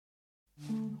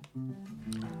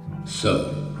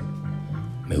So,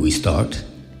 may we start?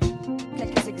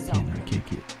 Quelques exemples.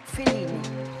 Fellini,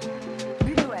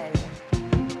 Buñuel,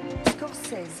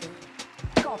 Scorsese,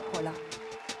 Coppola,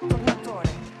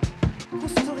 Tornatore,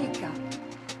 Kusturica,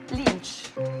 Lynch,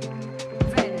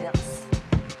 Wenders,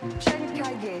 Chen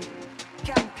Kaige,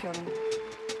 Campion,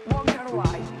 Wong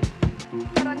Kar-wai,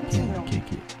 Tarantino,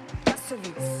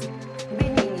 Kassovitz,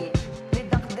 Benigni, Les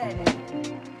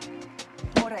Dardennes,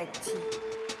 Moretti,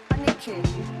 Haneke,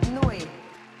 Noé,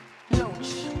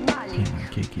 Loach, Malik,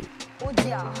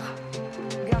 Audiard,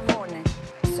 Gavone,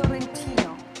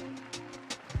 Sorrentino,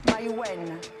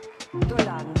 Maïwen,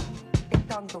 Dolan, et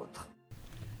tant d'autres.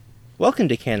 Welcome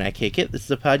to Can I Kick It? This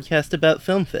is a podcast about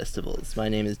film festivals. My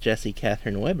name is Jesse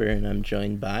Catherine Weber, and I'm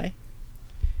joined by...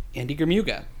 Andy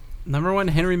Gramuga. Number one,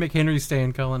 Henry McHenry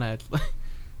staying Cullen Ashley.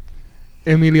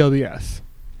 Emilio Diaz.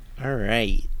 All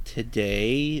right,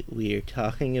 today we are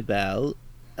talking about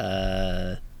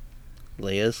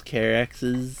Leos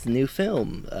Carax's new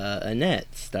film,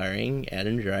 Annette, starring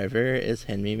Adam Driver as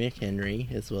Henry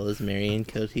McHenry, as well as Marion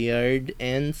Cotillard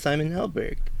and Simon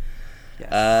Helberg.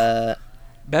 Yes.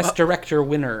 Best Director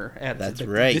winner at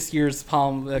right. this year's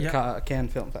Cannes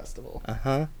Film Festival.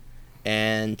 Uh-huh.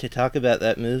 And to talk about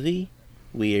that movie,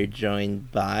 we are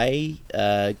joined by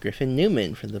Griffin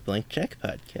Newman from the Blank Check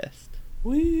podcast.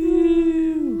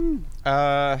 Woo!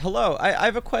 Hello. I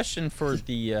have a question for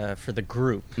the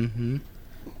group. Mm-hmm.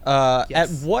 Yes. At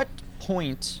what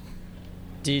point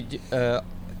did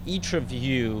each of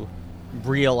you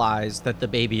realize that the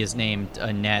baby is named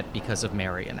Annette because of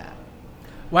Marionette?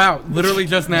 Wow, literally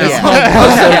just now.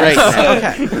 Right now.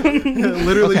 Okay.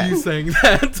 Literally Okay. you saying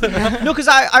that. No, because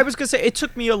I was gonna say it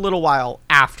took me a little while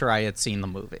after I had seen the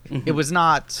movie. Mm-hmm. It was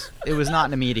not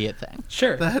an immediate thing.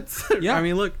 Sure. That's, Yeah. I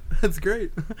mean, look, that's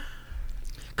great.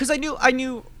 Because I knew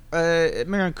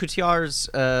Marion Cotillard's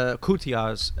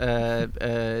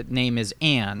name is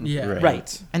Anne. Yeah.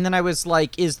 Right. And then I was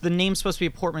like, is the name supposed to be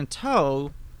a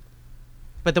portmanteau?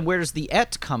 But then where does the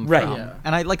et come Right. from? Yeah.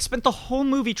 And I spent the whole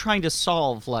movie trying to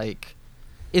solve,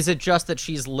 is it just that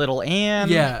she's little Anne?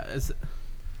 Yeah.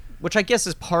 Which I guess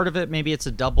is part of it. Maybe it's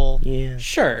a double Yeah.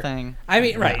 Sure. thing. I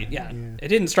mean, right, yeah. It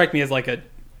didn't strike me as a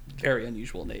very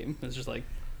unusual name. It's just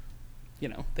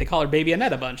they call her Baby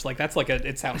Annette a bunch. That's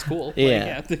it sounds cool.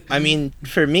 Yeah. I mean,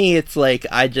 for me, it's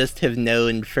I just have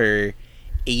known for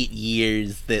 8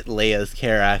 years that Leos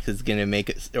Carax is going to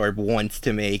make, or wants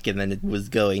to make, and then it was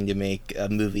going to make a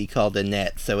movie called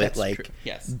Annette, so That's it, true.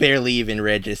 Yes. barely even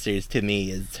registers to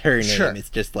me as her name. Sure. It's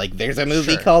just there's a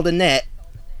movie Sure. called Annette.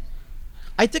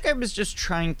 I think I was just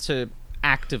trying to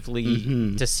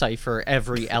actively decipher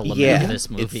every element Yeah. of this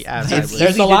movie It's- as it's I was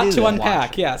There's a lot do to that.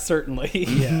 unpack. Yeah, certainly.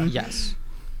 Yeah. Yes.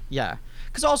 Yeah.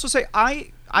 Because I'll also say,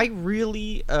 I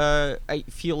really I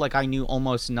feel like I knew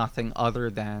almost nothing other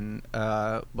than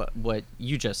what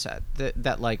you just said.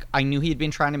 That I knew he'd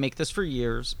been trying to make this for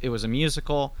years. It was a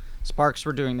musical. Sparks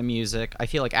were doing the music. I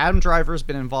feel like Adam Driver's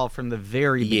been involved from the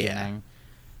very beginning.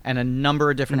 And a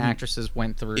number of different actresses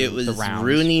went through It was the rounds.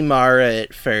 Rooney Mara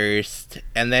at first,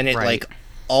 and then it Right.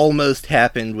 almost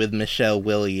happened with Michelle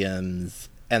Williams,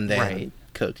 and then Right.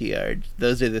 Cotillard.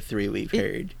 Those are the three we've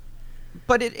heard.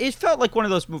 But it felt like one of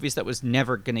those movies that was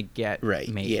never gonna get Right,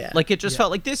 made. yeah. It just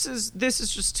felt like this is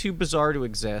just too bizarre to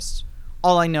exist.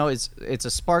 All I know is it's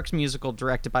a Sparks musical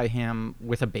directed by him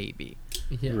with a baby.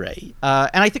 Yeah. Right.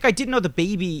 And I think I didn't know the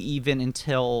baby even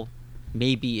until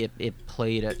maybe it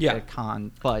played at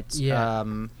Cannes. But Yeah.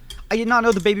 I did not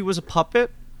know the baby was a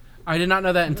puppet. I did not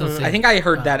know that until I think I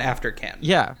heard that after Cannes.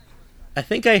 Yeah. I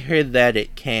think I heard that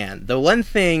it can. The one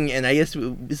thing, and I guess,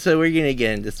 so we're going to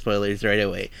get into spoilers right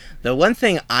away. The one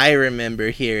thing I remember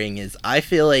hearing is I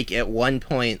feel like at one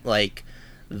point,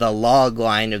 the log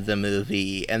line of the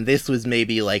movie, and this was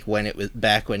maybe when it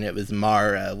was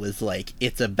Mara, was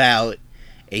it's about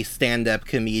a stand-up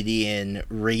comedian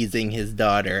raising his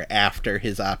daughter after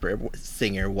his opera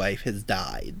singer wife has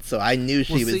died. So I knew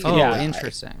she was Oh, gonna die.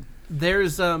 interesting.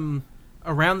 There's,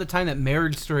 around the time that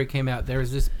Marriage Story came out, there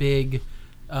was this big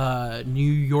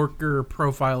New Yorker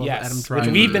profile of Adam Yes, Driver.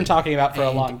 which we've been talking about for a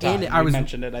And- long time. and I We was-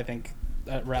 mentioned it, I think.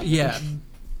 Yeah,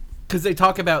 because they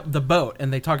talk about the boat,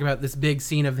 and they talk about this big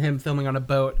scene of him filming on a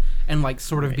boat, and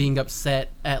sort of being upset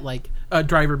at a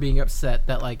driver being upset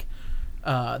that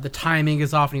the timing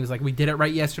is off, and he was like, "We did it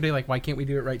right yesterday. Why can't we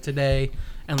do it right today?"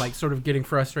 And sort of getting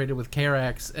frustrated with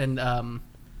Carax, and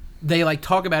they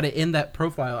talk about it in that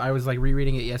profile. I was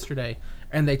rereading it yesterday,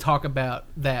 and they talk about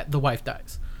that the wife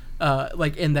dies,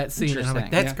 in that scene, and I'm like,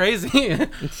 Interesting. "That's crazy."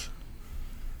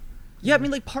 Yeah, I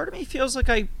mean, part of me feels like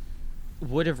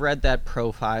would have read that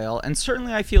profile, and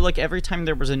certainly I feel like every time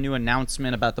there was a new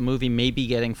announcement about the movie maybe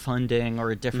getting funding or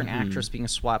a different actress being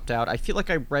swapped out, I feel like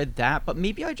I read that, but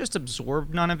maybe I just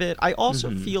absorbed none of it. I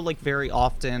also feel like very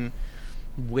often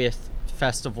with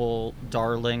festival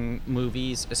darling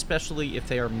movies, especially if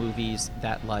they are movies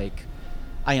that like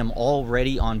I am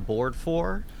already on board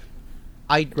for,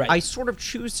 I sort of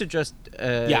choose to just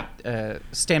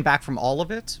stand back from all of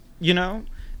it, you know?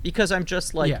 Because I'm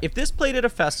just like, if this played at a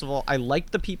festival, I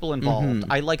like the people involved.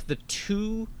 I like the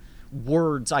 2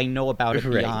 words I know about it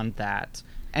beyond that.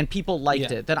 And people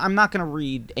liked it. Then I'm not going to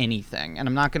read anything. And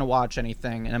I'm not going to watch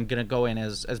anything. And I'm going to go in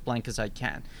as blank as I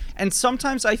can. And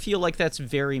sometimes I feel like that's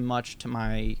very much to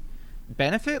my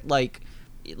benefit. Like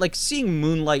seeing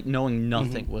Moonlight knowing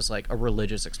nothing was like a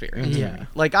religious experience. Yeah.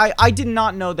 Like I did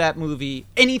not know that movie,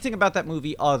 anything about that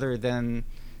movie other than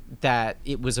that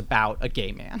it was about a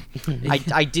gay man.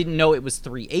 I didn't know it was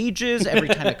 3 ages. Every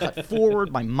time I cut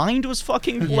forward, my mind was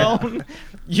fucking blown.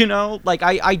 You know, like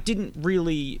I didn't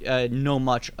really know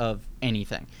much of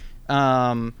anything.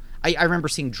 I remember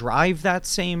seeing Drive that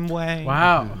same way.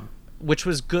 Wow. Which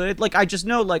was good. Like I just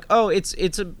know like, oh,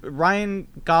 it's a Ryan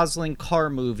Gosling car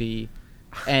movie,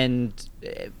 and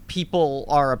people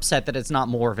are upset that it's not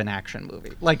more of an action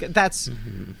movie. Like that's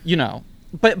you know.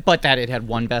 But that it had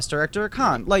won Best Director at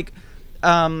Cannes. Like,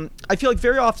 I feel like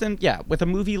very often, with a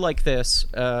movie like this,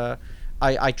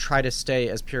 I try to stay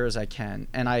as pure as I can.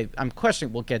 And I'm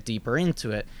questioning, we'll get deeper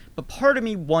into it, but part of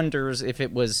me wonders if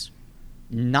it was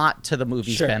not to the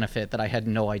movie's benefit that I had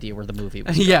no idea where the movie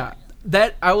was going.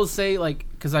 That, I will say, like,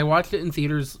 because I watched it in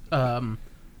theaters, I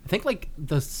think, like,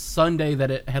 the Sunday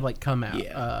that it had, like, come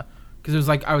out. Because it was,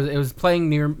 like, it was playing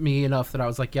near me enough that I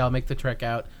was like, I'll make the trek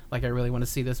out. Like, I really want to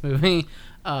see this movie.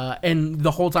 And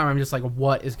the whole time I'm just like,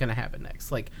 what is going to happen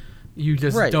next? Like, you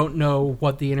just don't know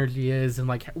what the energy is and,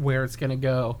 like, where it's going to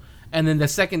go. And then the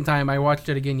second time I watched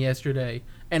it again yesterday,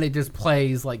 and it just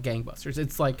plays like gangbusters.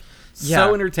 It's, like,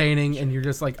 so entertaining, and you're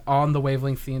just, like, on the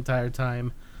wavelength the entire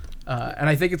time. And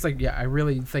I think it's, like, I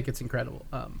really think it's incredible.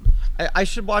 I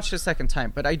should watch it a second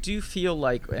time, but I do feel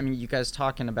like, I mean, you guys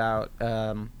talking about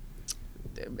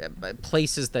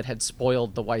places that had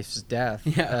spoiled the wife's death.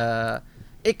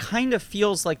 It kind of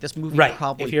feels like this movie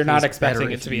probably if you're not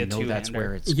expecting it to be a two-hander. that's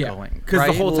where it's going. Because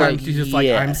the whole time she's just like,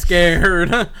 I'm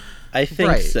scared. I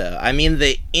think so. I mean,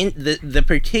 the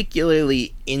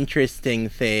particularly interesting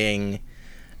thing,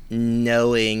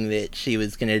 knowing that she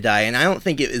was going to die, and I don't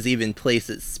think it was even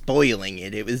places spoiling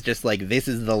it, it was just like, this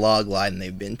is the log line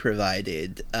they've been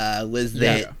provided, was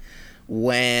that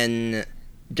when,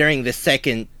 during the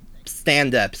second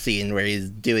stand-up scene where he's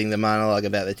doing the monologue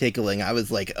about the tickling, I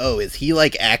was like, oh, is he,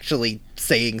 like, actually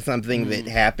saying something that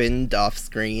happened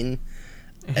off-screen?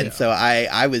 And so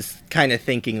I was kind of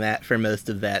thinking that for most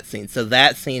of that scene. So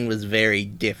that scene was very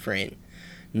different,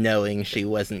 knowing she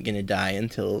wasn't going to die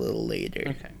until a little later.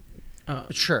 Okay.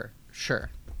 Sure.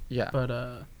 Yeah.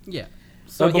 But,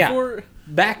 So before...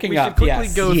 Backing we up, should quickly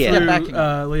go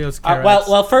through Leo's character.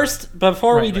 Well, first,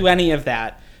 before we do any of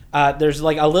that, there's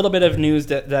like a little bit of news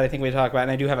that I think we talk about,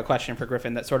 and I do have a question for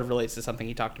Griffin that sort of relates to something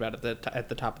he talked about at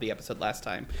the top of the episode last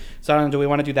time. So I don't know, do we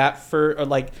want to do that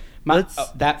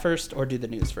that first, or do the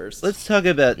news first? Let's talk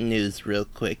about news real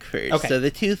quick first. Okay. So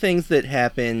the 2 things that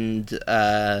happened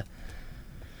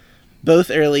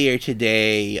both earlier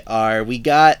today are, we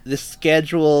got the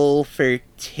schedule for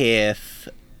TIFF,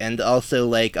 and also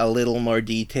like a little more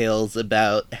details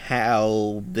about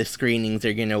how the screenings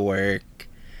are going to work.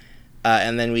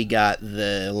 And then we got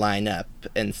the lineup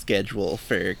and schedule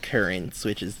for Currents,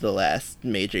 which is the last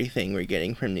major thing we're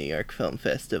getting from New York Film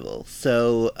Festival.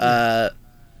 So,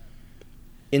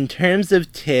 in terms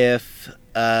of TIFF,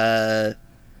 a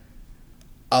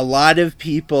lot of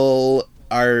people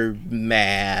are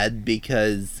mad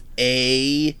because,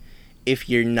 if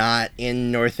you're not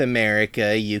in North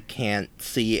America, you can't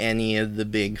see any of the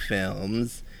big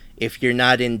films. If you're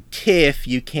not in TIFF,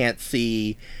 you can't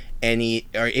see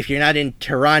or if you're not in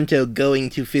Toronto going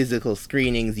to physical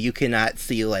screenings, you cannot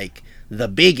see, like, the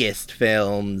biggest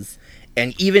films.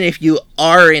 And even if you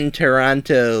are in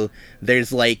Toronto,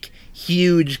 there's, like,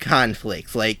 huge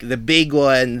conflicts. Like, the big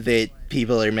one that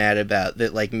people are mad about,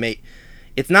 that, like,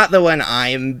 it's not the one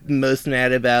I'm most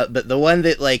mad about, but the one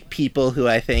that, like, people who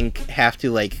I think have to,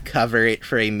 like, cover it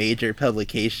for a major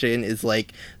publication is,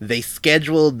 like, they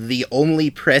scheduled the only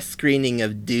press screening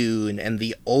of Dune and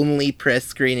the only press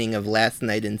screening of Last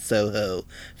Night in Soho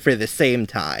for the same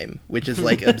time, which is,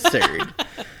 like, absurd.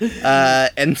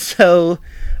 And so,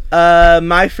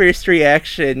 my first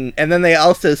reaction, and then they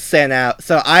also sent out,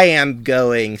 so I am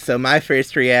going, so my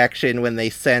first reaction when they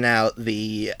sent out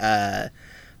the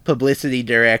publicity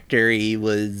directory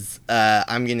was,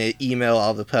 I'm going to email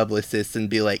all the publicists and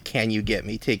be like, can you get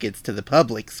me tickets to the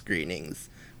public screenings,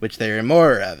 which there are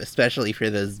more of, especially for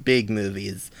those big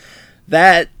movies.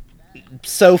 That,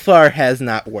 so far, has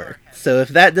not worked. So if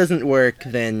that doesn't work,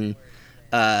 then,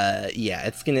 yeah,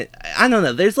 it's gonna, I don't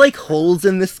know, there's, like, holes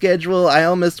in the schedule. I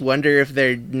almost wonder if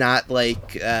they're not,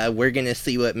 like, we're gonna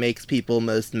see what makes people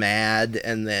most mad,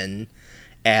 and then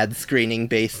add screening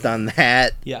based on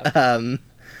that. Yeah.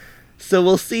 So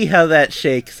we'll see how that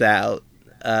shakes out.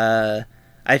 I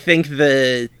think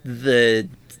the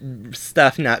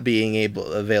stuff not being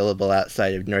available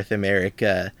outside of North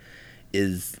America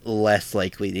is less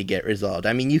likely to get resolved.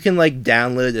 I mean, you can, like,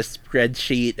 download a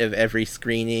spreadsheet of every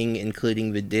screening,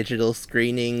 including the digital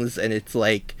screenings, and it's,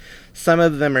 like, some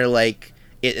of them are, like,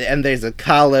 and there's a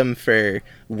column for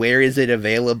where is it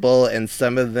available, and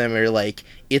some of them are, like,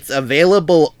 it's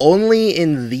available only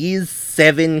in these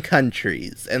 7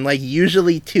 countries, and, like,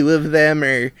 usually 2 of them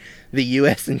are the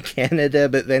US and Canada,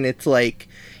 but then it's, like,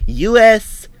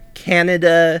 US,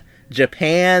 Canada,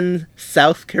 Japan,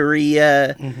 South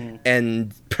Korea,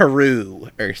 and Peru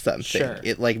or something. Sure.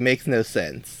 It, like, makes no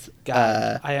sense.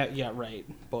 Yeah, right,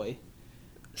 boy.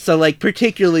 So, like,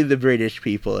 particularly the British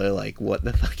people are like, what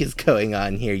the fuck is going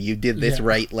on here? You did this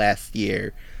right last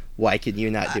year. Why can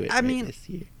you not do it this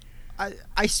year?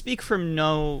 I speak from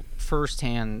no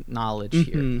firsthand knowledge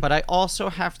here, but I also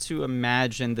have to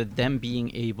imagine that them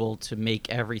being able to make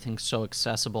everything so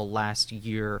accessible last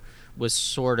year was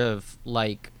sort of,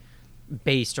 like,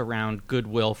 based around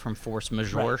goodwill from force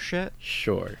majeure shit.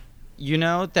 Sure. You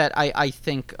know, that I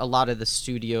think a lot of the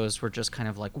studios were just kind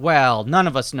of like, well, none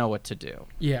of us know what to do.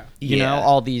 Yeah. You know,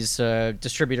 all these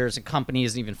distributors and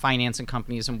companies and even financing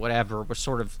companies and whatever were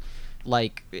sort of,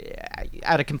 like,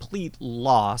 at a complete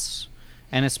loss.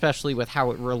 And especially with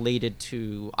how it related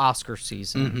to Oscar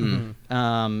season,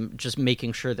 just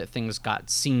making sure that things got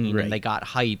seen and they got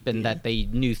hype and that they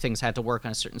knew things had to work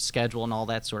on a certain schedule and all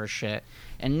that sort of shit.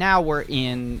 And now we're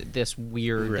in this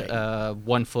weird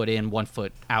 1 foot in, 1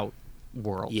 foot out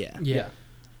world. Yeah.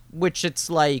 Which it's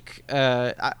like,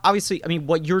 obviously, I mean,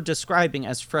 what you're describing,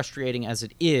 as frustrating as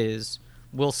it is,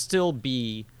 will still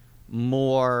be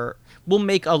more, will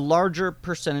make a larger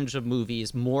percentage of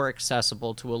movies more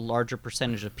accessible to a larger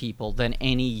percentage of people than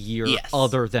any year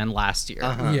other than last year.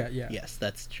 Yeah. Yes,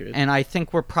 that's true. And I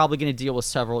think we're probably going to deal with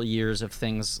several years of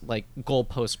things like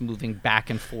goalposts moving back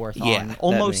and forth on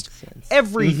almost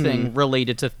everything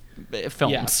related to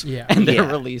films and their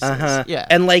releases.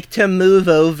 And, like, to move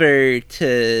over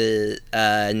to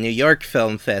New York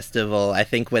Film Festival, I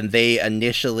think when they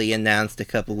initially announced a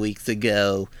couple weeks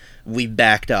ago, we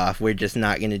backed off. We're just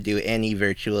not going to do any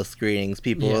virtual screenings.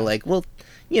 People were like, well,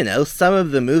 you know, some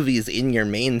of the movies in your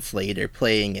main slate are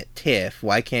playing at TIFF.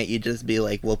 Why can't you just be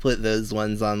like, we'll put those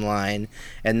ones online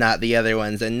and not the other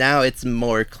ones? And now it's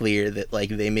more clear that, like,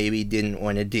 they maybe didn't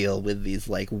want to deal with these,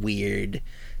 like, weird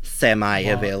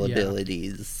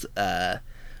semi-availabilities,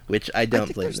 which I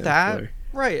don't blame them for.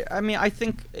 Right. I mean, I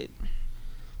think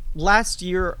last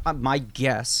year, my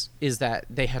guess is that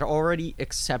they had already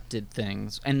accepted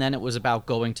things, and then it was about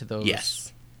going to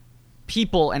those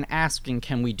people and asking,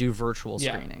 can we do virtual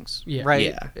screenings?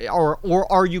 Right? Or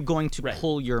are you going to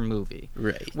pull your movie?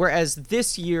 Right. Whereas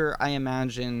this year, I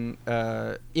imagine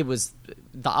it was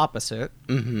the opposite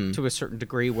to a certain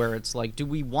degree, where it's like, do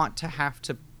we want to have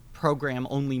to program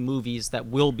only movies that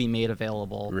will be made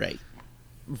available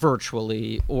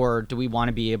virtually, or do we want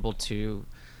to be able to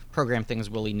program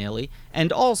things willy-nilly?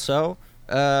 And also,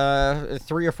 3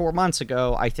 or 4 months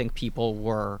ago, I think people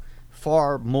were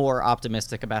far more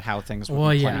optimistic about how things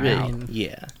would be playing out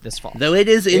this fall. Though it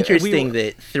is interesting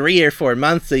that 3 or 4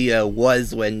 months ago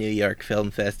was when New York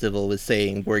Film Festival was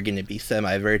saying we're going to be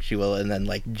semi-virtual, and then,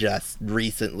 like, just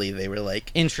recently they were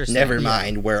like, never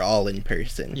mind, we're all in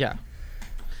person. Yeah.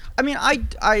 I mean,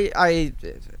 I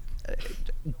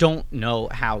don't know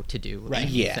how to do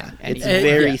anything. It's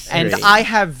very strange. And I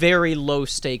have very low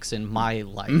stakes in my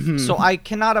life, so I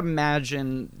cannot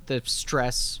imagine the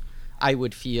stress I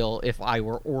would feel if I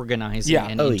were organizing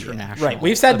an international. Right.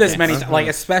 We've said this many times, like,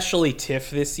 especially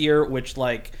TIFF this year, which,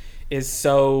 like, is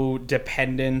so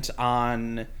dependent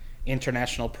on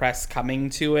international press coming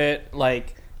to it,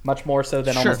 like, much more so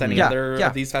than almost any other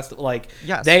of these festivals. Like,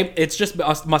 it's just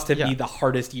must have been the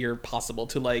hardest year possible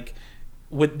to, like,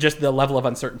 with just the level of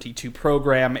uncertainty to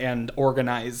program and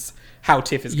organize how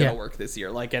TIFF is going to work this year.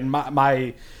 Like, and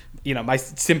my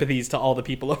sympathies to all the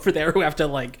people over there who have to,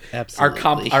 like,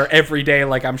 are every day,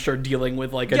 like, I'm sure dealing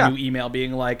with, like, a new email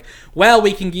being like, well,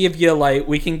 we can give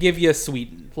you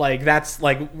Sweden. Like that's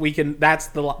like but that's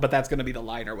going to be the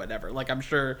line or whatever. Like I'm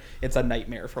sure it's a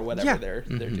nightmare for whatever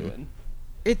they're doing.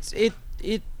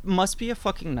 It must be a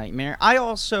fucking nightmare. I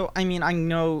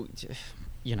know,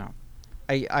 you know,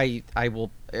 I will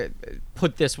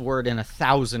put this word in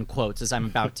 1,000 quotes as I'm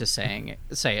about to say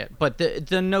it. But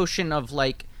the notion of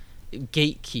like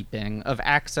gatekeeping of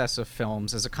access of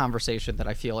films is a conversation that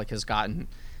I feel like has gotten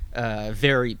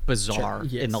very bizarre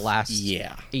in the last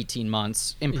 18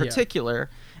 months in particular.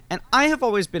 And I have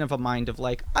always been of a mind of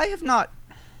like, I have not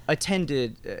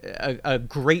attended a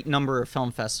great number of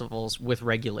film festivals with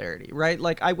regularity, right?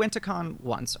 Like I went to Cannes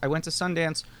once, I went to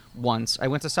Sundance once, I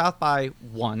went to South by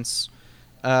once.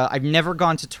 I've never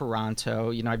gone to Toronto,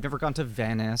 you know, I've never gone to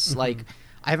Venice. Like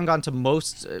I haven't gone to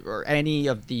most or any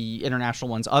of the international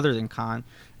ones other than Cannes.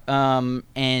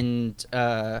 And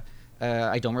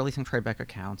I don't really think Tribeca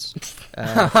counts.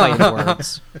 Fighting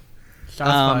words. Shots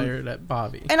fired at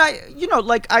Bobby. And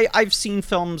I've seen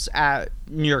films at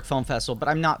New York Film Festival, but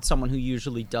I'm not someone who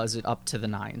usually does it up to the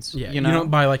nines. Yeah, you know? You don't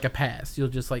buy like a pass. You'll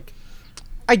just like.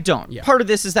 I don't. Yeah. Part of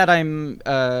this is that I'm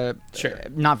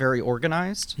not very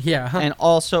organized. Yeah. And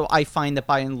also I find that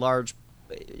by and large,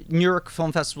 New York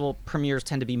Film Festival premieres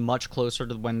tend to be much closer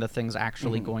to when the thing's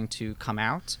actually going to come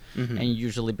out. And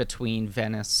usually between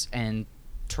Venice and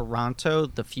Toronto,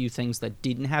 the few things that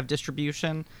didn't have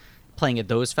distribution playing at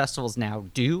those festivals now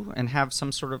do and have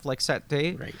some sort of like set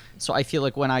date. Right. So I feel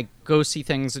like when I go see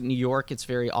things in New York, it's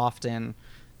very often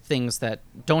things that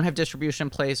don't have distribution in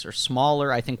place or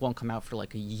smaller, I think won't come out for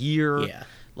like a year. Yeah.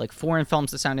 Like foreign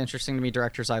films that sound interesting to me,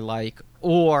 directors I like,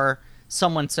 or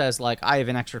someone says like, I have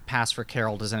an extra pass for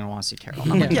Carol. Does anyone want to see Carol?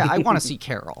 And I'm like, yeah, I want to see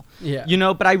Carol. Yeah. You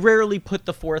know, but I rarely put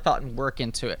the forethought and work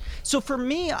into it. So for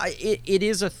me, it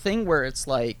is a thing where it's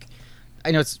like,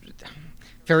 I know it's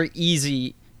very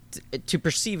easy to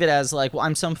perceive it as like, well,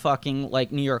 I'm some fucking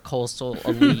like New York coastal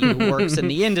elite who works in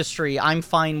the industry. I'm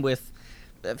fine with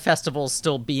festivals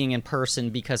still being in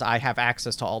person because I have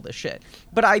access to all this shit.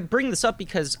 But I bring this up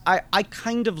because I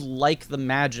kind of like the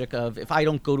magic of if I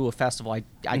don't go to a festival,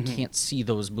 I can't see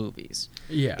those movies.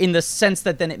 Yeah. In the sense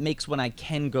that then it makes when I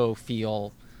can go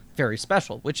feel very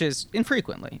special, which is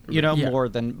infrequently, you know, more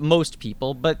than most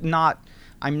people, but not...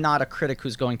 I'm not a critic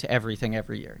who's going to everything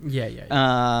every year.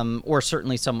 Yeah. Or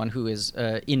certainly someone who is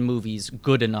in movies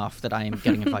good enough that I am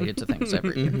getting invited to things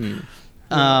every year.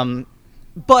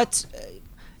 But,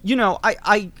 you know,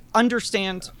 I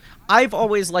understand. I've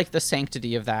always liked the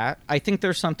sanctity of that. I think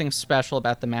there's something special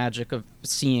about the magic of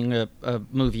seeing a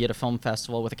movie at a film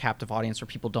festival with a captive audience where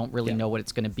people don't really know what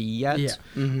it's going to be yet.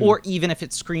 Yeah. Or even if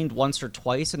it's screened once or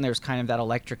twice and there's kind of that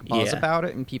electric buzz about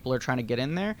it and people are trying to get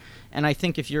in there. And I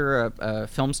think if you're a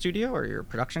film studio or you're a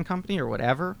production company or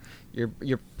whatever,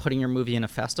 you're putting your movie in a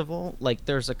festival, like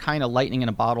there's a kind of lightning in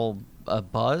a bottle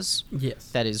buzz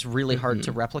that is really hard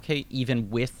to replicate even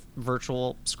with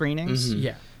virtual screenings.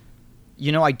 Yeah.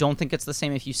 You know, I don't think it's the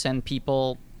same if you send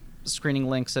people screening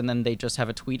links and then they just have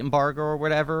a tweet embargo or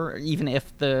whatever. Even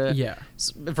if the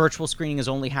virtual screening is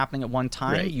only happening at one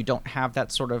time, you don't have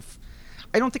that sort of...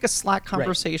 I don't think a Slack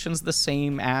conversation's the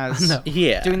same as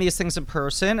doing these things in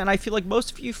person. And I feel like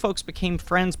most of you folks became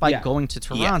friends by going to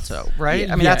Toronto, right?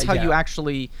 I mean, that's how you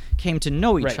actually came to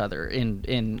know each other in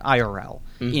IRL.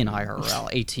 In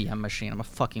IRL, ATM machine. I'm a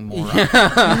fucking moron.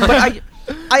 But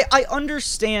I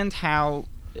understand how...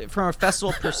 from a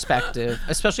festival perspective,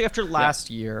 especially after last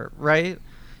year, right?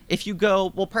 If you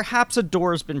go, well, perhaps a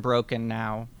door's been broken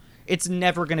now. It's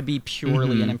never going to be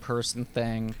purely an in-person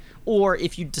thing. Or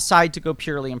if you decide to go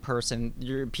purely in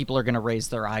person, people are going to raise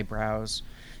their eyebrows.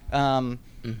 That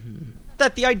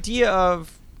the idea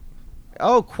of,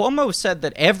 oh, Cuomo said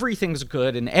that everything's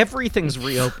good and everything's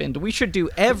reopened. We should do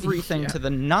everything to the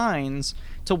nines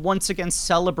to once again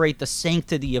celebrate the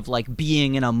sanctity of like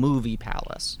being in a movie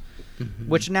palace.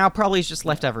 Which now probably has just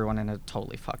left everyone in a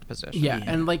totally fucked position. Yeah,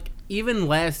 and like even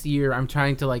last year, I'm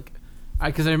trying to like,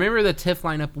 because I remember the TIFF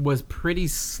lineup was pretty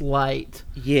slight.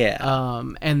 Yeah.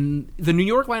 And the New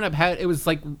York lineup it was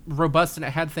like robust and it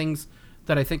had things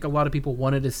that I think a lot of people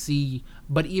wanted to see.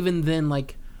 But even then,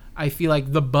 like, I feel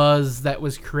like the buzz that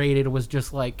was created was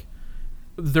just like,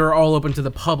 they're all open to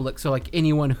the public. So like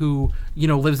anyone who, you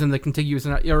know, lives in the contiguous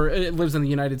or lives in the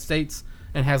United States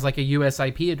and has like a US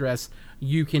IP address,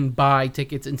 you can buy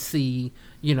tickets and see,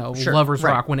 you know, Lovers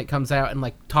Rock when it comes out and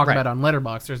like talk about it on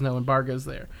Letterboxd. There's no embargoes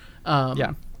there.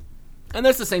 And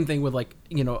that's the same thing with like,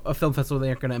 you know, a film festival. They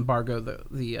aren't going to embargo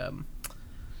the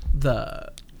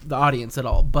audience at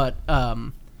all. But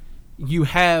you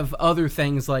have other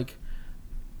things like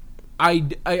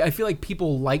I feel like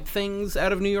people liked things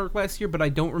out of New York last year, but I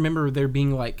don't remember there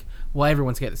being like well,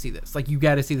 everyone's got to see this. Like, you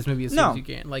got to see this movie as soon No. as you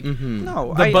can. Like,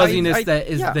 No, the buzziness I- that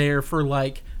is yeah. there for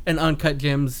like an Uncut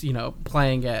Gems,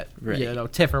 playing at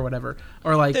TIFF or whatever,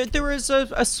 or like There is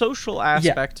a social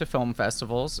aspect to film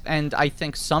festivals, and I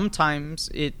think sometimes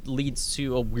it leads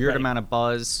to a weird amount of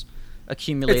buzz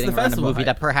accumulating around a festival movie hype.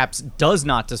 that perhaps does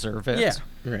not deserve it. Yeah.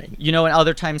 Right. And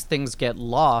other times things get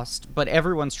lost, but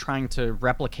everyone's trying to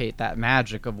replicate that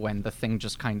magic of when the thing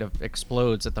just kind of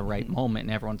explodes at the right moment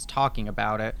and everyone's talking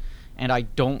about it. And I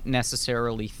don't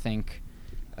necessarily think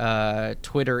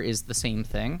Twitter is the same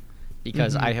thing,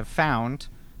 because I have found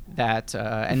that,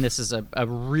 and this is a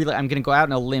really, I'm going to go out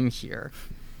on a limb here.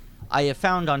 I have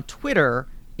found on Twitter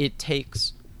it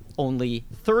takes only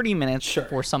 30 minutes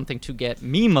for something to get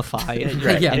memeified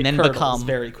and then Curdles become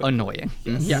very quickly. annoying.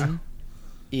 yeah.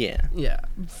 Yeah.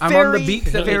 I'm on the Very, beat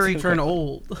that very makes me turn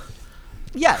old.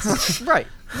 Yes, right.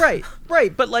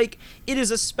 But like, it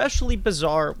is especially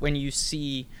bizarre when you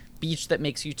see Beach That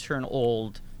Makes You Turn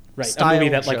Old. Right, a style movie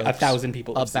that like jokes 1,000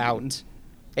 people have about seen.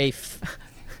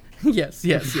 yes.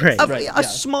 Right. a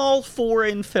small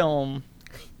foreign film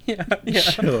Yeah.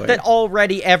 Sure. that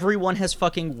already everyone has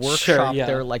fucking workshopped yeah.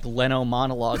 their like Leno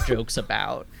monologue jokes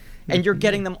about. And you're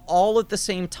getting them all at the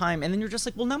same time, and then you're just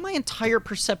like, well, now my entire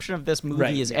perception of this movie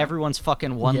Right, is yeah. everyone's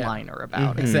fucking one-liner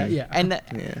about it. Exactly. Yeah.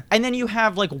 And then you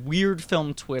have like weird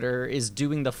film Twitter is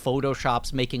doing the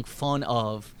photoshops making fun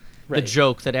of the Right.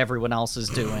 joke that everyone else is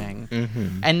doing.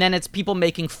 And then it's people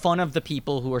making fun of the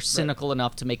people who are cynical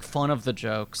enough to make fun of the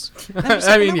jokes. And I'm just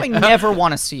like, I never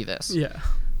want to see this. Yeah.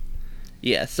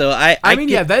 Yeah. So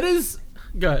that is.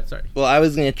 Go ahead. Sorry. Well, I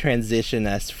was going to transition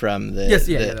us from the Yes,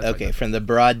 yeah, that's fine. from the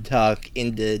broad talk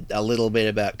into a little bit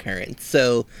about current.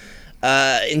 So,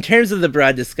 in terms of the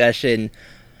broad discussion,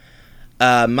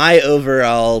 my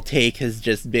overall take has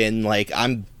just been like,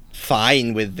 I'm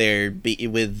fine with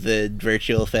with the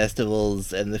virtual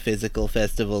festivals and the physical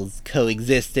festivals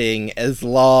coexisting as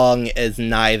long as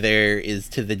neither is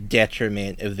to the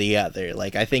detriment of the other.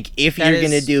 Like, I think if That you're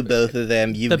going to is do both of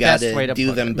them, you've the got best way to to do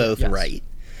put them it. both Yes. right.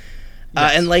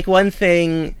 And like one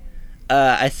thing,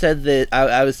 I said that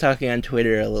I was talking on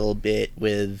Twitter a little bit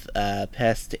with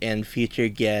past and future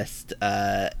guest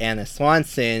Anna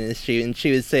Swanson, and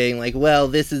she was saying like, well,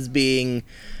 this is being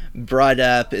brought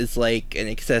up as like an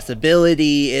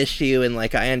accessibility issue, and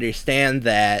like I understand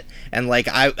that, and like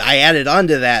I added on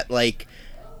to that like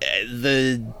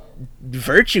the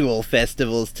virtual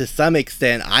festivals to some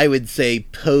extent I would say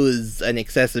pose an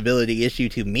accessibility issue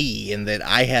to me, in that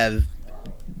I have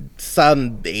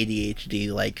some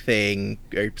ADHD like thing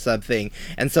or something,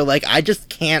 and so like I just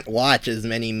can't watch as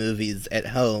many movies at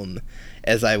home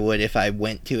as I would if I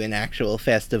went to an actual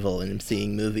festival and I'm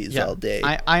seeing movies all day.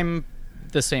 I'm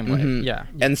the same way. Yeah.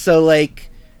 And so like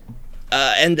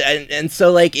and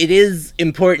so like it is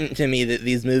important to me that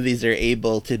these movies are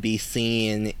able to be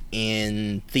seen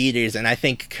in theaters, and I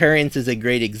think Currents is a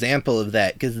great example of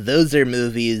that, because those are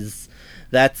movies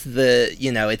that's the,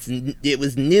 it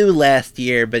was new last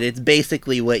year, but it's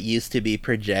basically what used to be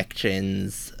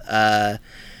projections, and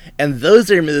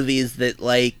those are movies that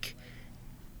like,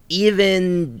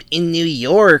 even in New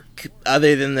York,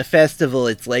 other than the festival,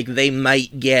 it's like they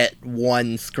might get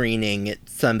one screening at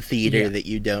some theater that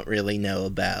you don't really know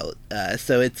about.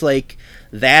 So it's like,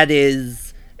 that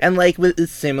is, and like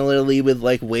similarly with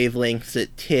like Wavelengths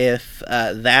at TIFF,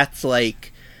 that's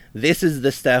like, this is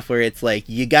the stuff where it's like,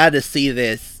 you gotta see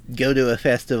this, go to a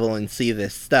festival and see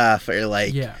this stuff, or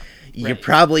like, you're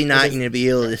probably not going to be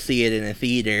able to see it in a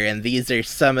theater, and these are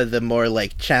some of the more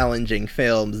like challenging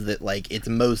films that like it's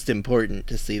most important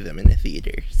to see them in a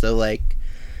theater. So like,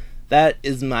 that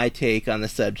is my take on the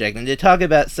subject. And to talk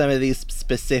about some of these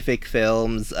specific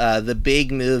films, the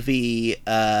big movie,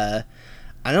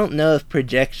 I don't know if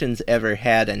Projections ever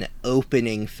had an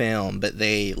opening film, but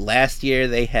last year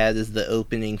they had as the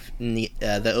opening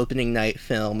night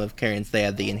film of Currents, they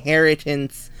had The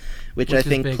Inheritance, which I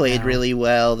think played really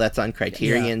well. That's on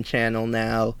Criterion Channel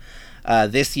now.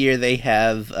 This year they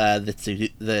have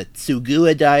the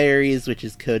Tsugua Diaries, which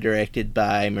is co-directed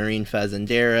by Maureen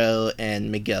Fazendero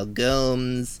and Miguel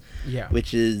Gomes,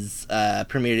 which is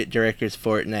premiered at Directors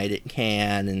Fortnight at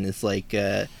Cannes, and is like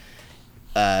a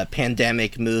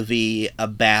pandemic movie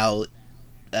about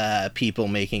people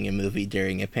making a movie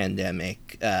during a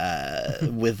pandemic,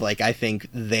 with like, I think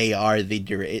they are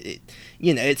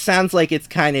it sounds like it's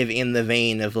kind of in the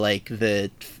vein of like the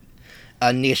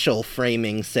initial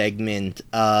framing segment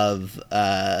of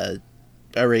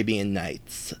Arabian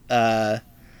Nights. So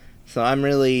I'm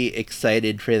really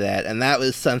excited for that, and that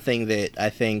was something that I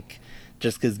think,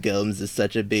 just because Gomes is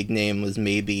such a big name, was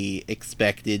maybe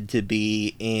expected to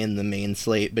be in the main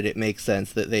slate, but it makes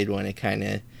sense that they'd want to kind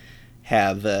of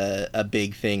have a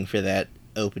big thing for that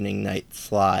opening night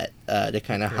slot to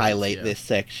kind of highlight this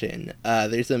section.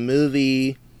 There's a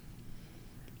movie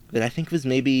that I think was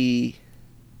maybe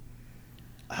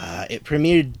it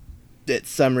premiered at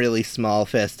some really small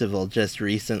festival just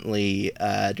recently,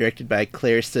 directed by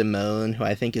Claire Simone, who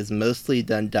I think has mostly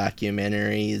done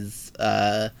documentaries,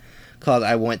 called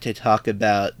I Want to Talk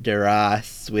About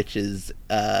Duras, which is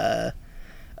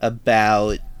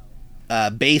about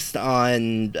based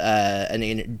on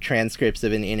transcripts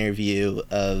of an interview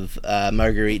of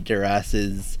Marguerite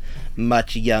Duras's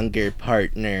much younger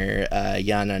partner,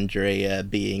 Jan Andrea,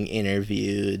 being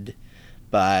interviewed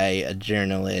by a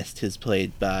journalist who's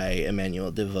played by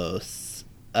Emmanuel DeVos.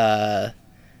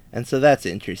 And so that's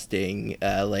interesting.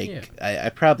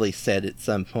 I probably said at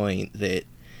some point that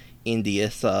India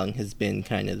Song has been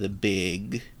kind of the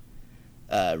big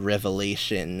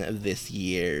revelation of this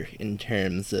year in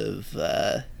terms of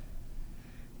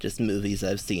just movies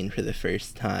I've seen for the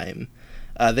first time.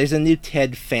 There's a new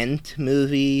Ted Fent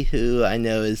movie, who I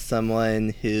know is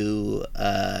someone who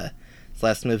his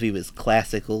last movie was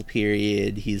Classical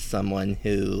Period. He's someone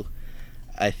who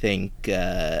I think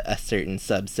a certain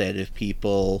subset of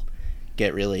people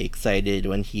get really excited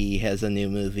when he has a new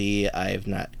movie. I've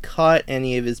not caught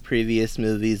any of his previous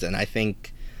movies, and I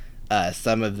think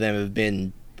some of them have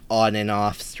been on and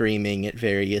off streaming at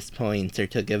various points, or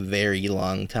took a very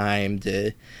long time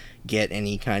to get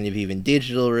any kind of even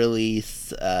digital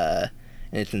release.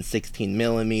 And it's in 16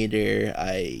 millimeter.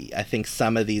 I think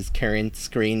some of these current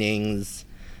screenings,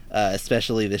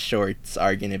 especially the shorts,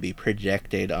 are going to be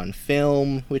projected on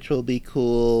film, which will be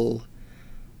cool.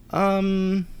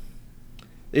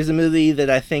 There's a movie that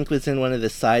I think was in one of the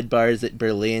sidebars at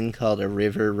Berlin called A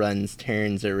River Runs,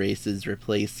 Turns, Erases,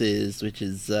 Replaces, which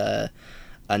is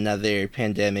another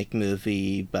pandemic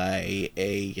movie by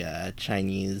a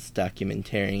Chinese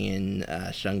documentarian,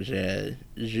 Shangzhe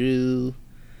Zhu.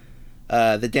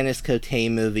 The Dennis Cote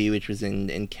movie, which was in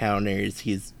Encounters,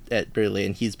 he's at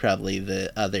Berlin. He's probably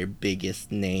the other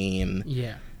biggest name.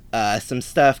 Yeah. Some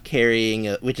stuff carrying,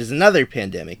 which is another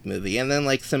pandemic movie, and then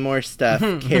like some more stuff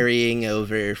carrying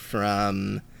over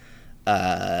from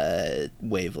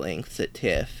Wavelengths at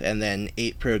TIFF, and then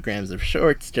 8 programs of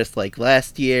shorts, just like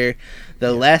last year.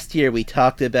 Though last year we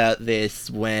talked about this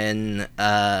when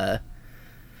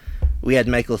we had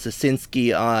Michael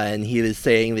Sosinski on. He was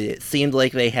saying that it seemed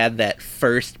like they had that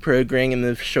first program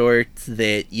of shorts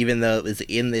that, even though it was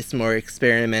in this more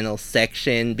experimental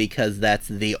section, because that's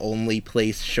the only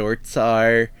place shorts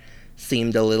are,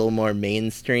 seemed a little more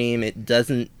mainstream. It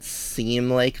doesn't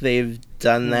seem like they've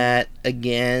done that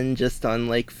again, just on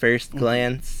like first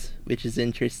glance, which is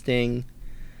interesting.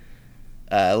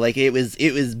 Like it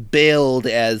was billed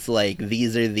as like,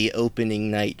 these are the opening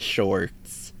night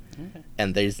shorts.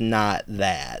 And there's not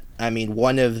that. I mean,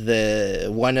 one of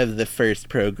the first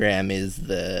program is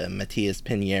the Matias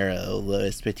Pinheiro,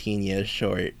 Lois Patino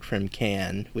short from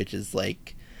Cannes, which is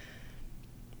like,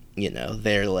 you know,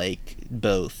 they're like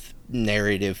both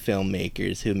narrative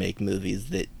filmmakers who make movies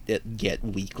that get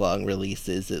week-long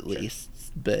releases at least.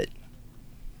 But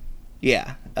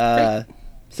yeah,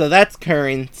 so that's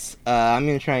current. I'm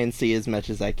gonna try and see as much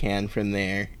as I can from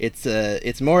there. It's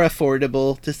more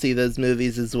affordable to see those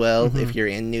movies as well if you're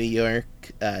in New York,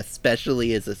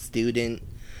 especially as a student,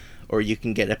 or you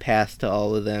can get a pass to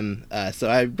all of them. So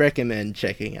I recommend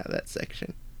checking out that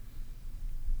section.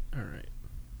 All right.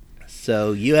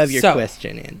 So you have your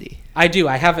question, Andy. I do.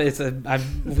 I have.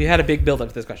 We had a big build up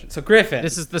to this question. So Griffin,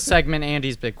 This is the segment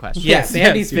Andy's big question. yes,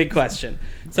 Andy's big question.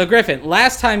 So Griffin,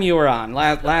 last time you were on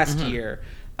last year,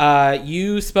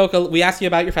 you spoke. We asked you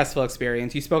about your festival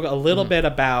experience. You spoke a little bit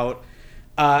about.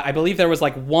 I believe there was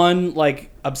like one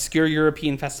like obscure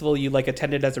European festival you like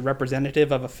attended as a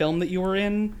representative of a film that you were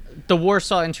in. The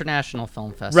Warsaw International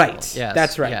Film Festival. Right. Yes.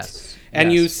 That's right. Yes.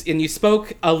 And yes. you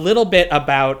spoke a little bit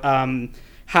about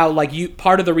how like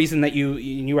part of the reason that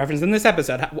you referenced in this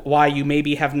episode why you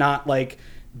maybe have not like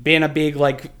been a big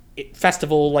like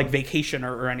festival like vacationer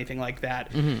or anything like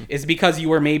that is because you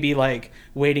were maybe like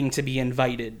waiting to be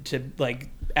invited to like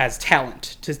as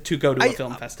talent to go to a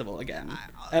film festival again.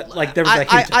 Like there was a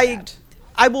hint of that.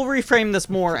 I will reframe this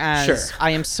more as Sure.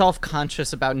 I am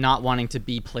self-conscious about not wanting to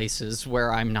be places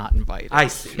where I'm not invited. I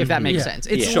see. If that makes Yeah. sense.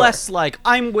 It's Yeah. less like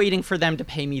I'm waiting for them to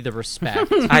pay me the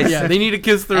respect. Yeah, they need to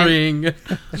kiss the ring.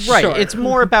 Right. Sure. It's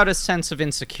more about a sense of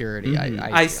insecurity.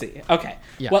 I feel. see. Okay.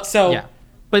 Yeah. Well, so yeah.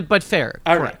 But fair.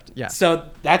 all Correct. right. Yeah. So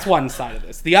that's one side of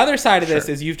this. The other side of this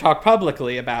is you've talked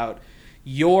publicly about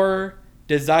your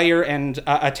desire and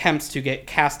attempts to get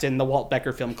cast in the Walt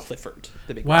Becker film Clifford.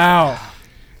 The big Wow.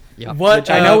 Yep. Which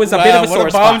I know is a bit of a what sore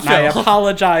spot. And I bombshell.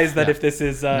 apologize that Yeah. if this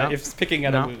is if it's picking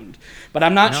at a No. wound, but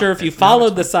I'm not No, sure if you no, followed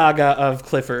it's the saga of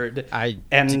Clifford. I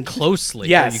and did closely.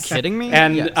 Yes, Are you kidding me?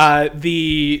 And Yes.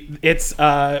 its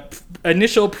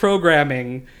initial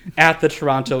programming at the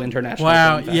Toronto International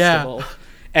Wow, Film yeah. Festival.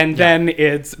 And then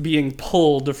it's being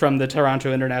pulled from the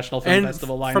Toronto International Film And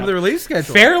Festival lineup. from the release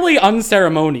schedule. Fairly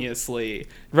unceremoniously.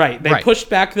 Right. They Right. pushed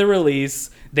back the release.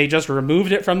 They just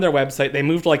removed it from their website. They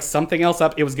moved like something else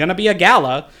up. It was going to be a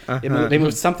gala. They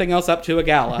moved something else up to a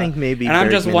gala. I think maybe. And I'm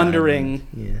just Bergman wondering.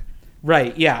 Island. Yeah.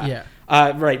 Right. Yeah. Yeah.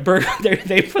 Right.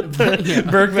 they put the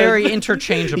Bergman. Very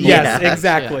interchangeable. Yes, Yeah.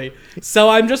 exactly. So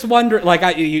I'm just wondering, like,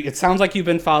 it sounds like you've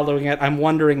been following it. I'm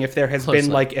wondering if there has been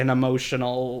Closely. like an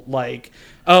emotional, like,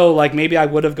 oh, like maybe I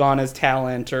would have gone as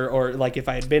talent, or like if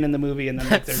I had been in the movie, and then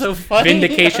like there's so funny.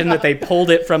 vindication that they pulled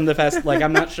it from the fest. Like,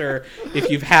 I'm not sure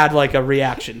if you've had like a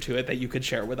reaction to it that you could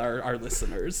share with our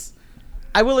listeners.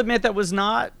 I will admit that was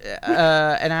not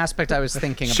an aspect I was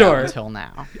thinking about Sure. until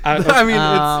now. I mean,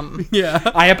 Um, it's, yeah.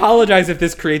 I apologize if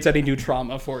this creates any new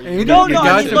trauma for you. No, no,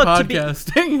 I Gotcha mean, look, to be-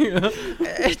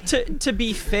 podcasting. to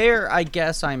be fair, I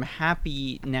guess I'm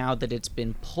happy now that it's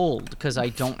been pulled because I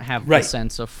don't have Right. the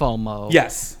sense of FOMO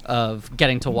Yes. of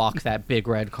getting to walk that big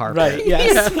red carpet. Right.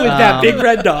 Yes. With that big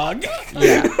red dog.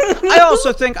 Yeah. I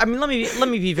also think, I mean, let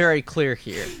me be very clear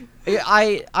here.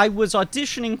 I was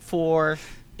auditioning for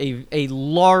a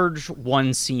large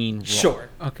one scene role. Sure.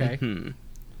 Okay.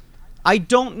 I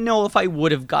don't know if I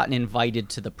would have gotten invited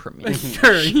to the premiere.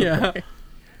 Sure, yeah.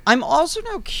 I'm also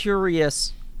now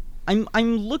curious.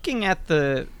 I'm looking at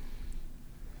the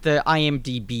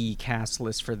IMDb cast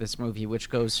list for this movie, which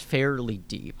goes fairly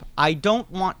deep. I don't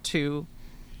want to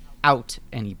out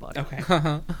anybody.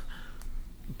 Okay.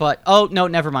 But oh no,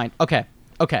 never mind. Okay.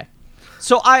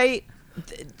 So I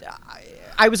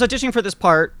was auditioning for this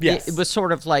part. Yes. It was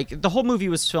sort of like the whole movie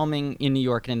was filming in New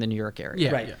York and in the New York area.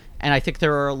 Yeah. Right. yeah. And I think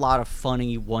there are a lot of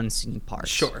funny one scene parts.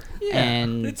 Sure.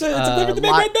 And It's a Clifford the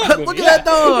Big Red Dog movie. Look at that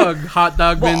dog! Hot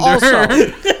dog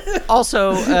vendor.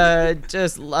 Also,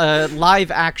 just live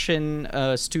action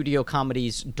studio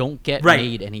comedies don't get Right.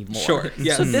 made anymore. Sure,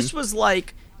 yes. So this was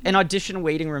like an audition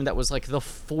waiting room that was like the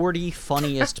 40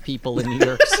 funniest people in New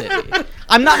York City.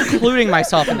 I'm not including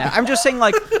myself in that. I'm just saying,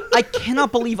 like, I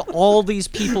cannot believe all these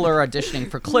people are auditioning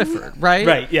for Clifford, right?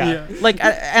 Right. Yeah. Like,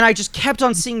 and I just kept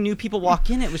on seeing new people walk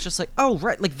in. It was just like, oh,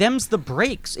 right, like, them's the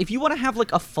breaks. If you want to have,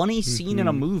 like, a funny scene in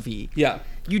a movie, Yeah.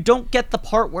 you don't get the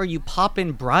part where you pop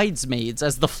in Bridesmaids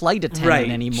as the flight attendant Right,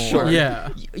 anymore. sure. Yeah.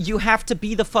 You have to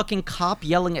be the fucking cop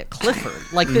yelling at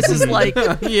Clifford. Like, this is, like,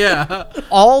 Yeah.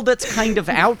 all that's kind of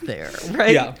out there,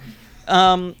 right? Yeah.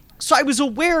 So I was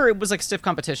aware it was like stiff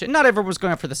competition. Not everyone was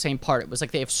going up for the same part. It was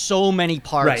like they have so many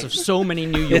parts Right. of so many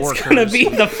New Yorkers. It's gonna be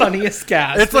the funniest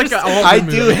cast. It's like There's- an I Alden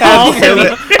do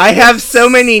movie. have so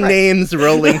many names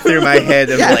rolling through my head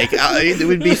of like it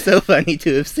would be so funny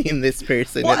to have seen this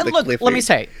person Well, at the look, Clifford. let me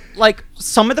say, like,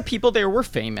 some of the people there were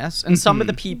famous, and some of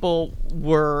the people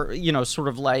were, you know, sort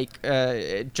of like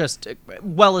just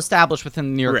well established within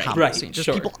the New York Right. comedy Right, scene. Just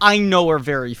sure. people I know are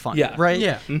very funny, Yeah. right?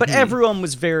 Yeah. But everyone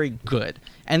was very good,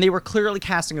 and they were clearly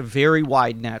casting a very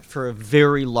wide net for a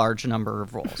very large number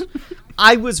of roles.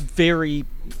 I was very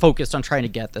focused on trying to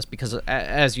get this because,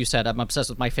 as you said, I'm obsessed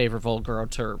with my favorite Volker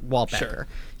Wahlbecker. Sure.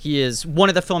 He is one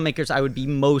of the filmmakers I would be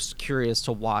most curious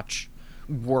to watch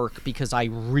work because I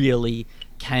really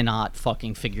cannot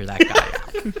fucking figure that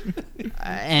guy out.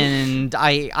 And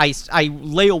I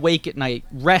lay awake at night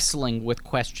wrestling with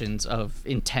questions of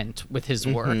intent with his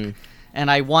work. And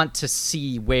I want to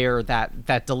see where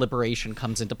that deliberation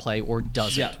comes into play or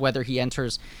doesn't. Yeah. Whether he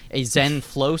enters a Zen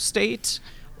flow state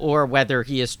or whether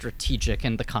he is strategic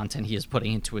in the content he is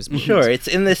putting into his movies. Sure, it's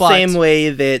in the But- same way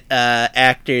that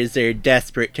actors are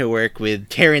desperate to work with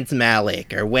Terrence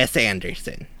Malick or Wes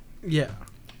Anderson. Yeah.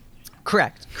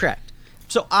 Correct.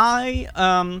 So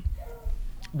I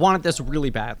wanted this really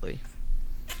badly.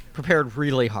 Prepared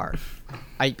really hard.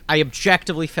 I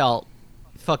objectively felt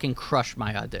fucking crushed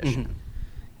my audition.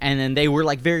 And then they were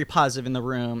like very positive in the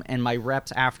room, and my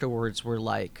reps afterwards were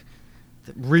like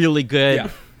really good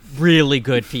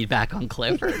feedback on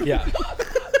Clifford. Yeah.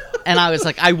 And I was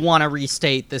like, I want to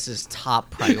restate this is top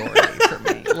priority for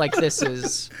me. Like, this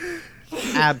is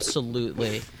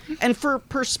absolutely. And for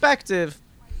perspective,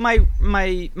 my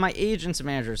agents and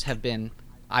managers have been,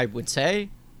 I would say,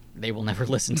 they will never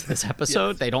listen to this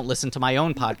episode. They don't listen to my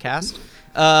own podcast.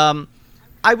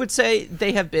 I would say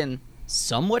they have been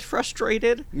somewhat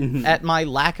frustrated at my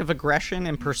lack of aggression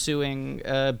in pursuing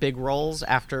big roles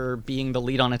after being the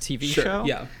lead on a TV show.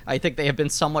 Yeah. I think they have been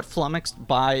somewhat flummoxed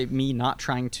by me not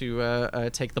trying to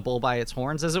take the bull by its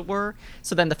horns, as it were.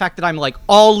 So then the fact that I'm like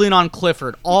all in on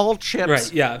Clifford, all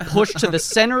chips pushed to the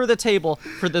center of the table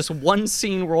for this one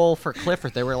scene role for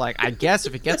Clifford, they were like, I guess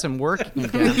if it gets him working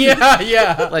again.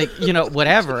 Yeah. Like,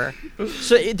 whatever.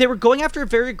 So they were going after it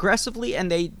very aggressively,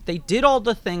 and they did all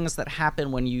the things that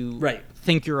happen when you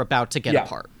think you're about to get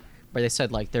apart. Where they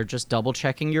said, like, they're just double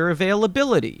checking your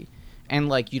availability. And,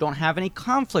 like, you don't have any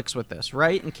conflicts with this,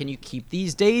 right? And can you keep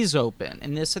these days open?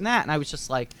 And this and that. And I was just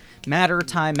like, matter of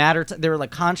time. There were,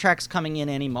 like, contracts coming in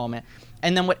any moment.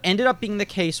 And then what ended up being the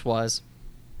case was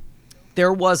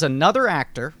there was another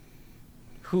actor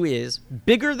who is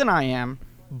bigger than I am,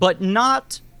 but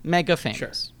not mega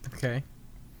famous. Okay.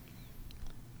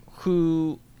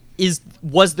 Who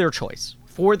was their choice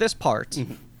for this part.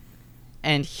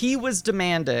 And he was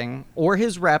demanding, or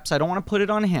his reps, I don't want to put it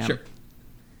on him,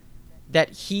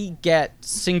 that he get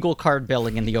single card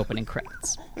billing in the opening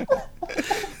credits.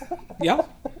 Yeah.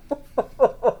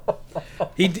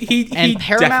 He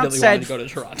Paramount definitely said, wanted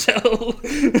to go to Toronto.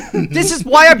 This is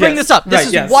why I bring this up.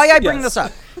 This is why I bring yes. this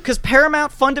up. Because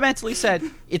Paramount fundamentally said,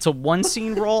 it's a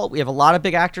one-scene role. We have a lot of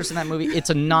big actors in that movie.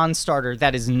 It's a non-starter.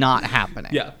 That is not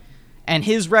happening. Yeah. And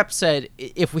his rep said,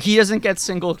 if he doesn't get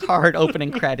single card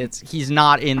opening credits, he's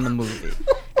not in the movie.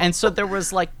 And so there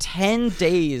was like 10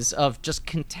 days of just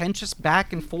contentious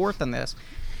back and forth on this.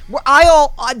 Where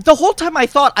the whole time I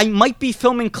thought I might be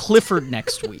filming Clifford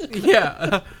next week.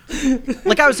 Yeah.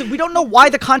 Like, I was like, we don't know why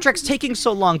the contract's taking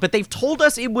so long, but they've told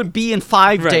us it would be in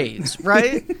 5 days,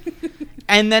 right?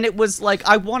 And then it was like,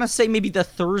 I want to say maybe the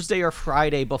Thursday or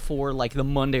Friday before, like, the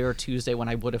Monday or Tuesday when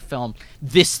I would have filmed,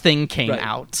 this thing came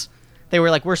out. They were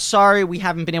like, we're sorry, we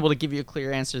haven't been able to give you a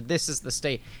clear answer. This is the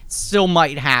state. It still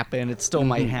might happen. It still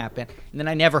might happen. And then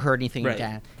I never heard anything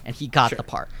again, and he got the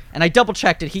part. And I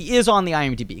double-checked it. He is on the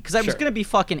IMDb, because I was going to be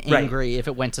fucking angry if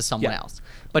it went to someone else.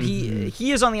 But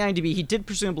he is on the IMDb. He did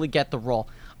presumably get the role.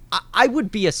 I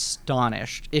would be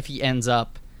astonished if he ends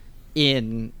up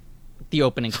in the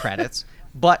opening credits.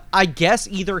 But I guess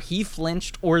either he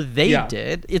flinched or they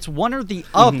did. It's one or the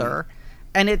other.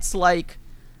 And it's like,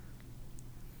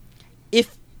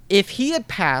 if he had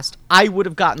passed, I would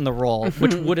have gotten the role,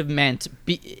 which would have meant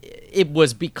it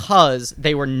was because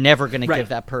they were never going to give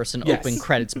that person open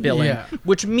credits billing,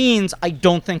 which means I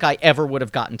don't think I ever would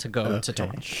have gotten to go to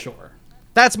Toronto. Sure.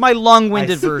 That's my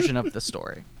long-winded version of the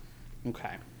story.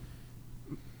 Okay.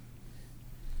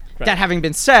 That having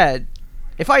been said,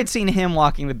 if I had seen him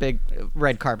walking the big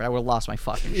red carpet, I would have lost my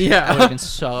fucking shit. I would have been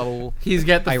so... He's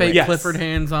got the fake Clifford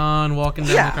hands on, walking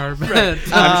down the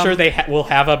carpet. I'm sure they will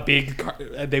have a big...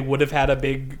 they would have had a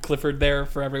big Clifford there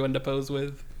for everyone to pose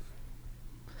with.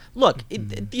 Look,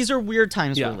 these are weird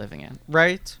times we're living in,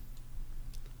 right?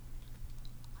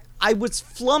 I was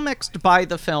flummoxed by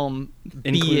the film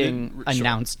being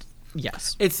announced.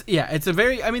 Yes. It's a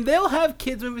very... I mean, they'll have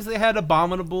kids' movies. They had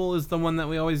Abominable is the one that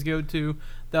we always go to.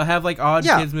 They'll have, like, odd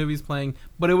kids' movies playing.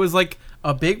 But it was, like,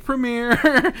 a big premiere.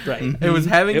 It was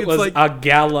having... It was like a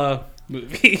gala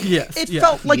movie. Yes. It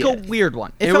felt like a weird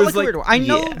one. It felt like a weird one. I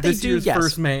know they this do... year's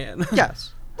First Man.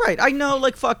 Yes. Right. I know,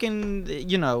 like, fucking,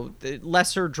 the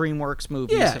lesser DreamWorks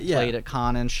movies have played at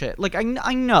Con and shit. Like, I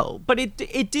know. But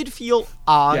it did feel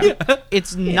odd.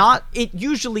 It's not... It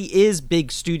usually is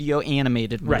big studio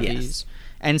animated movies.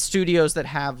 And studios that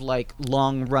have, like,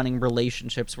 long-running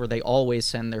relationships where they always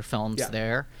send their films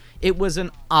there. It was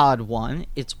an odd one.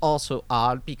 It's also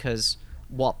odd because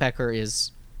Walt Becker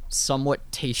is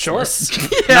somewhat tasteless.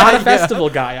 Sure. Not a festival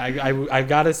guy, I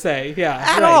gotta say.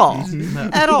 At all.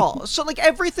 At all. So, like,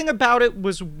 everything about it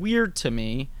was weird to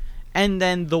me. And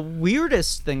then the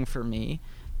weirdest thing for me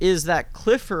is that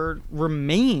Clifford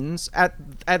remains,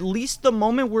 at least the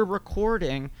moment we're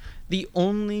recording, the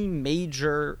only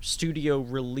major studio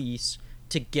release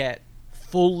to get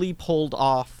fully pulled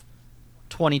off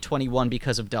 2021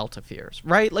 because of Delta fears,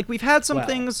 right? Like, we've had some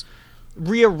things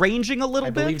rearranging a little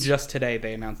bit. I believe just today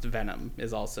they announced Venom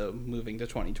is also moving to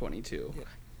 2022.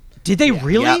 Did they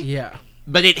really? Yeah.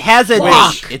 But it has a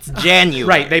date. It's January.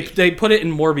 Right, they put it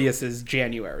in Morbius's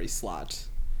January slot.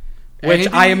 Which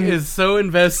I am is so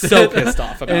invested, so pissed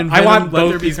off about. And I want Let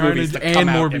There both Be these movies to Carnage come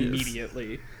and out Morbius.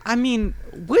 immediately. I mean,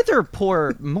 whither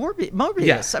poor Morbius.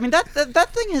 Yes. I mean, that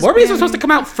thing has Morbius been... was supposed to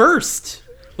come out first.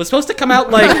 Was supposed to come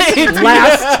out like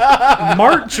last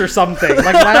March or something.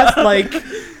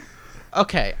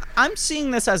 Okay, I'm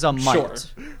seeing this as a might.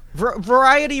 Sure.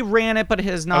 Variety ran it, but it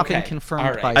has not been confirmed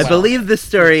All right. by... I believe the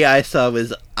story I saw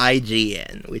was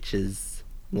IGN, which is...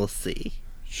 We'll see.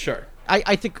 Sure.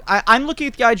 I think I'm looking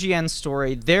at the IGN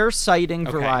story. They're citing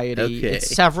Variety. Okay.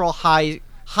 It's several high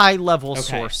level Okay.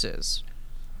 sources.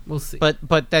 We'll see.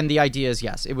 But then the idea is,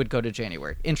 yes, it would go to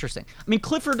January. Interesting. I mean,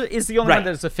 Clifford is the only Right. one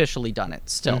that has officially done it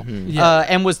still, Yeah.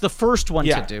 and was the first one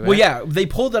Yeah. to do it. Well, yeah, they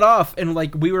pulled it off, and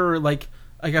like we were like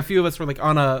a few of us were like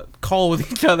on a call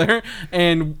with each other,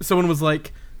 and someone was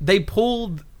like, they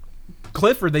pulled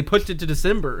Clifford, they pushed it to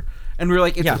December, and we were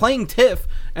like, it's Yeah. playing TIFF,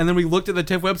 and then we looked at the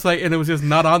TIFF website, and it was just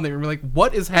not on there. And we were like,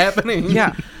 what is happening?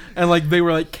 Yeah. And like they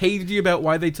were like cagey about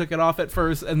why they took it off at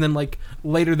first, and then like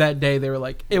later that day they were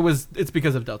like, it's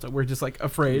because of Delta. We're just like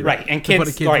afraid, Right, and to put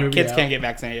a kids, movie kids out. can't get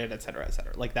vaccinated, et cetera,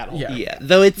 like that whole Yeah. thing. Yeah,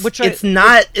 though it's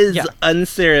not as yeah.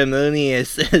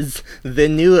 unceremonious as the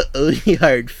new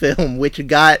Odiard film, which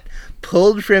got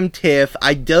pulled from TIFF.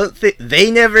 I don't think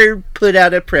they never put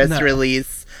out a press No.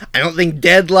 release. I don't think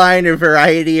Deadline or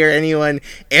Variety or anyone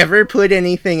ever put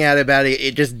anything out about it.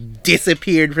 It just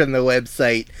disappeared from the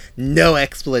website. No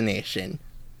explanation.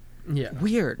 Yeah.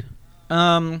 Weird.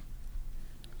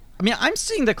 I mean, I'm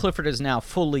seeing that Clifford is now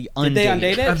fully undated. Did they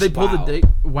undate it? Have they pulled Wow. the date?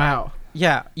 Wow.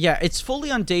 Yeah, it's fully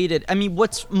undated. I mean,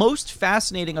 what's most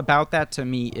fascinating about that to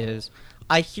me is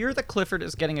I hear that Clifford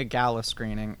is getting a gala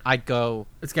screening. I go,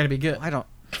 It's got to be good. I don't.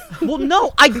 Well,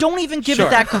 no, I don't even give Sure.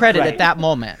 it that credit Right. at that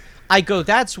moment. I go,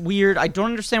 that's weird. I don't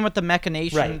understand what the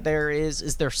machination Right. there is.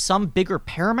 Is there some bigger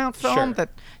Paramount film Sure. that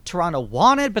Toronto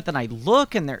wanted, but then I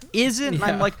look and there isn't? And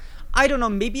I'm Yeah. like, I don't know.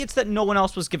 Maybe it's that no one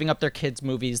else was giving up their kids'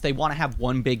 movies. They want to have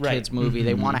one big Right. kids movie.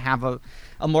 They want to have a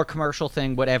more commercial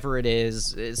thing, whatever it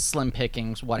is slim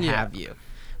pickings, what Yeah. have you.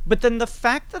 But then the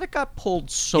fact that it got pulled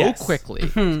so Yes.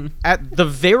 quickly at the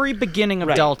very beginning of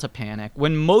Right. Delta Panic,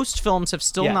 when most films have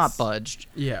still Yes. not budged,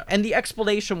 Yeah. and the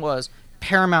explanation was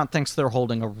Paramount thinks they're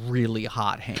holding a really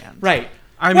hot hand. Right.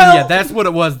 I mean, Well, yeah, that's what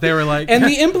it was. They were like, And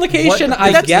the implication, What?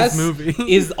 I That's guess, this movie.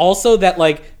 is also that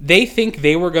like they think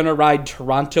they were gonna ride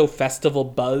Toronto Festival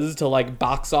buzz to like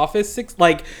box office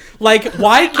like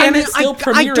why can't mean, it still I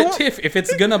premiere don't- at TIFF if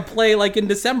it's gonna play like in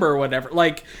December or whatever?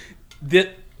 Like the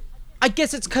I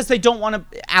guess it's because they don't want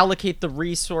to allocate the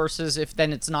resources if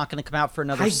then it's not going to come out for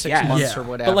another I 6 guess. months Yeah. or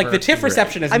whatever. but like the TIFF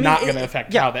reception is I mean, not it- gonna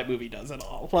affect yeah. how that movie does at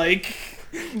all. Like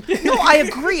No, I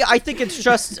agree. I think it's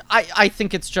just I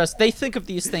think it's just they think of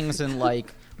these things in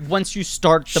like once you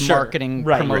start the Sure. marketing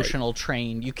Right. promotional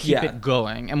train, you keep Yeah. it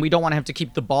going, and we don't want to have to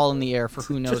keep the ball in the air for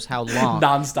who knows how long.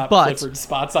 nonstop But- Clifford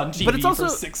spots on TV But it's also-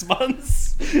 for 6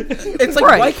 months. it's like,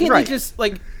 Right, why can't right. they just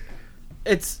like,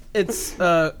 it's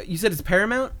you said it's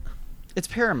Paramount. It's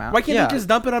Paramount. Why can't yeah. they just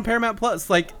dump it on Paramount Plus?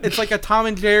 Like it's like a Tom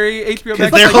and Jerry HBO. Because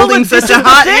Max. they're But holding Colin, such this a is the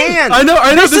hot thing. hand. I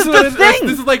know. This This is is what the it is. thing.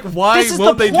 This is like why This is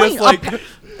won't the they point. just like?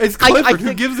 It's I Clifford who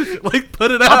think- gives a shit. Like put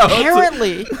it out.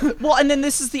 Apparently, well, and then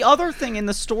this is the other thing in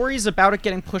the stories about it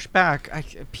getting pushed back.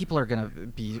 People are gonna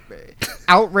be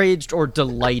outraged or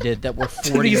delighted that we're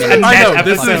 40 These minutes. I know, Annette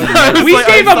this is- episodes. I was We like, I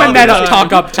gave them saw a net the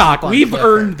talk up talk. We've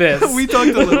earned this. we talked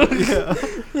a little. Yeah.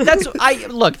 That's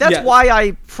That's Yeah. why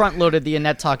I front loaded the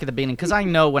Annette talk at the beginning, because I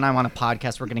know when I'm on a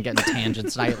podcast we're gonna get into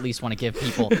tangents, and I at least want to give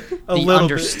people the little bit,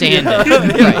 understanding, right,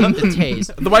 the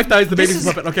taste. The wife dies. The This baby's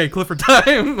is- puppet. Okay, Clifford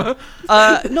time.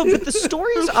 No, but the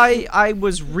stories I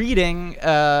was reading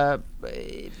in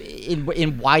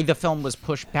why the film was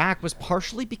pushed back was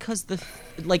partially because the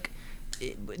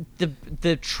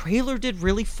trailer did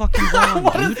really fucking well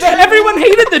on YouTube. Everyone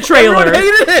hated the trailer.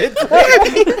 Hated it.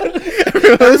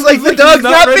 It was like the dog's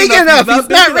not red big enough, enough. He's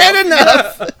not red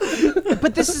enough.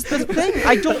 But this is the thing.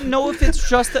 I don't know if it's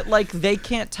just that like they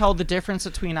can't tell the difference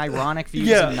between ironic views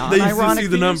and Yeah, they used to non-ironic see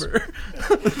the views. number.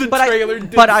 The But trailer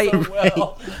did but so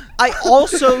well. I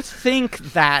also think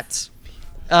that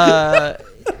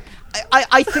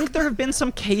I think there have been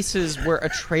some cases where a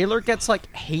trailer gets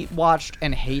like hate watched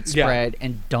and hate Yeah. spread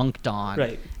and dunked on.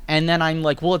 Right. And then I'm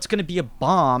like, well, it's going to be a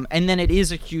bomb. And then it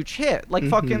is a huge hit. Like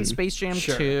fucking Space Jam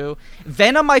Sure. 2.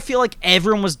 Venom, I feel like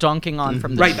everyone was dunking on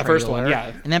from the Right, the first one, trailer.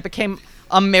 yeah. And that became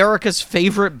America's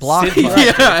favorite blockbuster.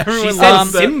 Yeah, She everyone said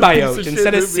loves that piece symbiote of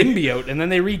instead of shit movie. symbiote, and then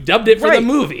they redubbed it for Right. the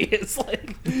movie. It's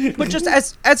like, But just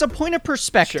as a point of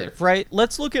perspective, Sure. right?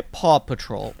 Let's look at Paw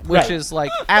Patrol, which Right. is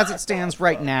like, as it stands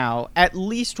right now, at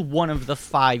least one of the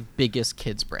 5 biggest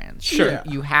kids brands. Sure. Yeah.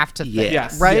 You have to think,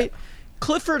 Yes. right?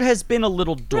 Clifford has been a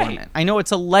little dormant. Right. I know it's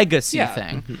a legacy Yeah.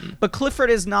 thing, but Clifford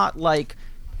is not like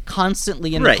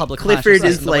constantly in Right, the public Clifford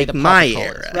consciousness is in the way like that Paw my Patrol is.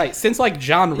 era. right, since like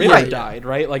John Ritter Right. died,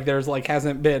 right? Like there's like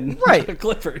hasn't been Right.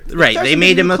 Clifford. Right, There's they been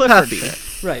made him a Clifford puppy.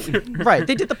 shit. Right. Right,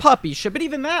 they did the puppy shit, but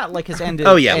even that like has ended.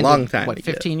 Oh, yeah, ended, long time What,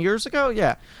 ago. 15 years ago?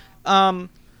 Yeah.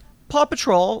 Paw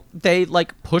Patrol, they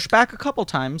like pushed back a couple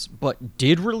times, but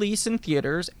did release in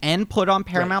theaters and put on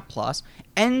Paramount Plus,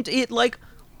 and it like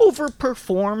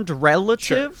overperformed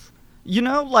relative You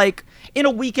know, like in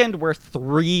a weekend where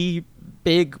 3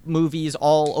 big movies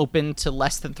all open to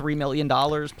less than $3 million,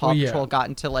 Paw Patrol got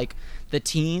into like the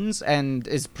teens and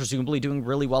is presumably doing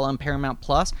really well on Paramount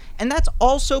Plus, and that's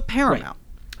also Paramount.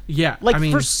 Yeah, Like, I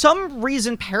mean, for some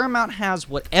reason, Paramount has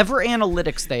whatever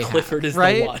analytics they Clifford have, is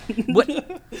right? the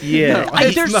one. Yeah.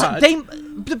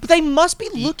 They must be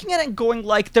looking at it and going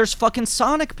like, "There's fucking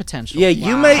Sonic potential." Yeah,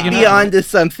 you might be onto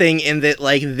something in that,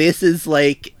 like, this is,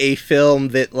 like, a film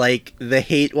that, like, the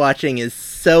hate watching is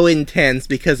so intense,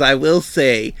 because I will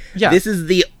say, this is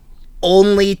the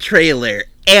only trailer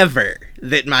ever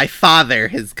that my father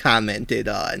has commented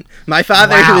on. My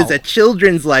father, who is a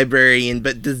children's librarian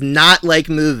but does not like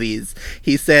movies,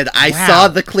 he said, I saw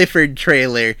the Clifford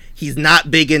trailer, he's not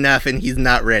big enough and he's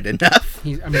not read enough.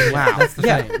 That's the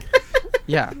thing.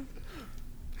 Yeah,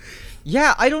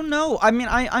 I don't know. I mean,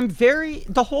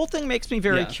 the whole thing makes me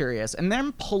very curious, and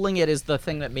them pulling it is the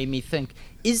thing that made me think,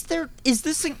 is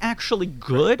this thing actually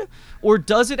good, or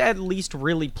does it at least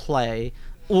really play,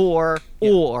 or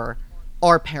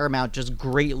are Paramount just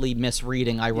greatly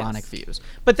misreading ironic views?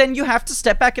 But then you have to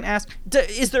step back and ask,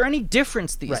 is there any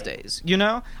difference these days? You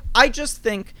know? I just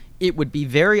think it would be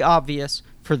very obvious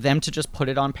for them to just put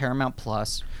it on Paramount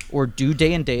Plus or do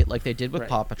day and date like they did with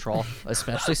Paw Patrol,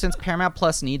 especially since Paramount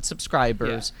Plus needs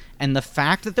subscribers. And the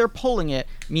fact that they're pulling it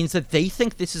means that they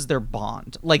think this is their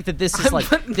bond. Like, that this is like,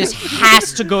 this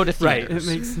has to go to theaters.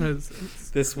 It makes no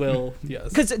sense. This will, yes.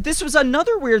 Because this was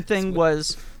another weird thing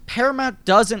was Paramount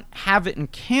doesn't have it in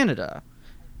Canada.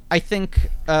 I think,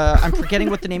 I'm forgetting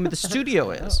what the name of the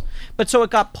studio is. But so it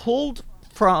got pulled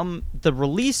from the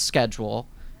release schedule,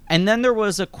 and then there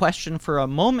was a question for a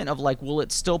moment of like, will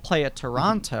it still play at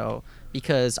Toronto?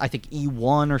 Because I think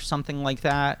E1 or something like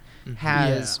that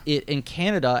has it in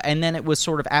Canada, and then it was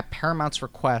sort of at Paramount's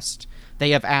request, they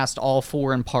have asked all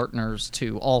foreign partners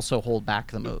to also hold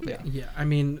back the movie. Yeah, I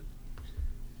mean,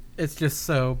 it's just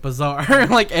so bizarre.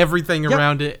 Like, everything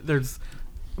around it, there's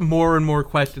more and more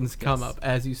questions come up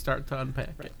as you start to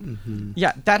unpack it.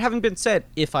 Yeah, that having been said,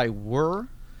 if I were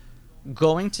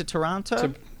going to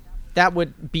Toronto, that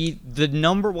would be the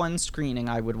number one screening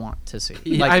I would want to see.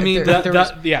 Yeah, Like, I mean,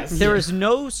 there is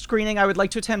no screening I would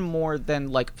like to attend more than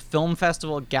like film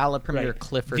festival, gala premiere,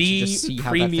 Clifford, to The just see how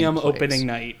premium that thing plays. opening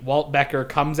night. Walt Becker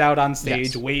comes out on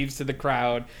stage, waves to the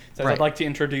crowd, says, "I'd like to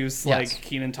introduce like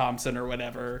Kenan Thompson or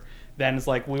whatever." Then it's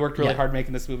like, we worked really hard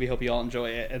making this movie, hope you all enjoy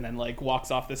it, and then like walks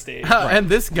off the stage. And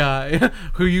this guy,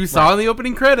 who you saw in the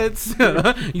opening credits,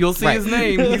 you'll see his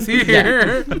name. He's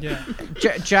here.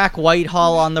 Jack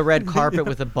Whitehall on the red carpet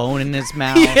with a bone in his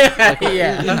mouth.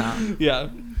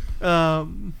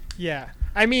 Yeah.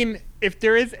 I mean, if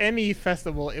there is any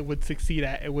festival it would succeed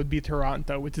at, it would be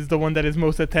Toronto, which is the one that is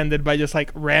most attended by just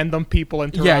like random people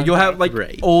in Toronto. Yeah, you'll have like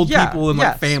old people and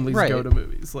like families go to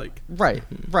movies. Like Right.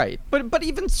 But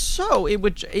even so, it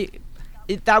would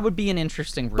that would be an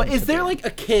interesting room. But is to there be. like a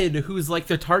kid who's like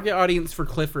the target audience for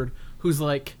Clifford who's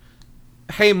like,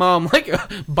 hey mom, like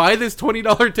buy this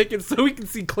 $20 ticket so we can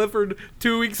see Clifford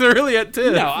 2 weeks early at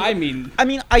 10? No, I mean,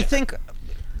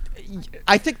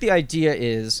 I think the idea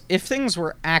is if things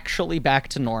were actually back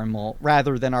to normal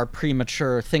rather than our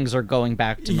premature things are going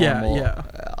back to normal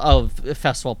of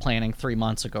festival planning 3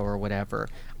 months ago or whatever.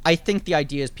 I think the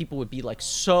idea is people would be like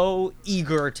so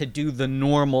eager to do the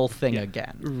normal thing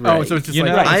again. Right. Oh, so it's just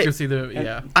let's go see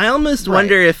the I almost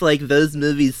wonder if like those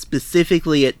movies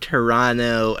specifically at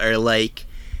Toronto are like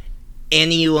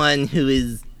anyone who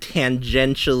is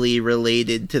tangentially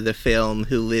related to the film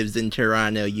who lives in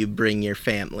Toronto, you bring your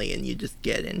family and you just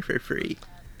get in for free.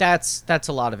 That's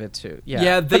a lot of it too. Yeah.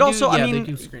 Yeah, but also, I mean,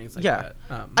 they do screenings like that.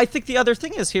 I think the other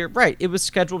thing is here, right? It was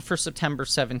scheduled for September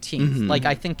 17th. Like,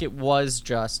 I think it was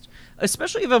just,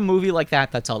 especially if a movie like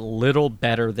that's a little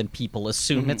better than people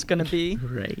assume it's going to be.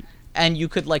 Right. And you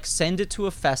could like send it to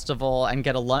a festival and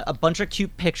get a bunch of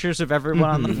cute pictures of everyone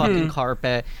on the fucking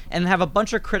carpet, and have a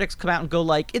bunch of critics come out and go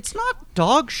like, "It's not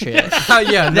dog shit."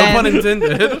 No pun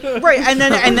intended. Right, and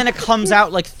then it comes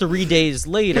out like 3 days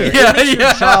later. It makes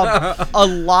your job a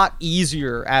lot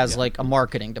easier as like a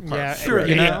marketing department. Yeah, sure.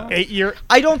 You know? 8 year.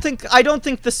 I don't think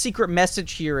the secret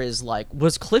message here is like,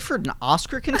 was Clifford an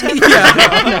Oscar contender?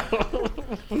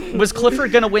 Was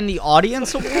Clifford gonna win the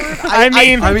audience award? I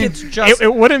mean, it's just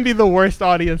it wouldn't be the worst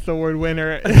audience award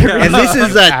winner. And this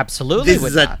is absolutely this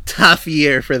is a tough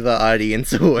year for the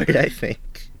audience award, I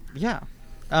think. Yeah.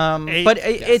 But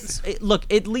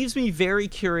it leaves me very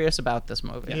curious about this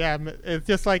movie. Yeah, it's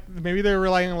just like maybe they're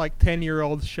relying on like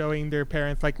 10-year-olds showing their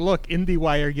parents like, look,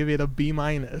 IndieWire give it a B-.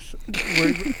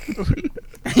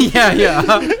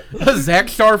 Yeah. Zach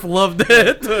Sharf loved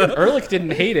it. Ehrlich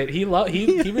didn't hate it. He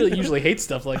really usually hates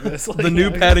stuff like this. Like, The new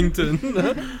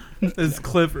Paddington is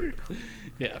Clifford.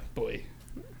 Yeah, boy.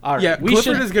 All right, Yeah,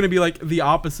 Clifford is going to be like the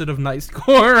opposite of Nice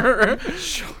Core.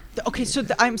 Okay, so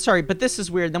I'm sorry, but this is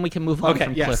weird. Then we can move on Okay,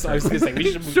 from yes, Clifford. I was going to say,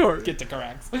 we should Sure. get to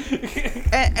Carax.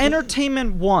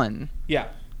 Entertainment One, Yeah.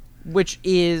 which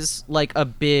is like a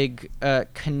big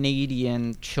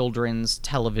Canadian children's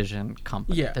television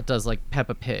company Yeah. that does like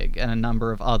Peppa Pig and a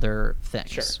number of other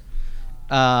things. Sure.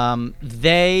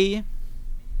 They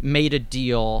made a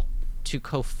deal to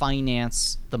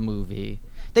co-finance the movie.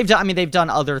 They've done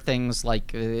other things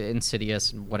like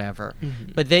Insidious and whatever,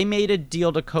 but they made a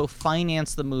deal to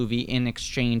co-finance the movie in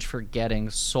exchange for getting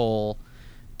sole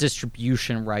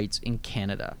distribution rights in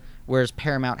Canada, whereas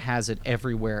Paramount has it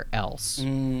everywhere else.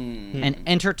 And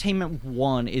Entertainment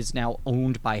One is now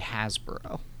owned by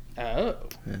Hasbro. Oh.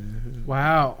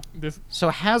 Wow. So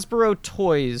Hasbro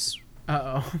Toys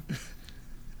Uh-oh.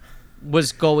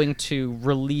 was going to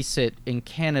release it in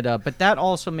Canada, but that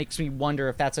also makes me wonder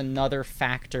if that's another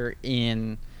factor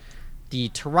in the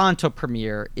Toronto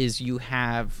premiere, is you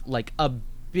have like a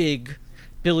big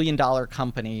billion-dollar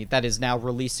company that is now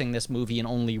releasing this movie in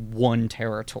only one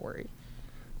territory.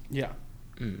 Yeah.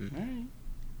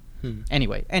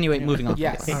 Anyway, moving on.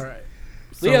 Yes. All right.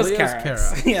 So Leo's Carax.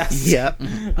 Carax. Yes. Yep.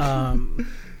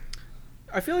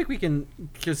 I feel like we can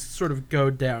just sort of go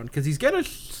down because he's got a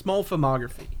small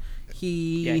filmography.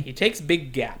 He takes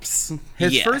big gaps.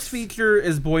 His Yes. first feature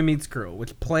is Boy Meets Girl,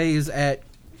 which plays at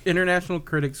International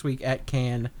Critics Week at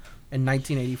Cannes in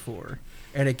 1984,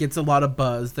 and it gets a lot of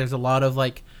buzz. There's a lot of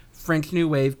like French New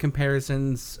Wave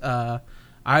comparisons.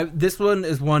 This one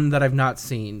is one that I've not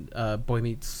seen. Boy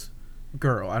Meets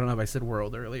Girl. I don't know if I said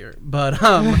world earlier, but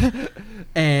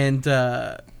and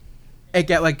it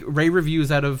got like rave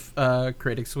reviews out of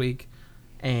Critics Week,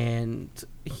 and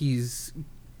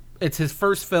it's his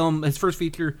first film, his first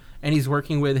feature, and he's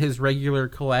working with his regular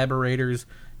collaborators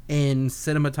in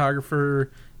cinematographer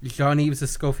Jean-Yves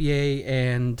Escoffier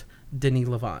and Denis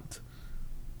Lavant.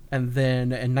 And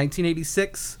then in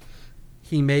 1986,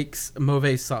 he makes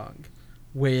Mauvais Song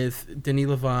with Denis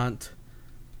Lavant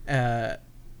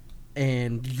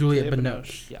and Juliette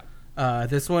Binoche. Yeah.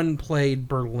 This one played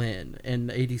Berlin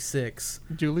in 86.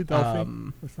 Julie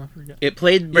Delpy. Let's not forget. It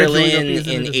played Yeah, Julie Berlin Delpy is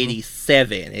in in it as well.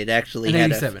 '87. It actually In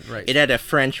had 87, right. It had a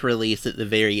French release at the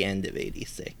very end of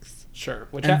 '86. Sure.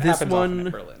 Which And this happens often one-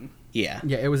 at Berlin. Yeah.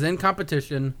 Yeah, it was in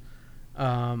competition.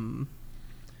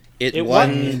 It It won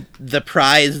won. the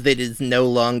prize that is no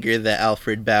longer the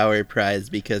Alfred Bauer Prize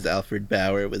because Alfred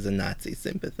Bauer was a Nazi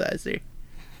sympathizer.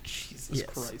 Jesus Yes.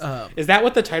 Christ. Is that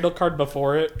what the title card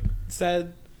before it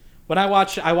said? When I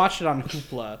watched it on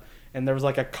Hoopla, and there was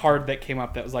like a card that came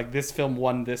up that was like, this film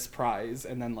won this prize,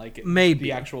 and then like Maybe.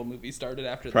 the actual movie started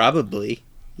after that. Probably.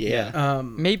 Yeah.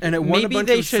 Maybe, and it won a bunch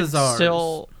they of should Césars.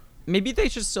 still. Maybe they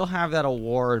should still have that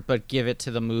award, but give it to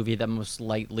the movie that most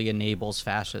lightly enables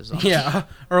fascism. Yeah,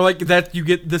 or like that you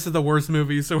get. This is the worst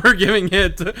movie, so we're giving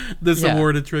it this Yeah.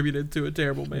 award attributed to a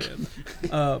terrible man.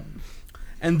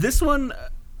 And this one,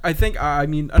 I think. I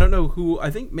mean, I don't know who.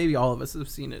 I think maybe all of us have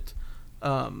seen it,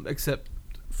 except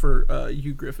for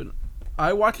you, Griffin.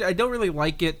 I watched it. I don't really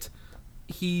like it.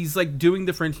 He's like doing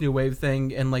the French New Wave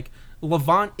thing, and like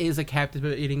Lavant is a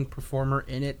captivating performer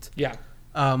in it. Yeah.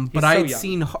 But He's I so had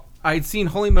young. seen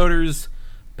Holy Motors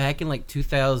back in like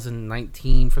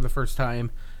 2019 for the first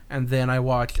time, and then I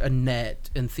watched Annette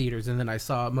in theaters, and then I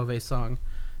saw Mauvais Song,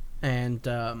 and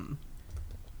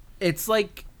it's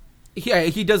like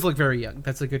he does look very young.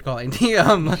 That's a good call. And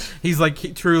he's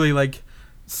like truly like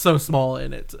so small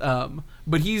in it.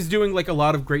 But he's doing like a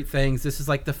lot of great things. This is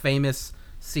like the famous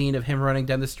scene of him running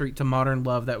down the street to Modern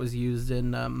Love that was used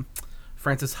in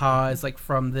Francis Ha is like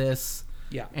from this.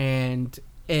 Yeah. And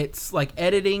it's like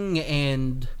editing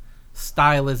and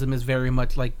stylism is very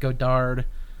much like Godard,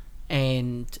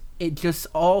 and it just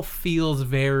all feels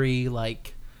very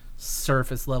like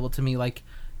surface level to me. Like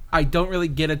I don't really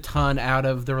get a ton out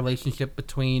of the relationship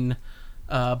between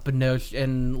Binoche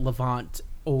and Lavant,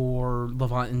 or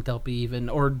Lavant and Delpy even,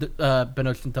 or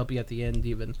Binoche and Delpy at the end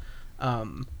even.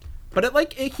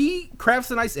 But he crafts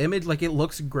a nice image. Like it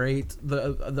looks great.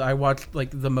 I watched like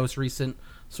the most recent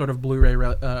sort of Blu-ray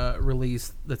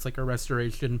release that's like a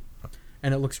restoration,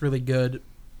 and it looks really good.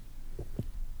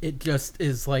 It just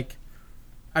is like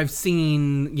I've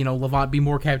seen Lavant be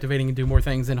more captivating and do more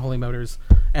things in Holy Motors,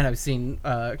 and I've seen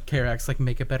Carax like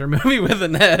make a better movie with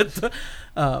Annette.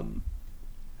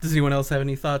 Does anyone else have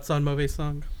any thoughts on Mauvais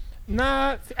Song?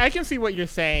 Nah, I can see what you're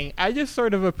saying. I just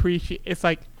sort of appreciate. It's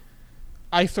like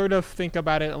I sort of think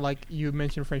about it like you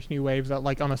mentioned French New Waves, that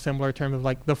like on a similar term of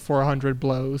like the 400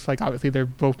 Blows. Like obviously they're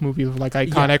both movies with like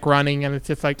iconic running, and it's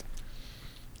just like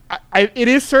it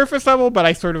is surface level, but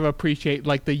I sort of appreciate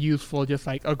like the youthful, just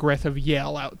like aggressive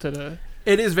yell out to the.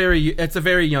 It's a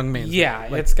very young man. Yeah,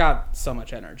 like, it's got so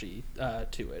much energy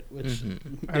to it, which is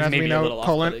as maybe we know, a little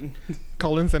off-putting.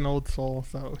 Colin's an old soul,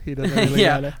 so he doesn't really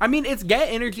yeah. got it. I mean, it's got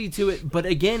energy to it, but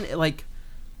again, like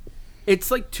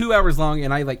it's like 2 hours long,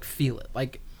 and I like feel it.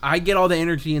 Like I get all the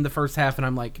energy in the first half, and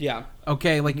I'm like, Yeah.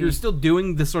 okay, like you're still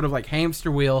doing this sort of like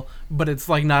hamster wheel, but it's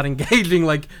like not engaging.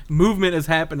 Like movement is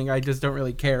happening. I just don't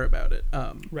really care about it.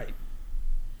 Right.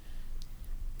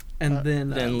 And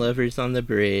Then Lovers on the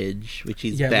Bridge, which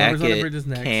he's back Lovers on the Bridge is at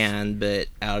next. Cannes, but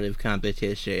out of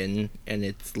competition, and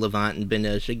it's Levant and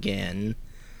Binoche again.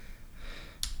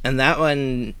 And that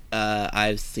one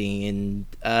I've seen,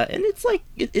 and it's like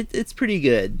it's pretty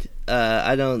good.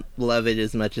 I don't love it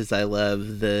as much as I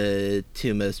love the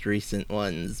two most recent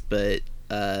ones, but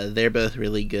they're both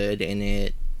really good in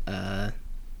it.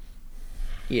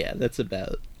 Yeah, that's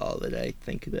about all that I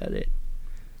think about it.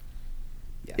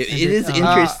 It is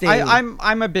interesting.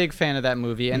 I'm a big fan of that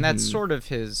movie, and that's sort of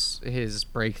his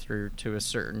breakthrough to a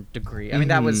certain degree. I mean,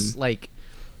 that was like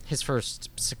his first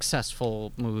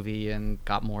successful movie and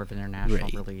got more of an international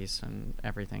release and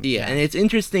everything. Yeah, and it's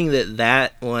interesting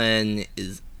that one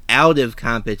is out of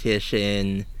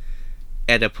competition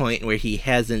at a point where he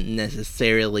hasn't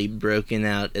necessarily broken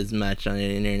out as much on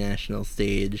an international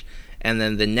stage, and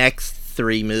then the next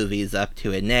three movies up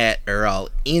to Annette are all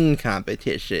in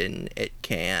competition at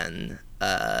Cannes.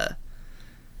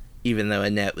 Even though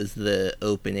Annette was the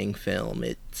opening film,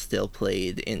 it still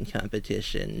played in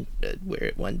competition where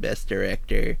it won Best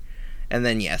Director. And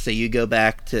then, so you go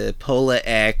back to Pola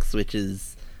X, which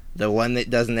is the one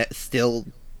that doesn't still...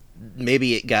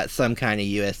 Maybe it got some kind of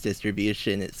U.S.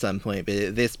 distribution at some point, but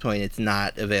at this point it's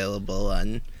not available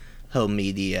on home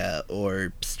media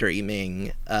or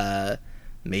streaming.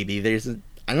 Maybe there's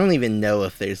I don't even know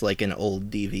if there's like an old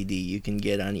DVD you can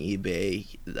get on eBay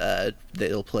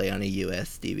that'll play on a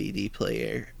US DVD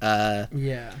player.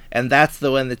 And that's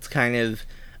the one that's kind of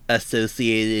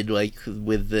associated like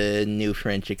with the New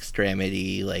French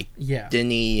Extremity, like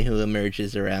Denis, who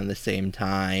emerges around the same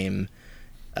time.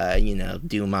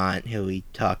 Dumont, who we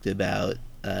talked about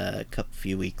a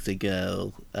few weeks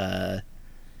ago.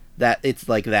 That it's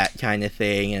like that kind of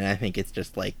thing, and I think it's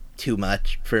just like too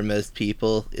much for most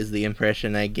people is the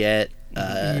impression I get.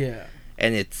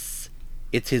 And it's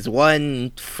his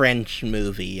one French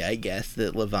movie, I guess,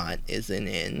 that Levant isn't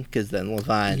in, because then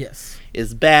Levant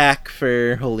is back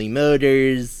for Holy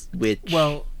Motors, which...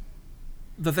 Well,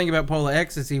 the thing about Pola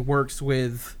X is he works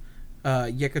with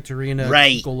Yekaterina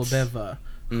Golubeva,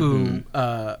 who,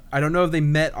 I don't know if they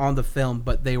met on the film,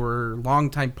 but they were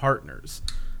longtime partners,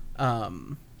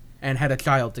 and had a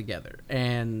child together.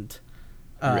 And...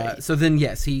 So then,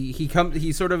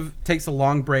 he sort of takes a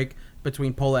long break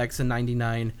between Pola X and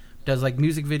 99, does like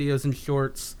music videos and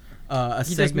shorts, he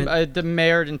segment. Does the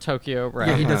Mayor in Tokyo, right?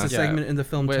 Yeah, he does a segment in the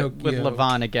film Tokyo. With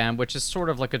Levant again, which is sort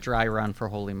of like a dry run for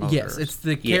Holy Motors. Yes, it's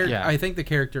the character. I think the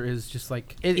character is just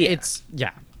like... It's.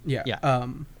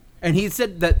 And he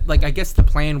said that, like, I guess the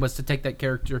plan was to take that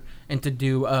character and to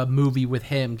do a movie with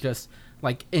him, just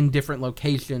like in different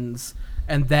locations,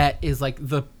 and that is like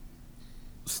the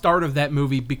start of that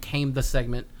movie became the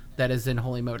segment that is in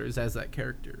Holy Motors as that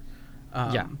character.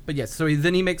 But yes, so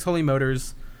then he makes Holy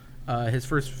Motors, his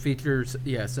first features,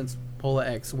 since Pola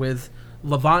X, with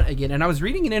Levant again. And I was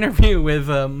reading an interview with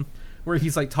where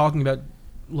he's like talking about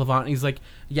Levant. He's like,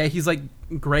 he's like,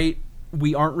 great.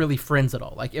 We aren't really friends at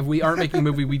all. Like, if we aren't making a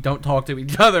movie, we don't talk to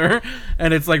each other,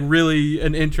 and it's like really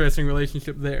an interesting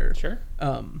relationship there. Sure.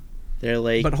 They're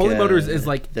like, but Holy Motors is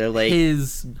like they're like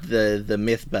his the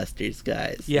Mythbusters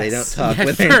guys. Yes. They don't talk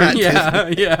when they're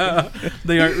not.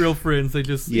 They aren't real friends. They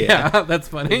just that's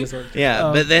funny.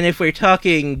 But then if we're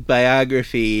talking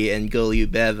biography and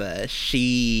Golubeva,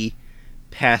 she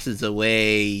passes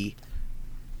away.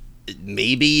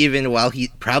 Maybe even while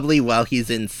he's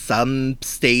in some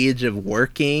stage of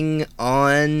working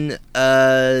on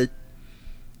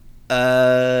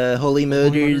Holy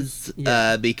Motors,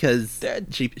 because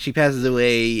she passes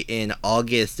away in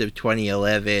August of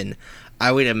 2011.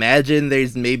 I would imagine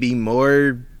there's maybe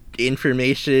more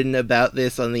information about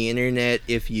this on the internet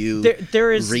if you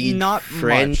there is read not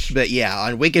French, much. but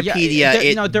on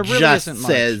Wikipedia there really just isn't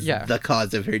says much. the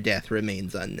cause of her death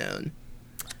remains unknown.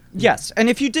 Yes, and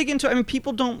if you dig into it, I mean,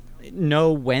 people don't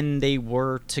know when they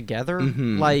were together.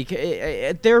 Like,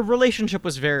 their relationship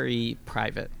was very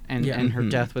private, and her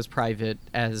death was private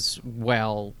as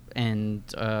well. and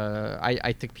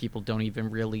I think people don't even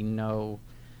really know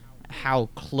how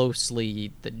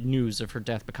closely the news of her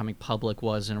death becoming public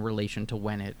was in relation to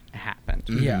when it happened.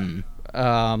 Yeah.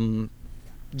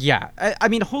 I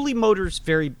mean, Holy Motors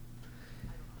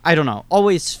I don't know,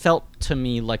 always felt to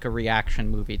me like a reaction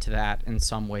movie to that in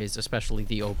some ways, especially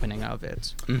the opening of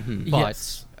it. But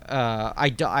Yes. I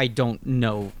don't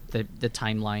know the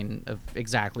timeline of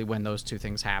exactly when those two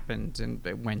things happened and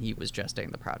when he was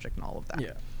gestating the project and all of that.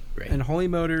 Yeah. Right. And Holy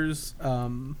Motors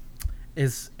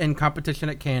is in competition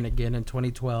at Cannes again in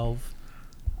 2012,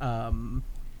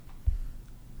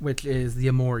 which is the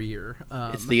Amour year.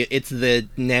 It's the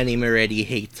Nanny Moretti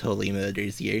hates Holy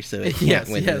Motors year, so it can't Yes,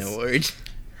 win yes. an award.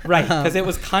 Right, because it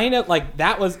was kind of like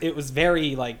it was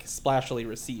very like splashily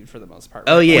received for the most part.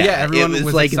 Oh right? yeah, yeah, everyone it was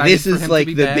was like excited this for is him to like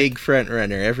be the back. big front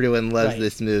runner. Everyone loves Right.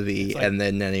 this movie, It's like- and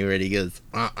then Nanny Moretti goes,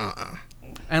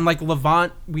 And like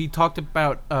Levant, we talked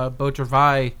about Beau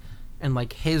Travail and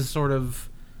like his sort of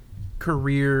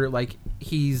career. Like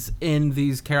he's in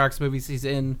these Carax movies, he's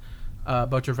in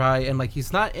Beau Travail, and like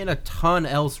he's not in a ton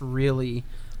else really.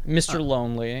 Mr.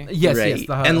 Lonely, Yes, Right. yes,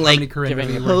 the And, Harmony like, Korine giving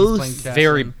movie him where he's post- playing Jackson.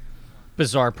 very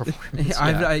bizarre performance.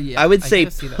 I I would I say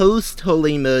gotta see that. post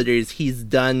Holy Motors, he's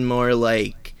done more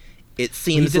like it He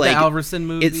seems did like the Alverson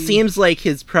movie. it seems like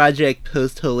his project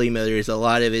post Holy Motors. A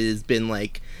lot of it has been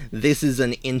like this is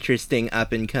an interesting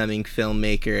up and coming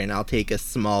filmmaker, and I'll take a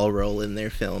small role in their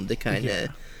film to kind of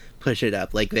push it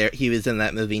up. Like he was in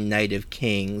that movie Night of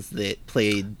Kings that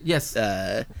played Yes.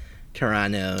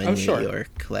 Toronto and Oh, New sure.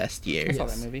 York last year. I saw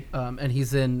that movie. And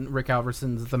he's in Rick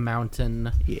Alverson's The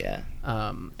Mountain, Yeah,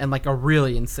 and like a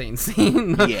really insane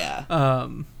scene. yeah.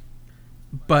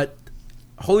 But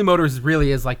Holy Motors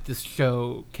really is like this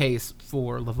showcase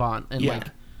for Levant, and Yeah. like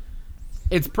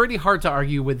it's pretty hard to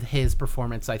argue with his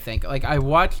performance. I think like I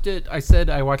watched it. I said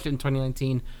I watched it in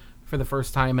 2019 for the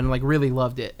first time and like really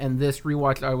loved it. And this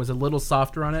rewatch, I was a little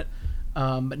softer on it,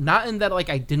 but not in that like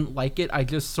I didn't like it. I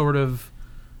just sort of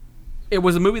it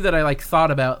was a movie that I like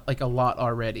thought about like a lot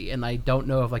already, and I don't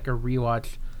know if like a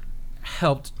rewatch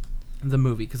helped the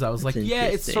movie because I was That's like, yeah,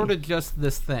 it's interesting. sort of just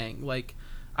this thing. Like,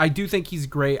 I do think he's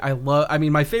great. I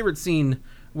mean, my favorite scene,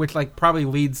 which like probably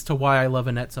leads to why I love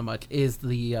Annette so much, is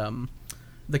the Kylie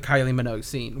Minogue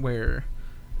scene where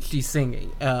she's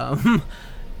singing.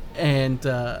 And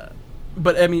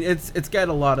but I mean, it's got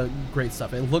a lot of great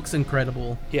stuff. It looks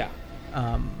incredible. Yeah.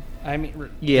 I mean,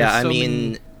 Yeah, There's I so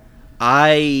mean,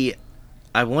 many-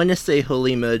 I want to say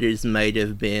Holy Motors might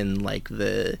have been like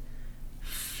the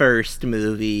first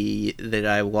movie that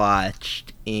I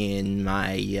watched in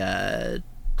my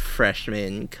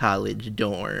freshman college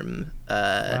dorm,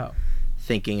 Wow.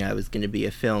 thinking I was going to be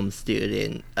a film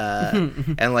student.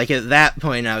 And like at that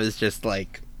point, I was just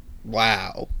like,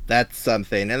 wow, that's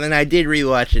something. And then I did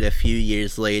rewatch it a few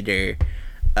years later.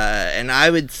 And I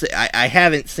would say I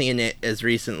haven't seen it as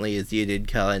recently as you did,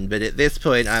 Cullen, but at this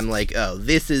point I'm like, oh,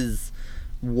 this is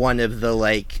one of the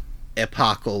like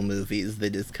epochal movies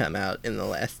that has come out in the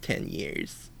last 10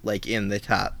 years, like in the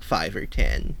top 5 or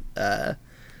 10.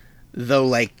 Though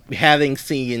like having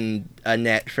seen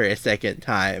Annette for a second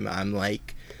time, I'm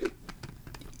like,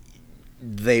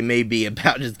 they may be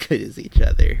about as good as each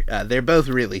other. They're both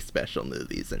really special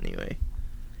movies anyway.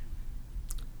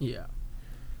 Yeah.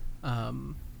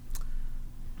 And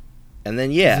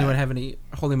then yeah, Does anyone have any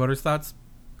Holy Motors thoughts?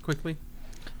 Quickly.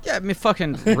 Yeah, I mean,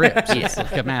 fucking rips. It's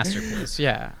like a masterpiece.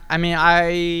 Yeah. I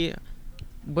mean,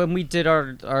 when we did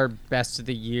our best of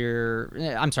the year,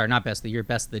 I'm sorry, not best of the year,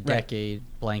 best of the decade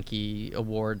Blanky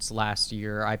Awards last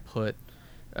year, I put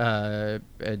Denis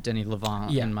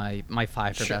Lavant in my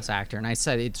 5 for best actor, and I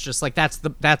said it's just like that's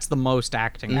the most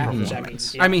acting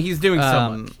performance. I mean, he's doing so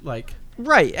much. Like,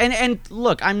 Right, and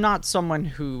look, I'm not someone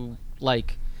who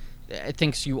like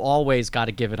thinks you always got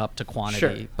to give it up to quantity,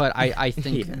 Sure. but I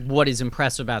think what is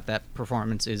impressive about that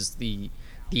performance is the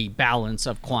balance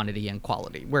of quantity and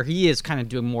quality, where he is kind of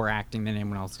doing more acting than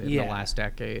anyone else did in the last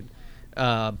decade.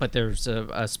 But there's a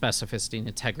specificity and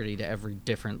integrity to every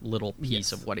different little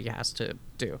piece of what he has to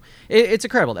do. It's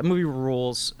incredible. That movie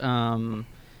rules. And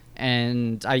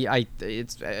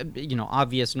it's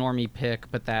obvious normie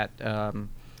pick, but that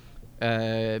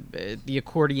the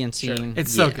accordion scene,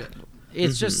 it's so good.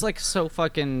 it's just like so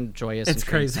fucking joyous. It's and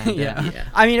crazy, transcendent. yeah.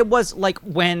 I mean, it was like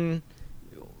when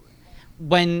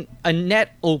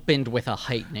Annette opened with a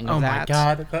heightening of Oh that. my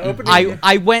god, the opening.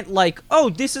 I went like, oh,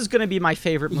 this is gonna be my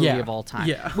favorite movie Yeah, of all time.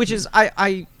 yeah. Which is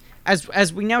I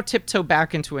as we now tiptoe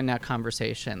back into Annette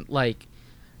conversation, like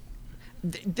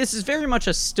this is very much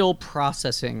a still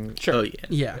processing oh yeah,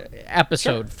 yeah.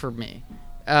 episode for me.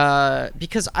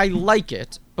 Because I like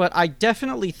it, but I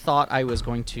definitely thought I was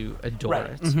going to adore Right.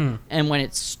 it. Mm-hmm. And when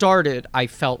it started, I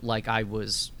felt like it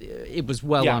was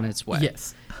well Yeah. on its way.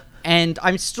 Yes. And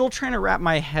I'm still trying to wrap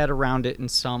my head around it in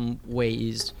some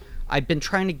ways. I've been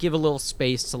trying to give a little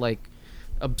space to like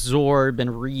absorb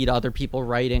and read other people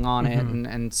writing on it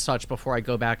and such before I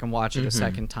go back and watch it a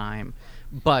second time.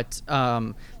 But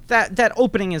that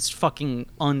opening is fucking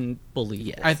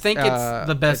unbelievable. I think it's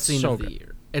the best scene so of the good. year.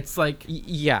 It's like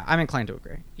Yeah, I'm inclined to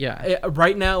agree. Yeah.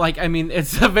 right now, like I mean,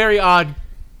 it's a very odd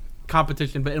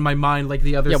competition, but in my mind, like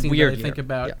the other Yeah, scene weird that I think year.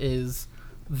 about Yeah. is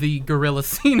the gorilla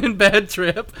scene in Bad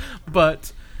Trip.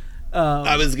 But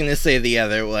I was gonna say the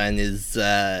other one is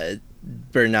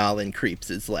Bernal and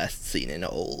Creeps' last scene in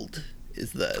Old.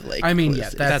 Is the like? I mean, yeah,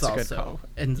 closest. that's That's a good also call.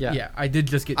 and Yeah. yeah, I did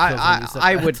just get chills when you said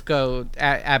I that. would go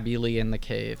Abbey Lee in the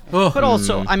cave. Oh. But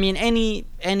also, I mean,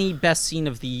 any best scene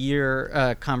of the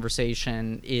year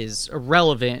conversation is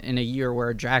irrelevant in a year where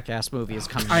a Jackass movie is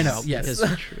coming out. I know, yes.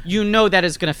 Because you know that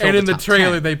is going to fill And in the top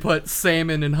trailer, 10. they put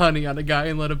salmon and honey on a guy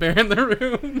and let a bear in the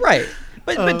room. Right.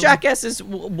 But Jackass is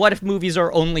what if movies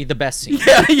are only the best scene?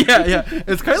 yeah.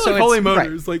 It's kind of So like Holy it's-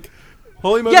 Motors. Like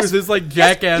Holy Motors is like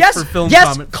Jackass yes, for film yes,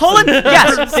 comment. Colin,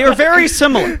 yes, they're very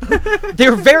similar.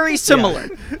 They're very similar.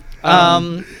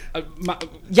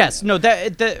 Yes, no,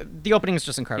 the opening is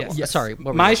just incredible. Yes. Sorry, what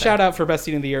were My you saying? shout out for best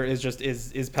scene of the year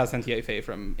is Pasentier Faye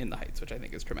from In the Heights, which I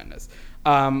think is tremendous.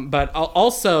 But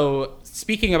also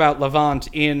speaking about Levant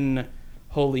in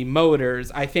Holy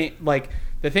Motors, I think like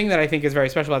the thing that I think is very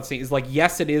special about the scene is like,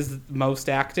 yes, it is most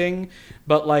acting,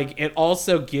 but like it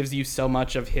also gives you so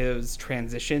much of his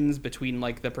transitions between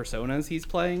like the personas he's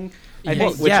playing. I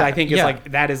think, which yeah, I think is yeah.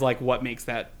 like that is like what makes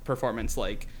that performance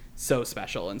like so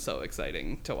special and so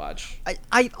exciting to watch.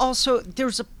 I also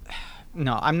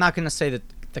no, I'm not going to say that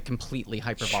the completely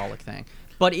hyperbolic thing,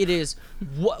 but it is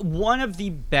one of the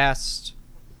best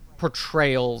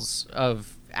portrayals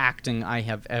of acting I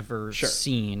have ever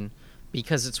seen,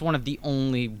 because it's one of the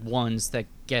only ones that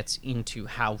gets into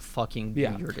how fucking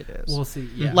weird it is. We'll see.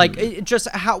 Yeah. Like it just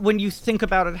how when you think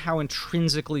about it, how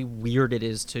intrinsically weird it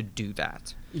is to do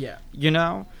that. yeah. You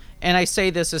know. And I say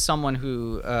this as someone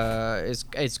who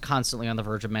is constantly on the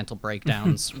verge of mental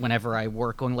breakdowns whenever I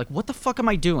work, going like, "What the fuck am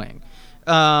I doing?"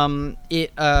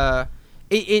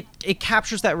 It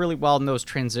captures that really well, and those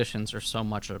transitions are so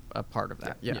much a part of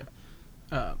that. Yeah.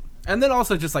 And then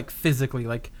also just like physically,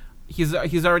 like he's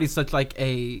already such like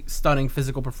a stunning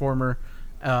physical performer,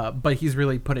 but he's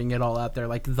really putting it all out there,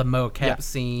 like the mocap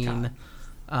scene,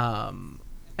 and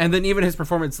then even his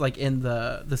performance like in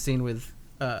the scene with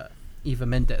Eva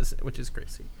Mendes, which is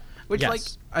crazy. Which like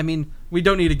I mean, we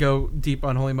don't need to go deep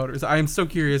on Holy Motors. I am so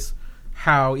curious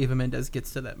how Eva Mendes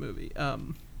gets to that movie.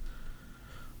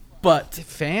 But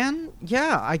Fan?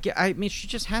 Yeah, I mean, she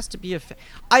just has to be a fan.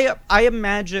 I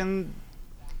imagine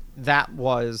that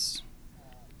was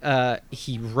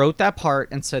he wrote that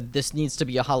part and said this needs to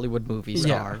be a Hollywood movie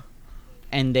star,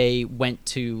 and they went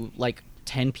to like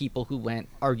 10 people who went,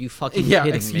 "Are you fucking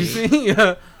kidding excuse me?" me.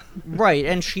 Yeah. Right,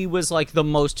 and she was like the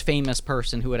most famous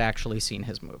person who had actually seen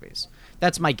his movies.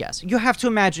 That's my guess. You have to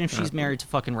imagine if she's married to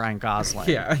fucking Ryan Gosling.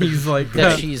 Yeah, he's like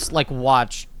That she's like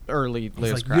watched early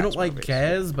Leo he's like, you don't Carax like movies.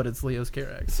 jazz, but it's Leo's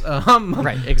Carax.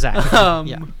 Right, exactly.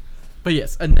 Yeah. But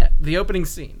yes, Annette, the opening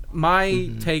scene. My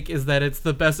take is that it's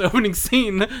the best opening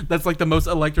scene. That's like the most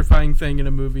electrifying thing in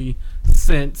a movie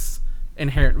since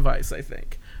Inherent Vice, I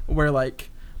think. Where like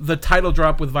the title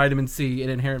drop with Vitamin C in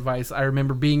Inherent Vice, I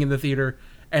remember being in the theater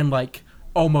and like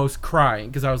almost crying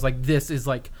because I was like, this is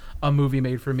like a movie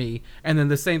made for me. And then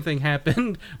the same thing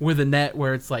happened with Annette,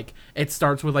 where it's like it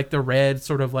starts with like the red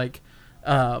sort of like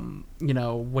you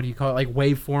know, what do you call it, like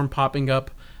waveform popping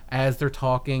up as they're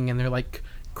talking, and they're like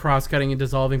cross-cutting and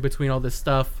dissolving between all this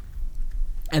stuff,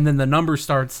 and then the number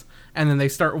starts, and then they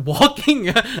start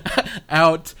walking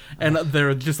out, and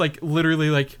they're just like literally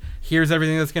like, here's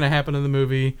everything that's gonna happen in the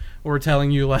movie. We're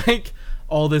telling you like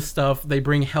all this stuff. They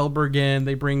bring Helberg in,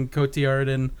 they bring Cotillard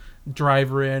and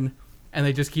Driver in, and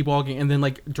they just keep walking, and then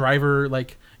like Driver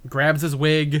like grabs his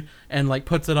wig and like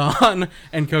puts it on,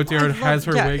 and Cotillard has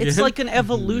her wig It's in. like an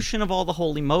evolution of all the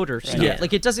Holy Motors stuff. Yeah.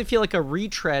 Like it doesn't feel like a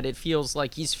retread. It feels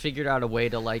like he's figured out a way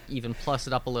to like even plus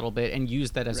it up a little bit and use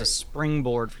that as a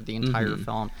springboard for the entire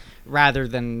film, rather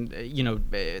than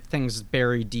things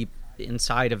buried deep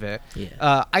inside of it.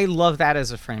 Yeah. I love that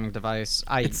as a framing device.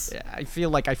 I feel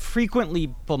like I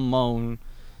frequently bemoan,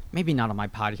 maybe not on my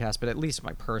podcast, but at least in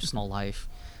my personal life,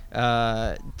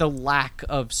 the lack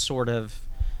of sort of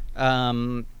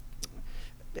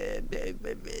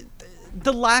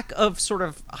the lack of sort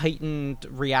of heightened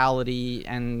reality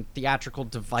and theatrical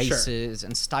devices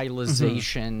and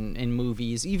stylization in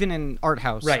movies, even in art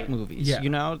house movies, you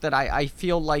know, that I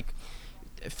feel like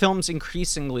films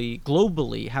increasingly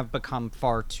globally have become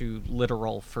far too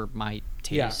literal for my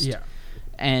taste. Yeah.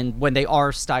 And when they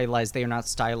are stylized, they are not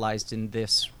stylized in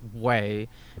this way.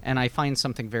 And I find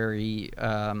something very...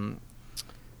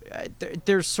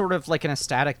 there's sort of like an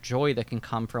ecstatic joy that can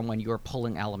come from when you're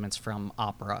pulling elements from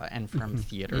opera and from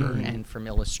theater and from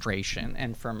illustration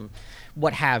and from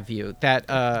what have you. That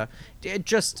I'm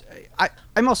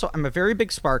a very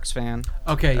big Sparks fan.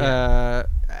 Okay. Yeah.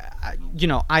 You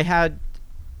know, I had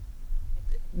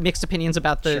mixed opinions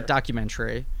about the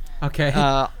documentary. Okay.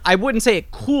 I wouldn't say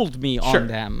it cooled me on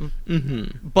them,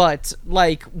 but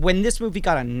like when this movie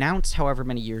got announced however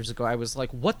many years ago, I was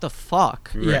like, what the fuck?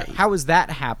 Yeah. How is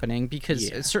that happening? Because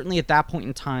certainly at that point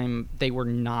in time, they were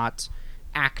not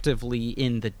actively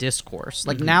in the discourse.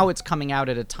 Like now it's coming out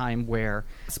at a time where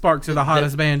Sparks are the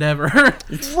hottest band ever.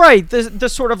 right. The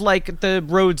sort of like the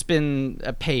road's been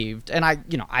paved. And I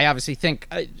obviously think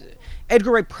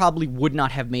Edgar Wright probably would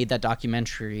not have made that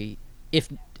documentary if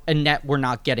Annette were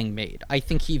not getting made. I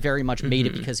think he very much made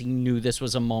it because he knew this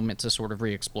was a moment to sort of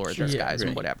re-explore these guys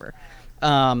and whatever.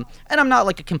 And I'm not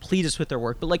like a completist with their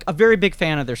work, but like a very big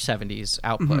fan of their 70s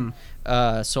output.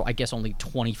 So I guess only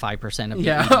 25% of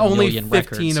the only million 15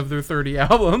 records. Of their 30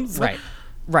 albums.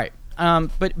 Right.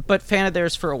 But fan of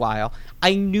theirs for a while.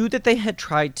 I knew that they had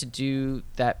tried to do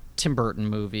that Tim Burton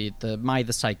movie, the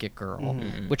Psychic Girl,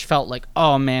 which felt like,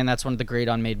 oh man, that's one of the great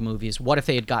unmade movies. What if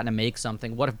they had gotten to make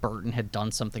something? What if Burton had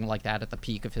done something like that at the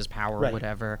peak of his power or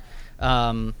whatever?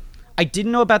 I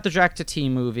didn't know about the Jacques Tati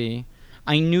movie.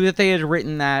 I knew that they had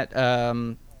written that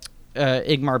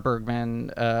Ingmar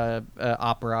Bergman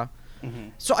opera.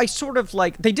 So I sort of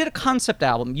like, they did a concept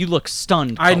album. You look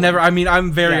stunned. I'm very Colin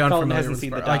unfamiliar hasn't with seen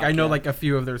the Sparks. doc, Like I know like a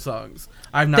few of their songs.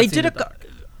 I've not seen the doc.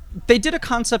 They did a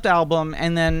concept album,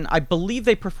 and then I believe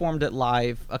they performed it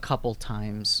live a couple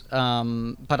times.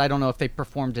 But I don't know if they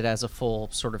performed it as a full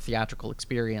sort of theatrical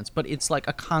experience. But it's like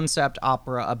a concept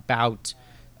opera about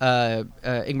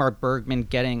Ingmar Bergman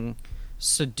getting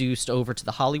seduced over to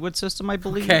the Hollywood system, I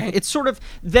believe. Okay. It's sort of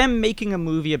them making a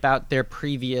movie about their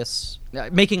previous...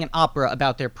 making an opera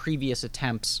about their previous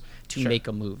attempts to make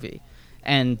a movie.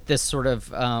 And this sort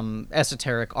of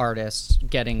esoteric artist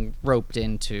getting roped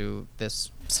into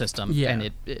this system. Yeah.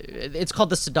 And it's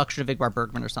called The Seduction of Ingmar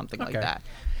Bergman or something like that.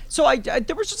 So I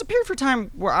there was just a period of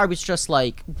time where I was just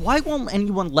like, why won't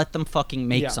anyone let them fucking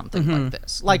make something like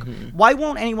this? Like, why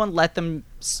won't anyone let them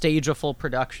stage a full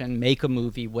production, make a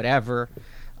movie, whatever?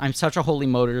 I'm such a Holy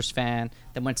Motors fan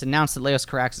that when it's announced that Leos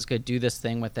Carax is going to do this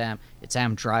thing with them, it's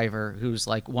Adam Driver, who's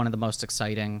like one of the most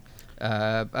exciting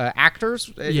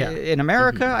actors in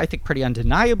America. I think pretty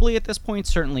undeniably at this point,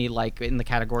 certainly like in the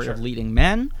category of leading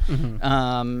men,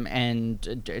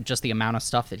 and just the amount of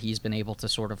stuff that he's been able to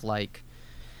sort of like.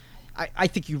 I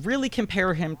think you really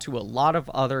compare him to a lot of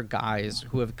other guys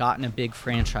who have gotten a big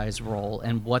franchise role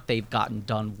and what they've gotten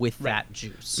done with that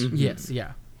juice. Yes,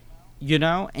 yeah. You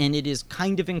know, and it is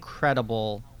kind of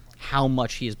incredible how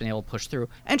much he has been able to push through,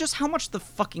 and just how much the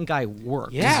fucking guy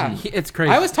works. Yeah, it's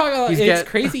crazy. I was talking about It's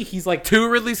crazy. He's like 2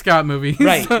 Ridley Scott movies.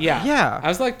 Right. Yeah. Yeah. I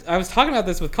was talking about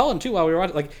this with Colin too while we were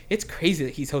watching. Like, it's crazy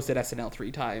that he's hosted SNL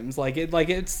 3 times.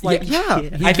 It's like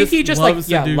I think he just loves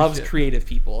loves shit. creative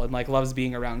people and like loves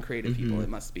being around creative people. It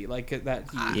must be like that.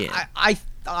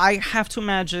 I have to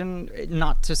imagine,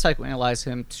 not to psychoanalyze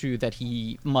him, too, that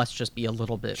he must just be a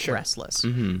little bit restless,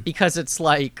 because it's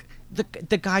like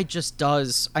the guy just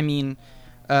does. I mean,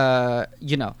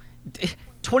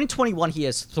 2021 he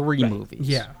has 3 movies.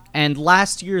 Yeah. And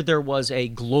last year there was a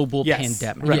global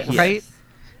pandemic, right?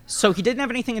 So he didn't have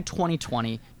anything in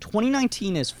 2020.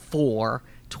 2019 is 4.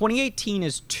 2018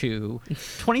 is 2.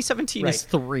 2017 is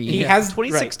 3. He has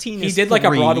 2016 He is did like a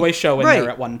 3. Broadway show in Right. there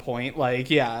at one point. Like,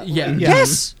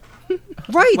 Yes.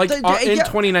 Right. Like in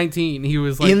 2019, he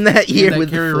was like in that year with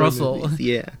with Kerry the 4 Russell.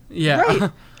 movies, Yeah.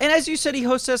 Right. And as you said, he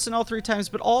hosts SNL 3 times,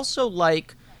 but also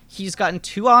like he's gotten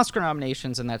 2 Oscar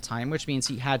nominations in that time, which means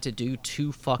he had to do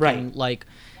 2 fucking like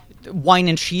wine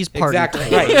and cheese party Exactly.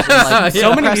 tours. Right. Like, So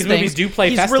many of press these movies things. do play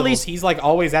He's festivals. released- He's like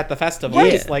always at the festival.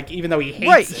 Right. Like, even though he hates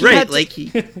Right. it. He had Right, to- like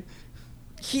he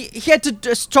He had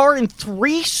to star in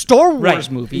 3 Star Wars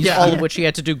Right. movies, Yeah. all of which he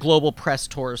had to do global press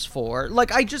tours for.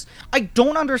 Like, I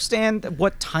don't understand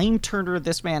what time turner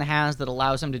this man has that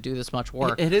allows him to do this much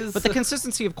work. It is- but the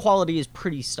consistency of quality is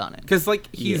pretty stunning. Because like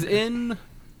he's in,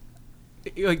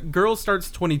 like Girls starts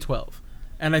 2012,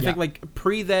 And I think like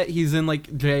pre that he's in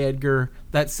like J. Edgar.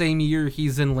 That same year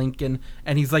he's in Lincoln,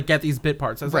 and he's like got these bit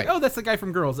parts. I was like, oh, that's the guy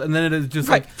from Girls, and then it is just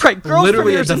right. Girls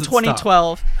literally premieres in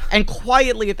 2012, stop. and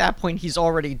quietly at that point he's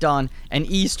already done an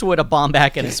Eastwood, a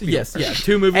Baumbach, and a Spielberg. Yes,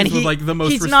 2 movies with like the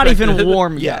most. He's not even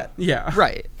warm yet. Yeah,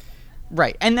 right.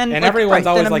 And then and everyone's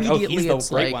always like, oh, he's the it's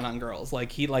great one on Girls.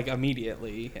 Like he like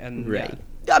immediately and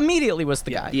immediately was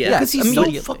the guy. Yeah, because he's so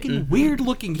fucking weird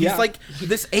looking. He's like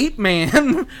this ape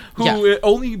man who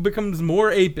only becomes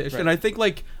more apish, and I think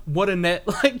like what Annette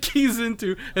like keys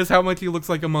into is how much he looks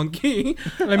like a monkey.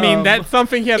 I mean, that's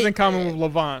something he has in common with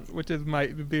Levant, which is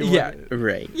might be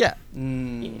right. Yeah.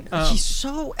 He's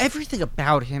so everything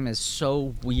about him is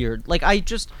so weird. Like I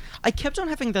kept on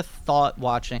having the thought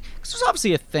watching, because there's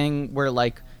obviously a thing where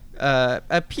like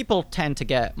people tend to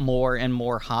get more and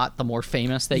more hot the more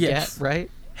famous they get, right?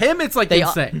 Him, it's like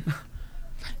insane.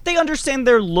 They understand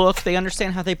their look. They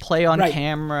understand how they play on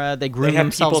camera. They groom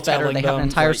themselves better. They have an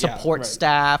entire support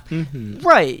staff.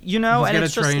 Right, you know? And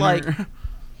it's just like...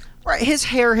 Right, his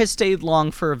hair has stayed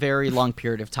long for a very long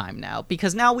period of time now,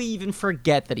 because now we even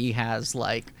forget that he has,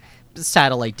 like...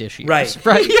 satellite dish ears,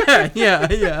 right?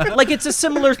 Yeah. Like it's a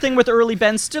similar thing with early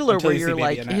Ben Stiller, where you're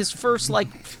like his first like.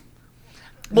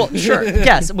 Well, sure,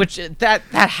 yes, which that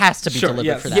has to be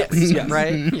delivered for that,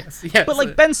 right? Yes. But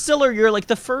like Ben Stiller, you're like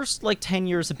the first like 10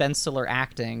 years of Ben Stiller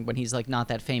acting when he's like not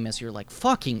that famous. You're like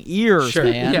fucking ears,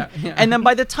 man. Yeah. And then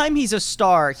by the time he's a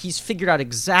star, he's figured out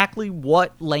exactly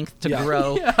what length to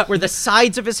grow. Where the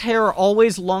sides of his hair are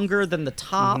always longer than the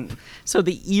top, so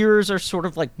the ears are sort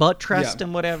of like buttressed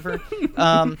and whatever.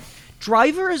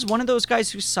 Driver is one of those guys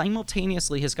who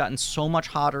simultaneously has gotten so much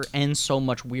hotter and so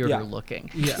much weirder looking.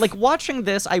 Yeah. Like watching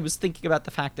this, I was thinking about the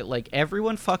fact that like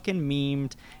everyone fucking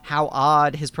memed how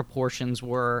odd his proportions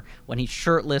were when he's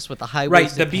shirtless with the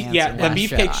high-waisted pants. The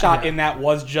beefcake shot in that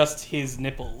was just his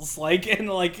nipples, like and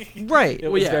like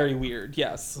it was very weird.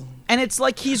 Yes. And it's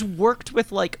like he's worked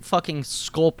with like fucking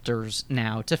sculptors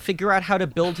now to figure out how to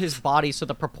build his body so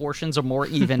the proportions are more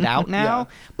evened out now.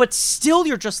 But still,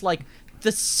 you're just like,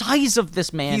 the size of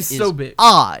this man is so big.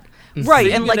 Odd.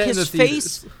 Right, and like his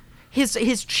face,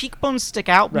 his cheekbones stick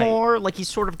out more, like he's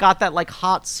sort of got that like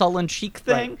hot sullen cheek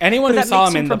thing. Right. Anyone who saw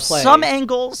him in the play, some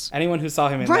angles. Anyone who saw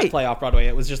him in the play off Broadway,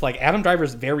 it was just like Adam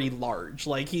Driver's very large.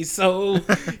 Like he's such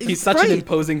an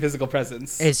imposing physical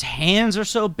presence. His hands are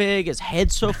so big, his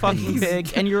head's so fucking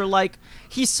big, and you're like,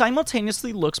 he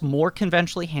simultaneously looks more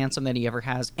conventionally handsome than he ever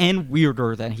has, and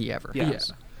weirder than he ever has.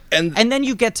 Yeah. And then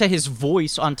you get to his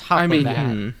voice on top of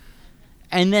that.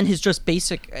 And then his just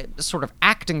basic sort of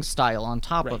acting style on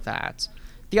top of that.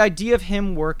 The idea of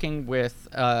him working with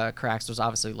Carax was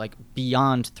obviously like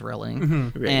beyond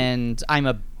thrilling. And I'm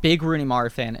a big Rooney Mara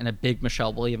fan and a big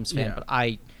Michelle Williams fan, but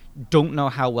I don't know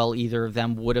how well either of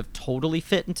them would have totally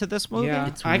fit into this movie.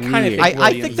 Yeah, I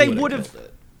think they would have.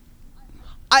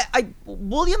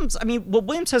 Williams, I mean, what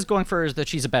Williams has going for her is that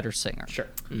she's a better singer. Sure.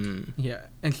 Yeah,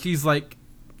 and she's like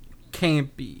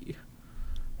campy.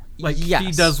 Like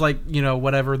she does like, you know,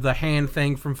 whatever, the hand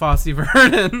thing from Fosse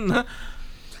Verdon.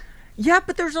 Yeah,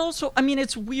 but there's also, I mean,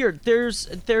 it's weird.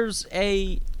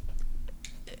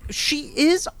 She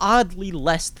is oddly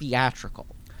less theatrical.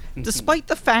 Despite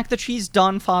the fact that she's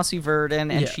done Fosse Verdon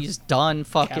and she's done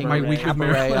fucking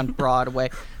Cabaret on Broadway.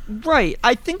 Right.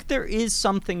 I think there is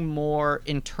something more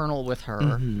internal with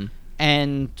her.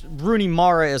 And Rooney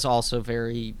Mara is also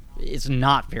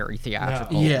not very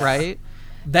theatrical, right?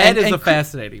 That is a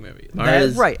fascinating movie. That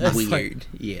is right. weird.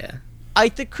 Yeah. I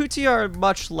think Cotillard,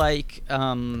 much like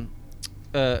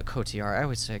Cotillard, I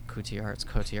would say Cotillard, it's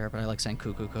Cotillard, but I like saying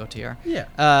Cuckoo Cotillard.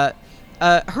 Yeah.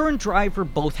 Her and Driver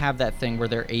both have that thing where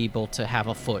they're able to have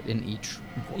a foot in each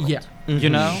world. Yeah. You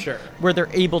know? Sure. Where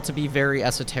they're able to be very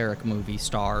esoteric movie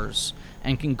stars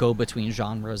and can go between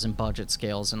genres and budget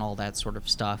scales and all that sort of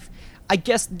stuff. I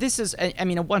guess this is, I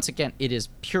mean, once again, it is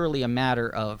purely a matter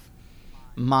of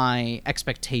my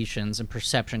expectations and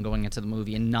perception going into the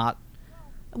movie and not,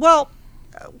 well,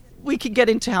 we could get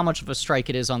into how much of a strike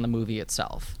it is on the movie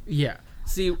itself. Yeah.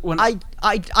 See, when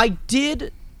I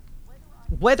did,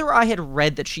 whether I had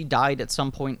read that she died at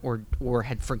some point or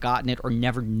had forgotten it or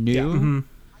never knew,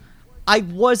 I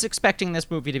was expecting this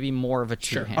movie to be more of a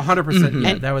two-hand. 100%.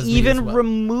 And that was even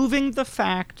removing the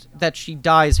fact that she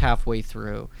dies halfway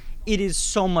through, it is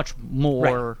so much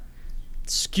more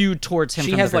skewed towards him.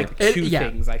 She has like two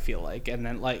things, I feel like, and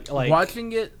then like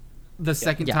watching it the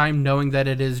second time, knowing that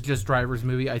it is just Driver's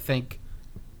movie, I think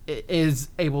is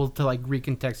able to like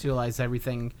recontextualize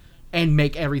everything and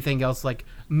make everything else like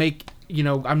make you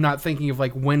know, I'm not thinking of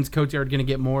like when's Cotillard going to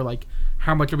get more, like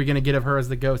how much are we going to get of her as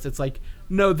the ghost. It's like,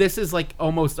 no, this is like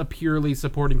almost a purely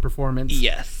supporting performance.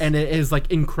 Yes. And it is like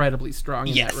incredibly strong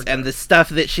in that Yes, regard. and the stuff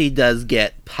that she does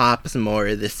get pops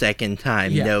more the second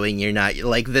time, Yeah. knowing you're not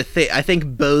like I think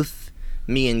both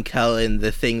me and Cullen,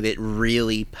 the thing that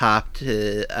really popped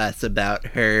to us about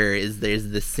her is there's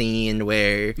the scene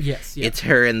where Yes, yeah. it's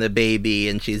her and the baby,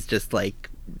 and she's just like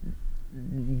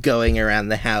going around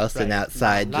the house and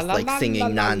outside, just like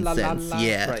singing nonsense.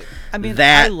 Yeah, Right. I mean,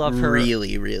 that I love her.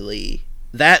 really.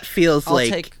 That feels I'll like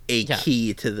take- a yeah.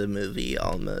 key to the movie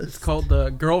almost. It's called The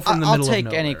Girl from the I'll Middle take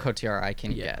of any Nowhere. Cotillard I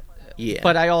can get. Yeah.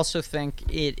 But I also think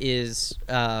it is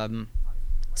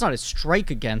it's not a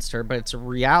strike against her, but it's a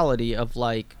reality of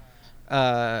like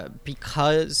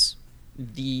because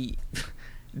the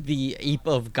Ape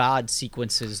of God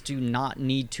sequences do not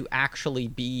need to actually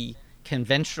be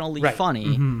conventionally Right. funny.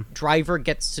 Mm-hmm. Driver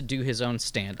gets to do his own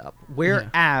stand-up,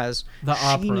 whereas The she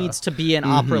opera. needs to be an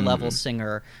opera level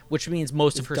singer, which means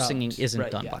most of her dubbed. singing isn't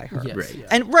Right, done yeah. by her. Yes, Right. yeah.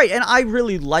 And I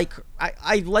really like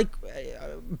I like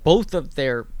both of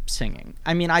their singing.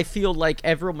 I mean, I feel like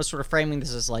everyone was sort of framing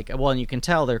this as like, well, and you can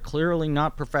tell they're clearly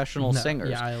not professional No,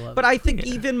 singers. yeah, I love but it. I think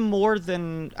even more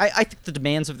than I think the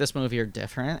demands of this movie are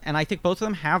different, and I think both of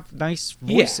them have nice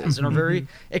voices and are very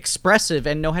expressive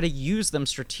and know how to use them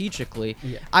strategically.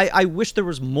 Yeah. I wish there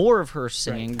was more of her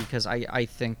singing because I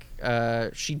think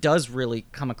she does really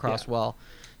come across well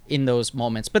in those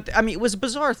moments. But I mean, it was a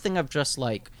bizarre thing of just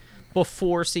like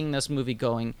before seeing this movie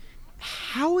going,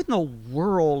 how in the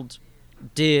world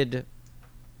did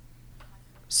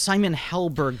Simon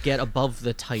Helberg get above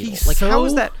the title? He's Like, how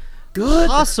is so that good.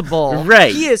 possible?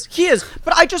 Right. He is.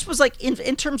 But I just was like,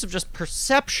 in terms of just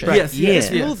perception, Right. Yes, yes,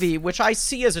 this yes. movie, which I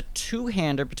see as a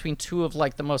two-hander between two of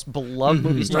like the most beloved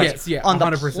movie stars Yes, yeah, on the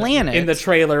 100%. planet. In the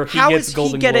trailer, he How gets is he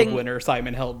Golden getting- Globe winner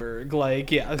Simon Helberg.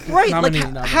 Like, yeah. Right,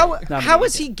 Nominated, like how Nominated,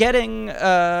 is he getting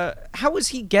how is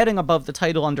he getting above the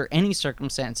title under any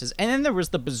circumstances? And then there was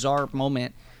the bizarre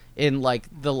moment in like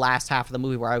the last half of the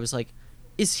movie where I was like,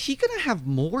 is he gonna have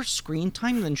more screen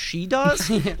time than she does?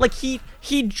 Like he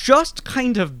just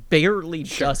kind of barely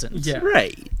doesn't. Yeah.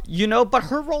 Right. You know, but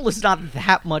her role is not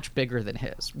that much bigger than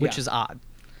his, which Yeah. is odd.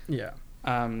 Yeah.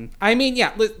 I mean,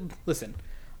 yeah. Listen,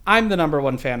 I'm the number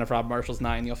one fan of Rob Marshall's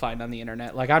Nine. You'll find on the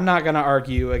internet. Like, I'm not gonna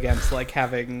argue against like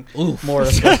having more of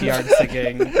Cotillard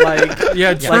singing. Like,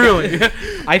 Yeah, truly.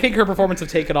 I think her performance of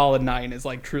Take It All in Nine is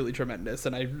like truly tremendous,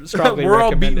 and I strongly We're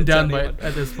all recommend beaten it to down by anyone. it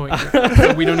at this point.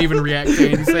 So we don't even react to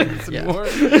any segments anymore.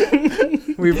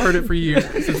 We've heard it for years.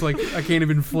 It's like I can't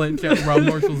even flinch at Rob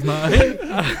Marshall's Nine.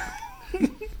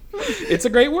 It's a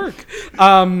great work.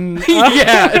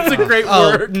 Yeah, it's a great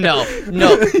Oh work. no!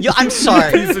 I'm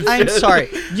sorry. Piece of I'm shit. sorry.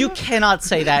 You cannot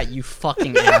say that, you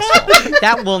fucking asshole.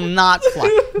 That will not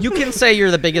fly. You can say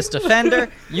you're the biggest defender.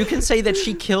 You can say that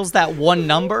she kills that one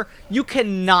number. You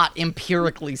cannot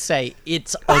empirically say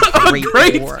it's a great,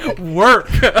 Great work. work.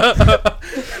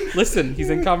 Listen, he's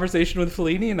in conversation with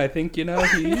Fellini, and I think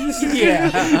he's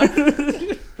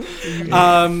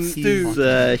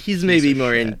He's maybe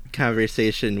more in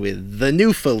conversation with the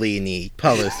new Fellini,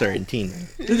 Paulo Sorrentino.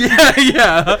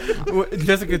 yeah.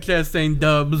 Jessica Chastain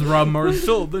dubs Rob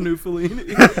Marshall the new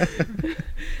Fellini.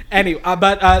 Anyway,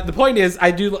 but the point is,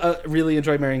 I do really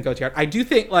enjoy Marion Cotillard. I do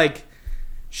think like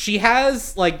she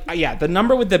has like the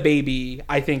number with the baby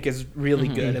I think is really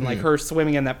good, and like her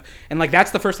swimming in that, and like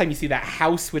that's the first time you see that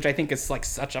house, which I think is like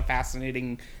such a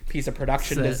fascinating piece of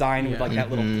production Set, design with yeah. like that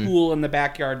little pool in the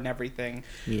backyard and everything.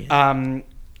 Yeah.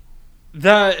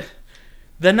 The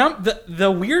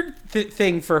weird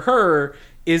thing for her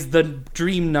is the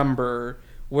dream number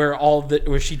where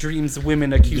where she dreams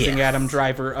women accusing Yes. Adam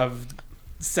Driver of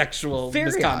sexual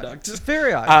misconduct. Odd.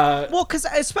 Very odd. Well, because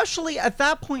especially at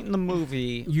that point in the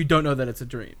movie, You don't know that it's a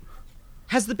dream.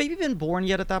 has the baby been born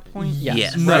yet? At that point,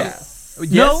 Yes. No. Yes.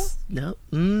 Yes. No.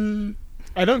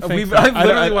 I don't think so. I've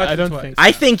literally watched I it don't twice. think so.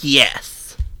 I think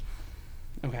yes.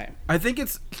 Okay. I think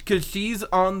it's because she's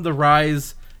on the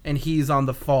rise and he's on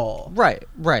the fall. right.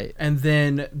 And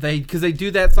then they do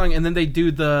that song and then they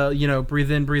do the, breathe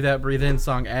in, breathe out, breathe in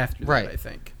song after Right. that, I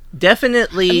think.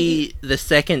 Definitely the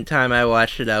second time I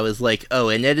watched it, I was like, oh,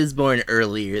 Annette is born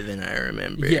earlier than I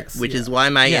remember. Yes, Which yeah. is why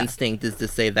my Yeah. instinct is to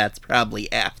say that's probably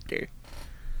after.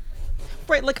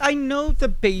 Right, like I know the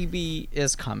baby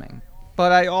is coming,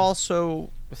 but I also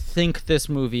think this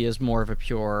movie is more of a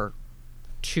pure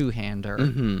two-hander.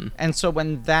 Mm-hmm. And so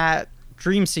when that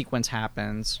dream sequence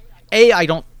happens, I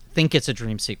don't think it's a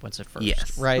dream sequence at first,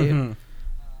 Yes. right? Mm-hmm.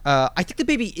 I think the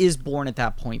baby is born at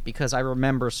that point because I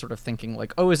remember sort of thinking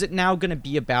like, oh, is it now going to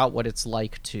be about what it's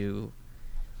like to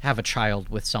have a child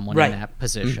with someone Right. in that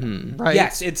position, Mm-hmm. right?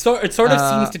 Yes, it sort of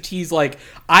seems to tease like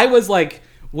I was like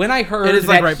when I heard It is, that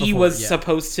like, right he before, was yeah.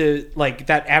 supposed to like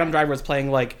that Adam Driver was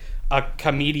playing like a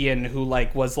comedian who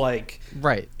like was like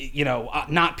Right. you know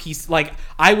not peace like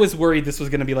I was worried this was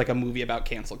going to be like a movie about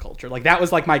cancel culture. Like that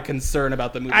was like my concern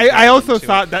about the movie. I also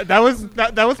thought that was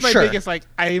my Sure. biggest, like,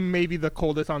 I am maybe the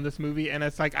coldest on this movie, and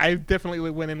it's like I definitely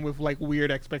went in with like weird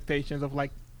expectations of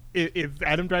like, is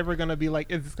Adam Driver gonna be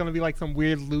like, is this gonna be like some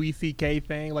weird Louis C.K.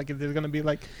 thing? Like, is there gonna be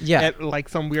like like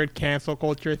some weird cancel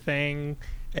culture thing?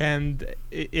 And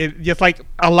it just like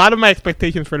a lot of my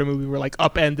expectations for the movie were like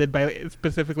upended by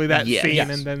specifically that Yeah. scene, Yes.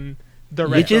 and then the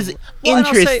rest. Which is of, Well, and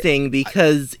I'll say- interesting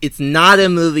because it's not a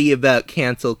movie about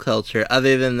cancel culture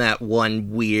other than that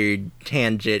one weird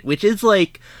tangent, which is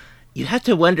like, you have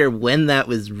to wonder when that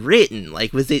was written.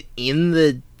 Like, was it in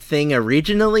the thing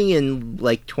originally in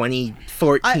like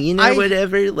 2014 or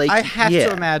whatever? Like, I have yeah.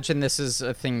 to imagine this is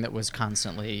a thing that was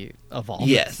constantly evolving.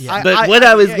 Yes, Yeah. but I- what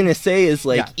I- I was yeah. gonna say is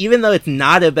like, Yeah. even though it's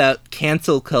not about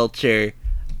cancel culture,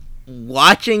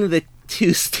 watching the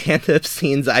two stand-up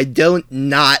scenes, I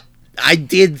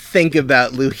did think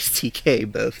about Louis C.K.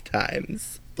 both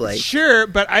times. Like, sure,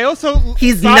 but I also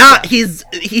he's thought not. that-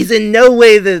 He's in no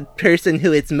way the person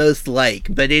who it's most like,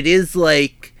 but it is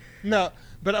like. No,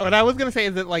 but what I was gonna say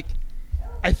is that like,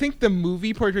 I think the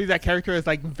movie portrays that character as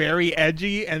like very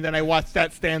edgy, and then I watched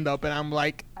that stand up, and I'm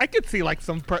like, I could see like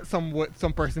some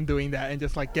person doing that and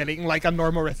just like getting like a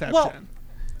normal reception. Well,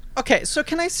 okay, so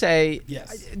can I say,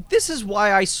 Yes. this is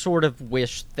why I sort of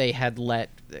wish they had let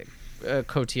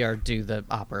Cotillard do the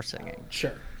opera singing.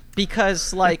 Sure.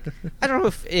 Because, like, I don't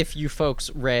know if you folks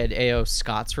read A.O.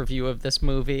 Scott's review of this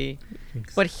movie,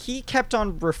 but he kept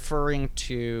on referring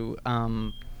to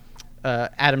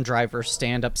Adam Driver's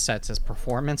stand-up sets as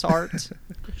performance art.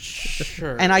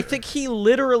 Sure. And I think he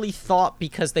literally thought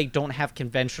because they don't have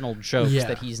conventional jokes Yeah.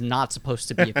 that he's not supposed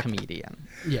to be a comedian.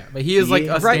 Yeah, but he is like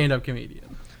a Right. stand-up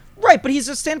comedian. Right, but he's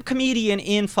a stand-up comedian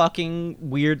in fucking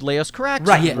weird Leos Carax.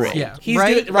 Right. Yes, Right. yeah. He's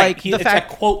Right? doing, Like, He, the it's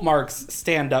fact- a quote marks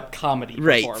stand-up comedy.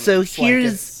 Right, performance. so Like, here's-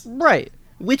 it's- Right.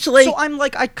 Which, like. So I'm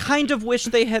like, I kind of wish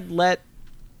they had let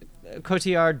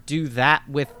Cotillard do that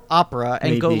with opera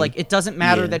and go Maybe. like, it doesn't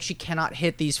matter Yeah. that she cannot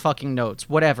hit these fucking notes.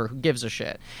 Whatever, who gives a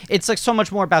shit? It's like so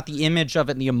much more about the image of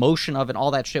it and the emotion of it and all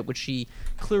that shit, which she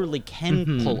clearly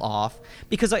can pull off.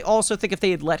 Because I also think if they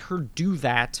had let her do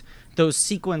that, those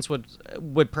sequences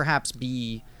would perhaps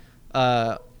be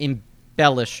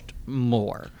embellished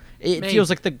more. It Maybe. feels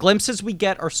like the glimpses we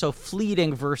get are so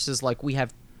fleeting versus like we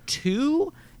have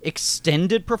 2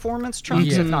 extended performance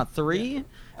chunks, Yeah. if not 3.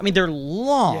 I mean, they're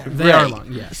long. They are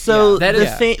long, yeah. So That the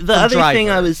is- the From other thing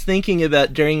I Driver. was thinking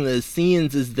about during those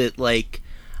scenes is that, like,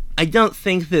 I don't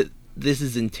think that this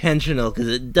is intentional because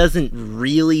it doesn't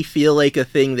really feel like a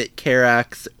thing that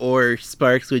Carax or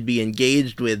Sparks would be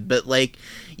engaged with, but like,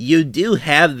 you do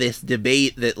have this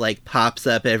debate that like pops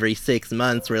up every 6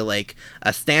 months where like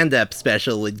a stand-up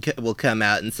special will come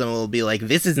out and someone will be like,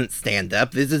 this isn't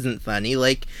stand-up, this isn't funny.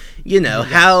 Like, you know,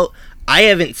 how I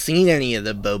haven't seen any of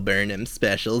the Bo Burnham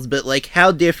specials, but like,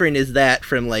 how different is that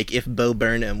from like if Bo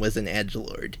Burnham was an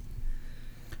edgelord?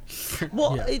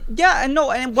 Well, Yeah. and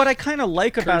no, and what I kind of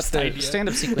like about the idea.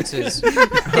 stand-up sequences,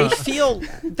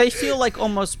 they feel like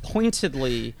almost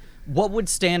pointedly, what would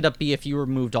stand-up be if you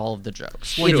removed all of the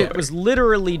jokes? Like Sure. it was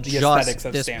literally aesthetics just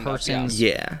of this stand-up, person's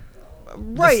Yeah.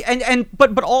 right,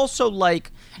 but also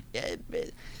like.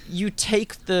 You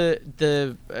take the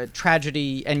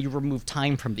tragedy and you remove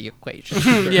time from the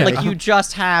equation. Yeah. Like you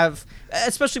just have,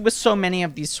 especially with so many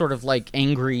of these sort of like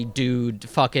angry dude,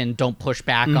 fucking don't push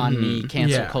back on me,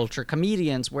 cancel Yeah. culture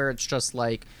comedians, where it's just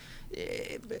like,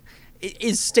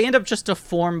 is stand-up just a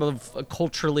form of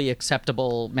culturally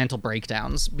acceptable mental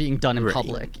breakdowns being done in Right.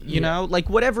 public? You know, like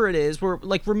whatever it is, we're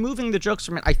like removing the jokes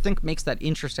from it. I think makes that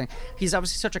interesting. He's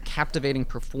obviously such a captivating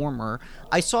performer.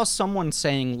 I saw someone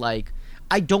saying like,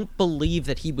 I don't believe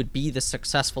that he would be this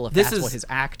successful if This that's is- what his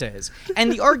act is.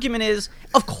 And the argument is,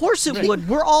 of course it would.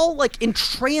 We're all like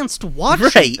entranced watching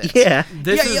Right, this. yeah.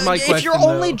 This is my question, If you're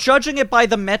only though. judging it by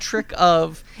the metric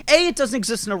of A, it doesn't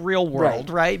exist in a real world,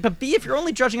 Right. right? But B, if you're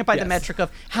only judging it by the Yes. metric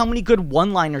of how many good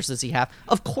one-liners does he have,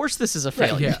 of course this is a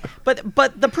failure. yeah.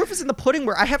 But the proof is in the pudding,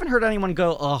 where I haven't heard anyone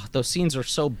go, "Oh, those scenes are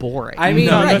so boring." I mean,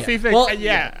 No, right. the thing, Well,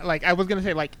 like I was gonna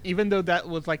say, like even though that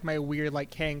was like my weird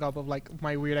like hang up of like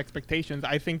my weird expectations,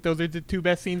 I think those are the 2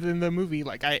 best scenes in the movie.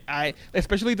 Like I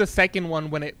especially the second one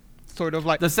when it sort of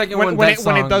like The second when, one, when that it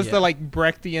when it song, does yeah. the like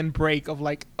Brechtian break of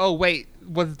like, oh wait,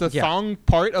 was the Yeah. song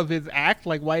part of his act?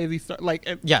 Like why is he like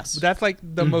Yes. That's like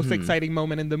the most exciting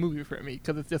moment in the movie for me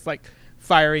because it's just like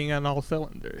firing on all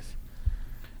cylinders.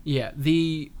 Yeah,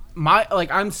 the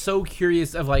I'm so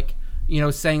curious of like,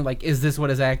 saying like, is this what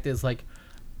his act is like?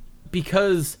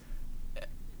 Because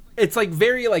it's like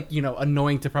very like,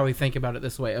 annoying to probably think about it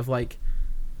this way of like,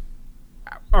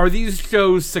 are these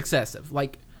shows successive?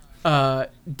 Like,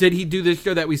 did he do this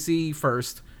show that we see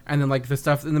first, and then like the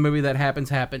stuff in the movie that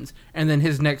happens, and then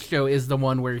his next show is the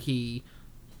one where he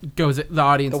goes, the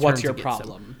audience. The what's turns your against him.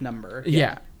 problem number?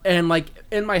 Yeah. And like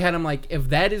in my head, I'm like, if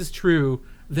that is true,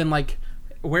 then like,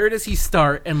 where does he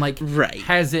start? And like,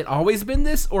 has it always been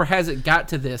this, or has it got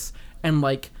to this? And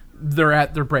like, they're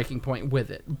at their breaking point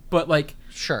with it. But like,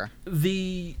 Sure.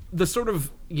 The sort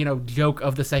of joke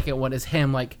of the second one is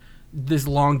him like this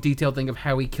long detailed thing of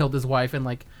how he killed his wife and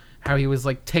like how he was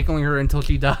like tickling her until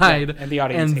she died, Yeah, and the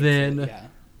audience hates it,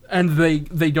 and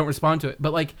they don't respond to it.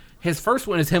 But like his first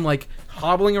one is him like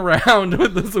hobbling around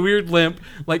with this weird limp,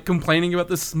 like complaining about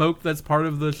the smoke that's part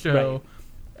of the show, Right.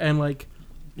 and like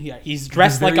he's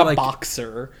dressed very, like a like-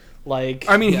 boxer. Like,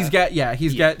 I mean, he's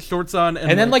got shorts on,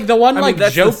 and then like the one I mean,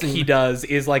 that's the joke scene. he does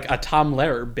is like a Tom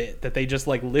Lehrer bit that they just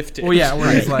like lifted. Well, yeah,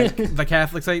 where he's like the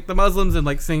Catholics hate the Muslims and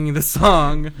like singing the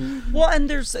song. Well, and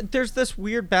there's this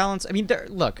weird balance. I mean,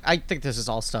 look, I think this is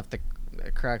all stuff that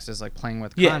Carax is like playing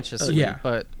with consciously. Yeah.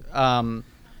 But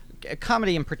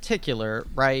comedy in particular,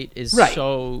 right, is Right.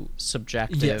 so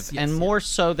subjective, Yes, and more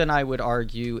so than I would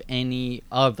argue any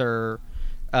other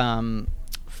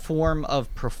form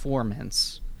of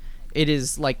performance. It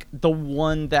is like the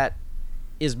one that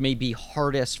is maybe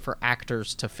hardest for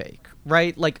actors to fake,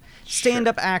 right? Like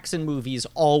stand-up acts in movies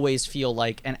always feel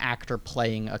like an actor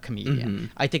playing a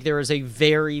comedian. I think there is a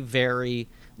very, very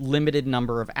limited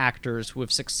number of actors who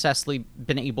have successfully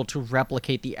been able to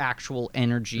replicate the actual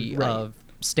energy of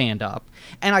stand-up.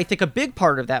 And I think a big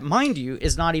part of that, mind you,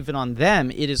 is not even on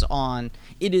them. It is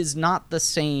not the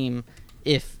same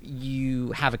if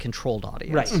you have a controlled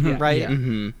audience, Right, yeah. right?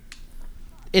 Yeah.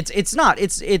 It's not.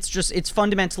 It's just it's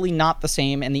fundamentally not the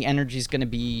same, and the energy is going to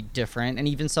be different. And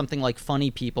even something like Funny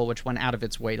People, which went out of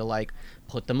its way to like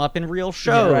put them up in real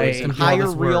shows right. and And do all hire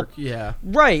this real, work, yeah.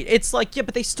 right? It's like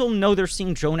but they still know they're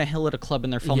seeing Jonah Hill at a club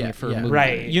and they're filming Yeah, it for a yeah. movie,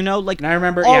 Right. Like And I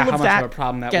remember, all how of much that of a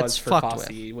problem that gets was for fucked with.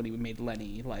 Fosse when he made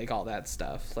Lenny, like all that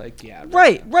stuff. Like, yeah.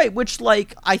 Right. Which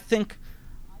like I think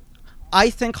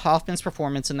Hoffman's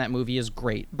performance in that movie is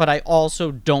great, but I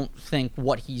also don't think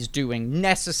what he's doing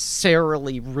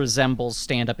necessarily resembles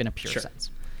stand-up in a pure sense.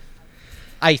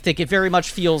 I think it very much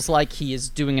feels like he is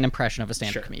doing an impression of a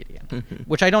stand-up comedian,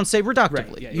 which I don't say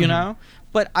reductively, Right, yeah, you know?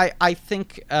 But I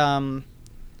think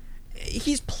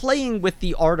he's playing with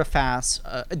the artifice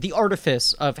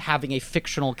of having a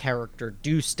fictional character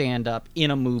do stand-up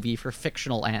in a movie for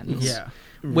fictional ends. Yeah.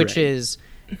 Which is...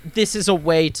 This is a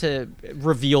way to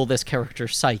reveal this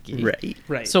character's psyche.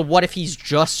 Right. So what if he's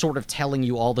just sort of telling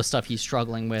you all the stuff he's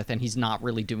struggling with and he's not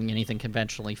really doing anything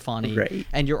conventionally funny? Right.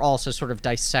 And you're also sort of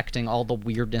dissecting all the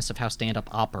weirdness of how stand-up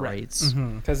operates.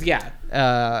 Because, Yeah,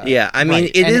 I mean,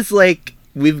 Right, it and is like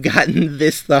we've gotten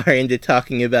this far into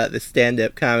talking about the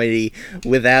stand-up comedy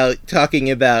without talking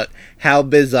about how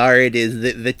bizarre it is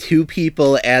that the two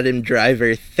people Adam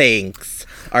Driver thinks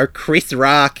are Chris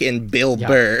Rock and Bill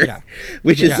Burr,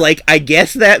 which is like, I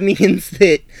guess that means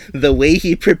that the way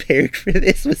he prepared for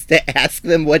this was to ask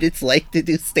them what it's like to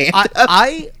do stand-up.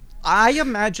 I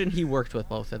imagine he worked with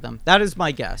both of them. That is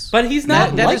my guess. but he's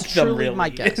not That like is them, truly really. my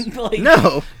guess. Like,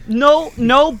 No.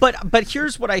 No, but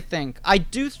here's what I think. I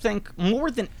do think more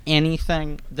than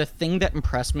anything, the thing that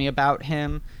impressed me about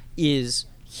him is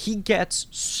he gets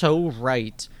so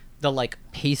right the like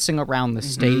pacing around the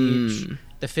stage,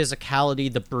 the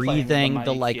physicality, the breathing, mic,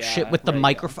 the like yeah, shit with the right, yeah.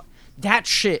 microphone. That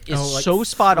shit is like so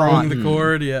spot throwing on. the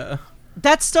chord, yeah.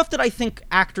 That's stuff that I think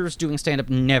actors doing stand-up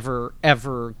never,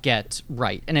 ever get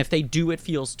right. And if they do, it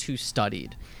feels too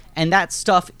studied. And that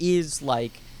stuff is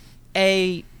like,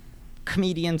 A,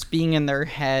 comedians being in their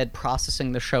head,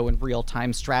 processing the show in real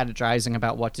time, strategizing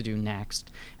about what to do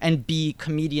next. And B,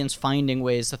 comedians finding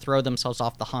ways to throw themselves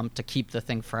off the hump to keep the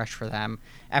thing fresh for them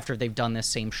after they've done this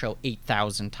same show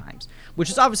 8,000 times. Which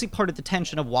is obviously part of the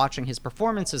tension of watching his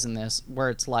performances in this, where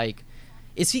it's like,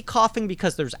 is he coughing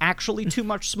because there's actually too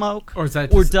much smoke? Or is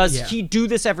that Or just- does yeah. he do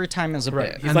this every time as a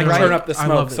Right. bit? He's And like, they're turn right. up the I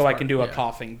love smoke this so I part, can do a yeah.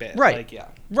 coughing bit. Right. Like, yeah.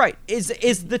 Right. Is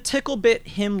the tickle bit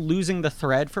him losing the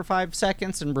thread for 5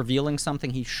 seconds and revealing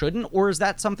something he shouldn't? Or is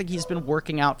that something he's been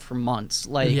working out for months?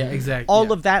 Like, Yeah, exactly, all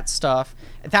yeah. of that stuff,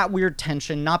 that weird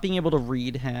tension, not being able to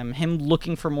read him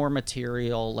looking for more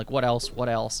material, like what else?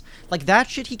 Like, that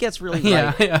shit he gets really Yeah,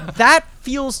 right. yeah. That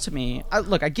feels to me,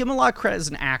 look, I give him a lot of credit as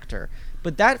an actor,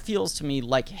 but that feels to me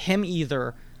like him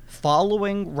either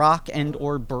following Rock and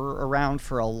or Burr around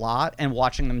for a lot and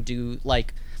watching them do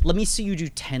like let me see you do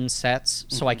 10 sets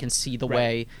so I can see the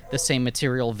way the same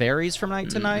material varies from night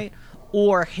to night,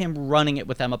 or him running it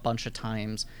with them a bunch of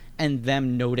times and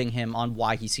them noting him on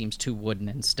why he seems too wooden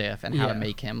and stiff and how to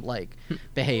make him like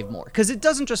behave more. Because it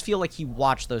doesn't just feel like he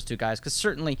watched those two guys, because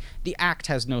certainly the act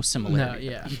has no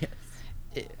similarity.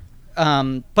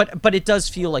 But it does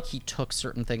feel like he took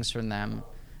certain things from them.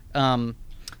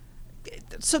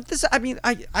 So this, I mean,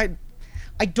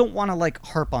 I don't want to like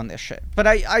harp on this shit, but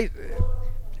I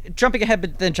jumping ahead,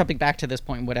 but then jumping back to this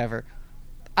point, whatever.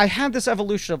 I had this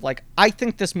evolution of like, I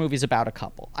think this movie's about a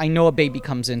couple. I know a baby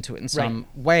comes into it in some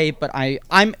way, but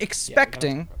I'm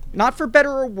expecting, not for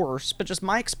better or worse, but just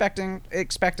my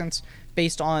expectance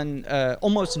based on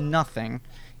almost nothing,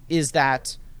 is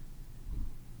that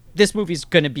this movie's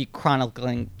going to be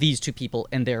chronicling these two people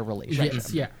and their relationship.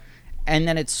 Yes, yeah. And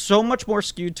then it's so much more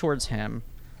skewed towards him.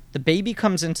 The baby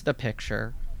comes into the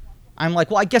picture. I'm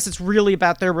like, well, I guess it's really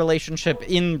about their relationship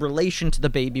in relation to the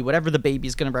baby, whatever the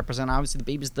baby's going to represent. Obviously, the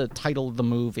baby's the title of the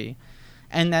movie.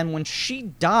 And then when she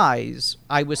dies,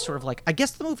 I was sort of like, I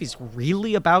guess the movie's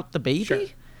really about the baby? Sure.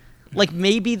 Like,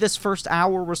 maybe this first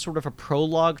hour was sort of a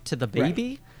prologue to the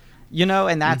baby, you know?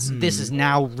 And this is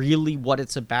now really what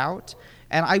it's about.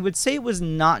 And I would say it was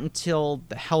not until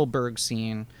the Hellberg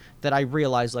scene that I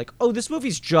realized, like, oh, this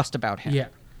movie's just about him. Yeah.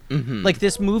 Like,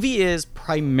 this movie is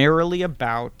primarily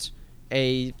about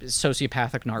a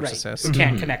sociopathic narcissist. Who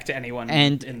can't connect to anyone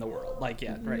in the world. Like,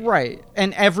 Right.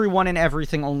 And everyone and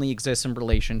everything only exists in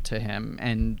relation to him.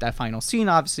 And that final scene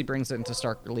obviously brings it into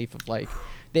stark relief of, like,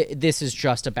 this is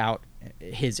just about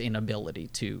his inability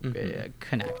to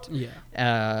connect.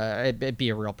 Yeah. Be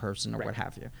a real person or what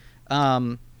have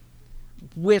you.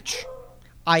 Which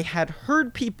I had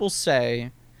heard people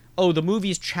say, oh, the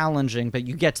movie's challenging, but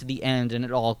you get to the end and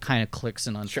it all kind of clicks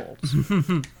and unfolds.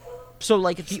 Sure. So,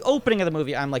 like, at the opening of the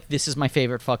movie, I'm like, this is my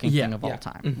favorite fucking thing of all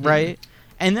time, right?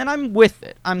 And then I'm with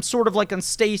it. I'm sort of, like, in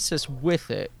stasis with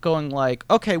it, going, like,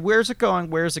 okay, where's it going?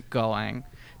 Where's it going?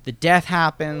 The death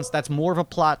happens. That's more of a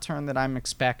plot turn than I'm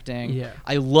expecting. Yeah.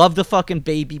 I love the fucking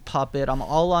baby puppet. I'm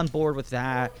all on board with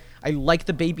that. I like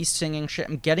the baby singing shit.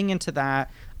 I'm getting into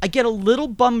that. I get a little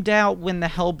bummed out when the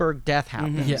Hellberg death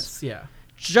happens. Yes, yeah.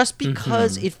 Just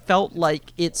because it felt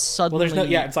like it suddenly... Well, there's no...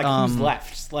 Yeah, it's like, who's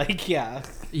left? Like, yeah.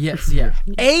 Yes, yeah.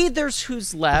 A, there's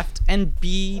who's left, and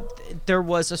B, there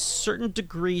was a certain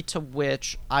degree to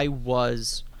which I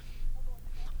was...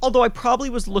 Although I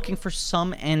probably was looking for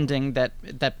some ending that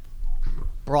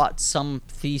brought some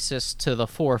thesis to the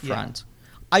forefront. Yeah.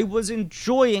 I was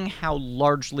enjoying how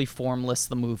largely formless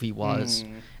the movie was,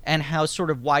 and how sort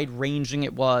of wide-ranging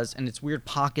it was, and its weird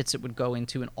pockets it would go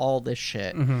into, and all this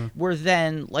shit. Where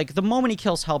then, like, the moment he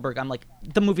kills Hellberg, I'm like,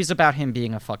 the movie's about him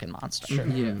being a fucking monster. Sure.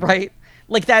 Yeah. Right?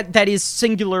 Like, that is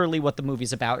singularly what the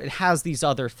movie's about. It has these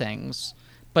other things,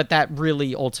 but that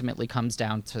really ultimately comes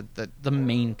down to the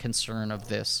main concern of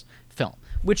this film,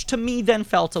 which to me then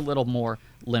felt a little more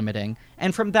limiting.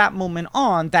 And from that moment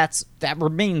on, that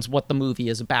remains what the movie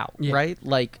is about, right?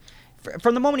 Like,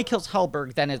 from the moment he kills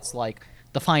Hellberg, then it's like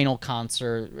the final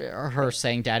concert, her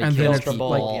saying "Daddy and kills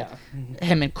people,"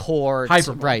 him in court,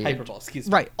 hyperbole, excuse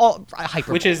me, right? All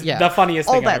hyperbole, which is the funniest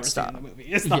thing I've ever seen in the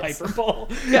movie. Is the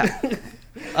hyperbole?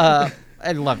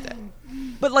 I loved it.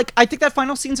 But, like, I think that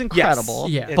final scene's incredible.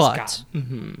 Yes, yeah, but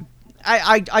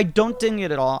I don't ding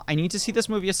it at all. I need to see this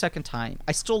movie a second time.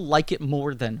 I still like it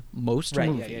more than most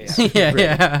movies.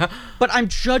 Yeah. But I'm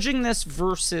judging this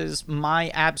versus my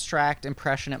abstract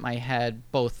impression in my head,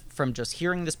 both from just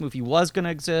hearing this movie was going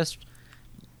to exist,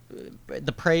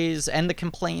 the praise and the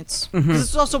complaints. This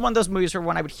is also one of those movies where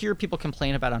when I would hear people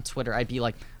complain about it on Twitter, I'd be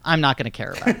like, I'm not going to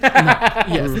care about it.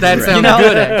 Yes, that sounds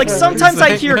good. Actually. Like, sometimes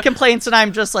I hear complaints and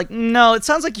I'm just like, no, it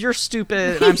sounds like you're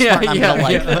stupid and I'm smart and I'm going to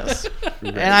like this.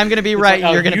 And I'm going to be right,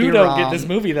 like, you're going to be wrong. You don't get this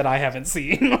movie that I haven't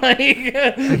seen. Like,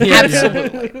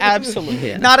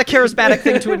 Absolutely. Not a charismatic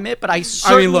thing to admit, but I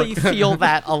certainly feel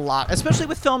that a lot, especially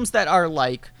with films that are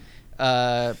like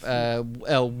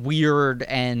weird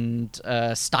and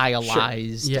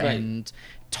stylized and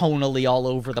tonally all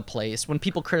over the place. When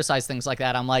people criticize things like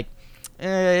that, I'm like,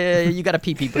 you got a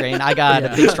pee-pee brain. I got a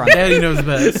big strong brain. Daddy knows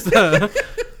best.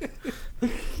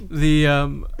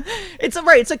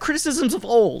 It's like criticisms of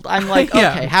old. I'm like,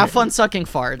 okay, have fun sucking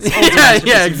farts.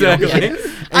 Yeah, exactly.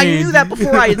 I knew that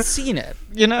before I had seen it,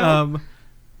 you know?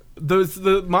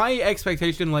 My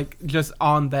expectation, like, just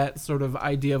on that sort of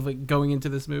idea of, like, going into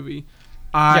this movie,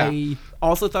 I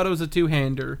also thought it was a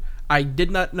two-hander. I did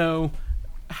not know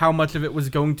how much of it was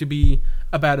going to be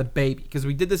about a baby, because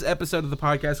we did this episode of the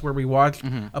podcast where we watched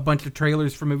a bunch of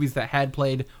trailers for movies that had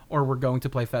played or were going to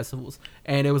play festivals,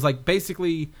 and it was like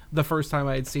basically the first time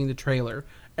I had seen the trailer,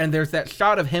 and there's that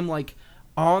shot of him like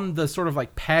on the sort of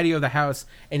like patio of the house,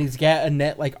 and he's got a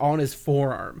net like on his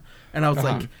forearm, and I was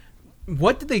like,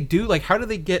 what did they do? Like, how did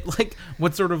they get like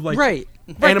what sort of like Right,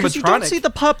 because you don't see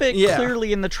the puppet Yeah.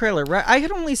 clearly in the trailer, right? I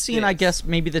had only seen, I guess,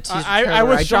 maybe the teaser trailer. I was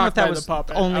don't know shocked if that by was the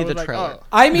puppet. only I the was like, trailer. oh.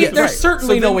 I mean, Yeah, there's right.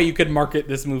 certainly So no then- way you could market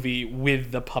this movie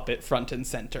with the puppet front and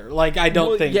center. Like, I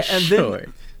don't think. Yeah, and Sure.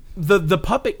 then the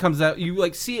puppet comes out. You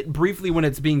like see it briefly when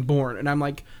it's being born, and I'm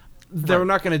like, they're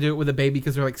not going to do it with a baby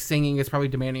because they're like singing. It's probably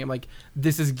demanding. I'm like,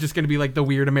 this is just going to be like the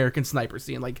weird American Sniper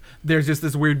scene. Like, there's just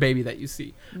this weird baby that you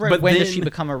see. Right, But when then, does she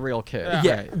become a real kid?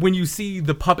 Yeah, Right. when you see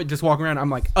the puppet just walking around, I'm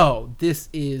like, oh, this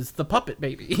is the puppet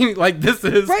baby. Like, this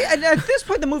is Right, and at this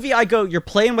point in the movie, I go, you're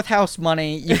playing with house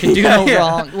money. You can do no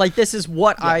wrong. Like, this is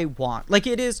what I want. Like,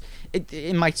 it is,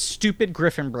 in my stupid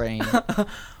Griffin brain.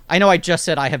 I know I just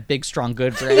said I have big, strong,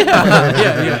 good brain.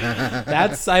 yeah.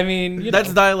 That's, I mean, you That's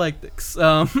know. dialectics.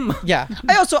 Yeah.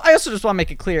 I also just want to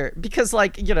make it clear, because,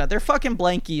 like, you know, they're fucking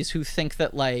blankies who think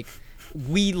that, like,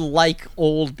 we like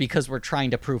old because we're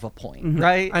trying to prove a point,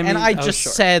 right? I mean- and I oh, just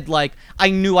sure. said, like,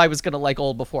 I knew I was going to like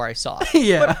old before I saw it.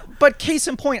 Yeah. But case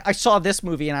in point, I saw this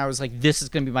movie and I was like, this is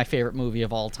going to be my favorite movie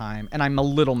of all time, and I'm a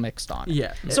little mixed on it.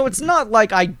 Yeah. So it's not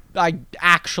like I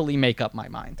actually make up my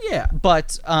mind. Yeah.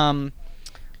 But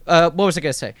what was I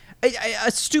gonna say?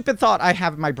 A stupid thought I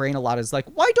have in my brain a lot is like,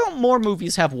 why don't more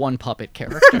movies have one puppet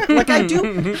character? Like, I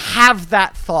do have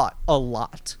that thought a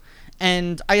lot.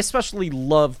 And I especially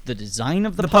love the design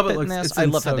of the puppet in this. I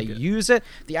love how they use it.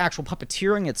 The actual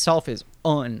puppeteering itself is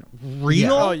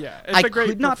unreal. Oh, yeah. It's I a great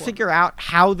could not performance. figure out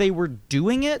how they were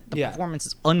doing it. The performance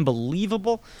is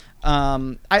unbelievable.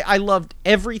 I loved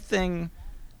everything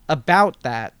about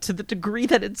that, to the degree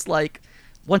that it's like,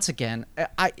 once again,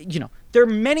 there are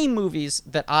many movies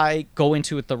that I go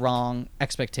into with the wrong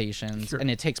expectations,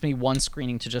 and it takes me one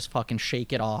screening to just fucking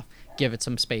shake it off, give it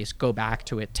some space, go back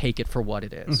to it, take it for what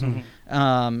it is.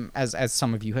 As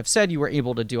some of you have said, you were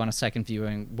able to do on a second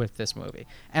viewing with this movie.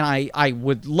 And I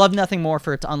would love nothing more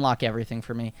for it to unlock everything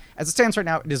for me. As it stands right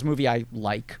now, it is a movie I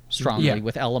like strongly,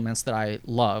 with elements that I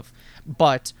love.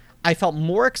 But I felt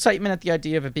more excitement at the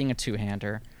idea of it being a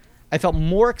two-hander. I felt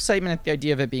more excitement at the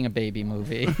idea of it being a baby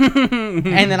movie. And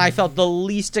then I felt the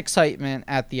least excitement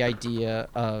at the idea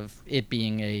of it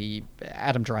being a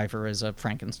Adam Driver as a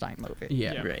Frankenstein movie.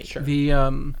 Yeah. Right. Sure.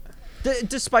 The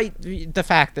Despite the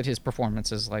fact that his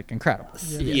performance is, like, incredible.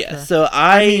 Yeah. So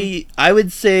I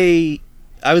would say,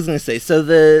 I was gonna say, so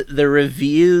the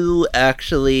review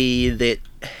actually that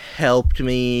helped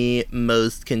me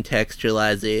most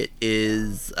contextualize it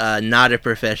is not a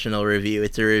professional review.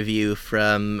 It's a review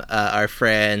from our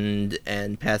friend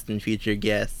and past and future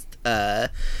guest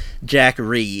Jack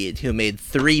Reed, who made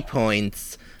 3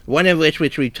 points. One of which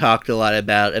we've talked a lot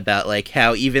about like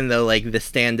how even though like the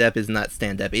stand-up is not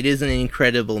stand-up, it is an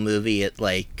incredible movie at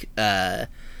like kind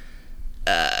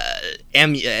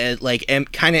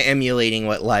of emulating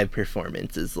what live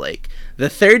performance is like. The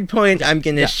third point I'm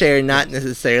gonna share, not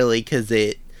necessarily because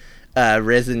it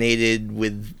resonated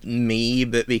with me,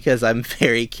 but because I'm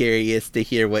very curious to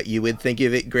hear what you would think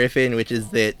of it, Griffin, which is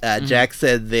that Jack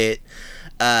said that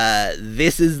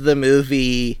this is the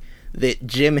movie that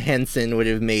Jim Henson would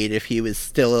have made if he was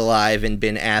still alive and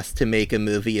been asked to make a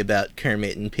movie about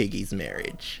Kermit and Piggy's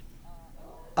marriage.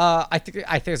 I think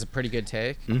it's a pretty good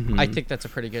take. I think that's a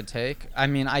pretty good take. I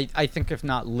mean, I think if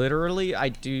not literally, I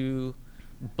do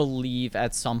believe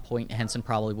at some point Henson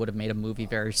probably would have made a movie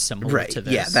very similar to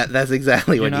this. Yeah, that's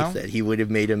exactly what know? he said. He would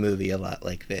have made a movie a lot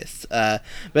like this. But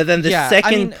then the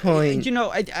second point...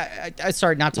 I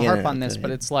sorry not to harp on this, go but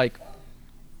ahead. it's like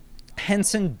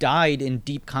Henson died in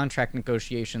deep contract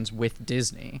negotiations with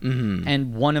Disney.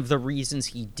 And one of the reasons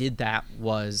he did that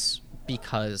was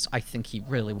because I think he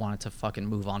really wanted to fucking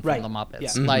move on from the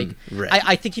Muppets. Yeah. Like, Right.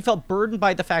 I think he felt burdened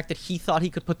by the fact that he thought he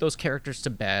could put those characters to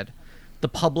bed. The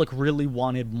public really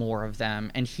wanted more of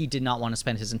them, and he did not want to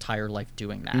spend his entire life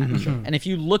doing that. And if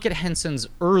you look at Henson's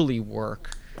early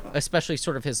work, especially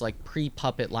sort of his like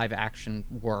pre-puppet live action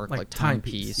work, like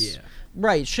Timepiece,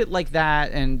 right, shit like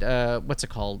that, and what's it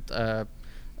called?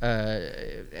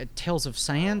 Tales of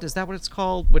Sand, is that what it's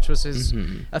called? Which was his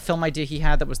a film idea he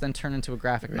had that was then turned into a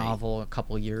graphic novel a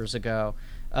couple years ago.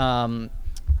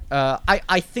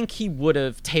 I think he would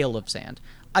have Tale of Sand.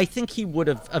 I think he would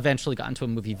have eventually gotten to a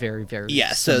movie very, very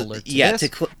similar to this.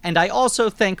 And I also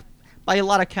think, by a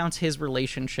lot of counts, his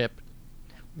relationship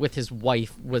with his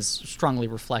wife was strongly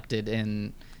reflected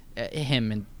in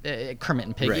him and Kermit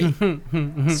and Piggy.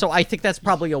 Right. So I think that's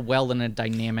probably a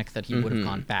dynamic that he would have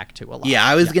gone back to a lot. Yeah,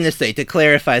 I was Yes. gonna say, to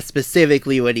clarify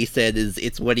specifically what he said, is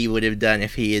it's what he would have done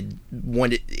if he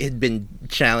had been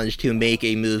challenged to make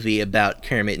a movie about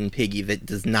Kermit and Piggy that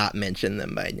does not mention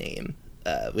them by name,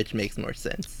 which makes more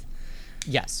sense.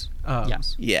 Yes. Um,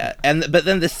 Yes. Yeah, but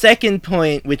then the second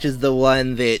point, which is the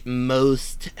one that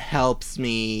most helped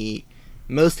me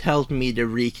to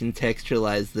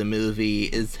recontextualize the movie,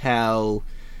 is how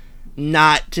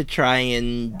not to try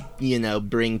and,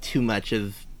 bring too much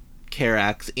of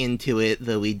Carax into it,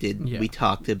 though we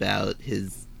talked about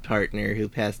his partner who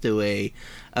passed away,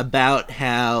 about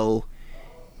how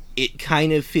it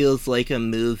kind of feels like a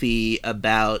movie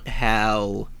about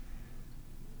how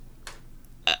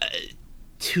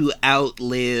to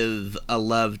outlive a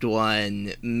loved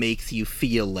one makes you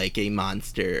feel like a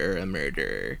monster or a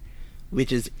murderer,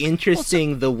 which is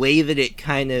interesting. The way that it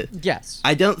kind of... Yes.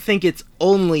 I don't think it's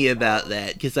only about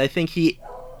that, because I think he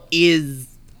is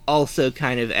also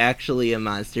kind of actually a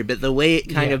monster, but the way it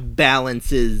kind of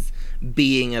balances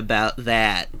being about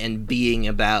that and being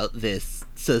about this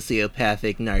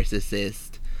sociopathic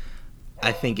narcissist,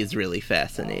 I think is really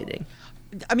fascinating.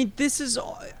 I mean, this is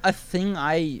a thing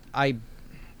I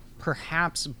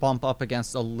perhaps bump up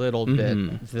against a little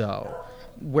bit, though,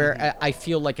 where I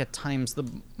feel like at times the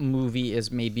movie is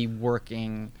maybe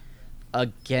working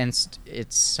against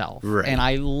itself. Right. And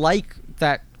I like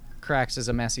that Carax is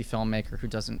a messy filmmaker who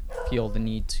doesn't feel the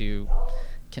need to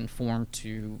conform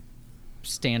to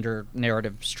standard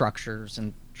narrative structures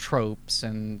and tropes,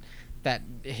 and that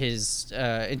his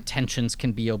intentions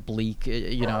can be oblique,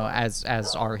 as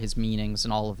are his meanings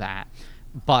and all of that.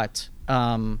 But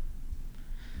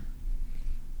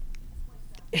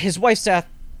his wife's death,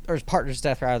 or his partner's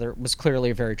death rather, was clearly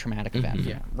a very traumatic event.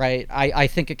 Yeah. Right? I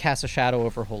think it casts a shadow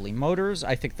over Holy Motors.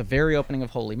 I think the very opening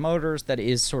of Holy Motors, that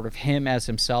is sort of him as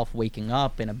himself waking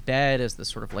up in a bed as this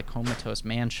sort of like comatose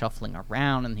man shuffling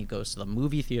around, and he goes to the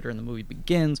movie theater and the movie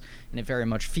begins, and it very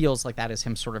much feels like that is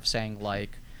him sort of saying,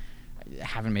 like, I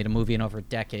haven't made a movie in over a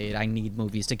decade. I need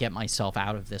movies to get myself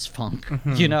out of this funk,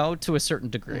 to a certain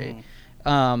degree.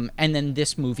 And then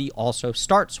this movie also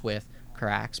starts with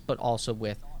Carax, but also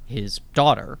with his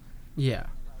daughter. Yeah.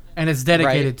 And it's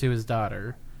dedicated to his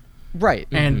daughter. Right.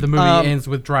 And the movie ends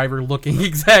with Driver looking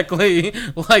exactly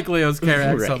like Leos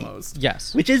Carax almost.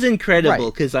 Yes. Which is incredible,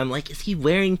 because I'm like, is he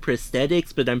wearing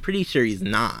prosthetics? But I'm pretty sure he's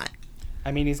not.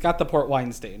 I mean, he's got the port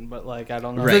wine stain, but I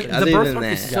don't know. Right. The Other than birthmark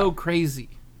is that. so crazy.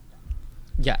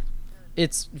 Yeah.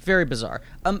 It's very bizarre.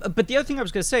 But the other thing I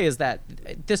was going to say is that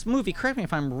this movie, correct me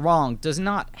if I'm wrong, does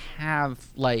not have,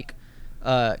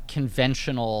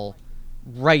 conventional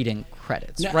writing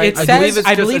credits, No, right? it says, it's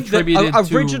I just believe attributed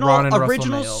to Ron and Russell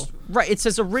original, Mael. right? It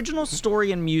says original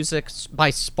story and music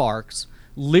by Sparks,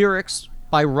 lyrics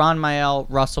by Ron Mael,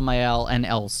 Russell Mael, and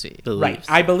Elsie. Right.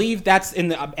 I believe that's in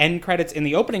the end credits. In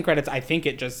the opening credits, I think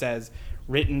it just says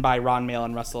written by Ron Mael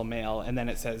and Russell Mael, and then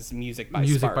it says music by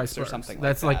Sparks or something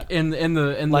That's like that. in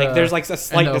the There's a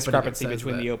slight opening, discrepancy it says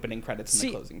between that. the opening credits and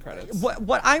the closing credits.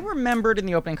 What I remembered in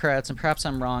the opening credits, and perhaps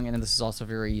I'm wrong, and this is also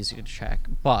very easy to check,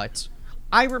 but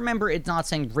I remember it not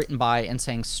saying written by and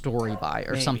saying story by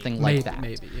or something like that.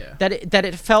 Maybe, yeah. That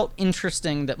it felt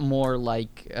interesting that more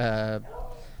like, a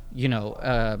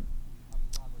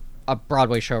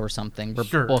Broadway show or something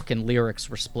where book and lyrics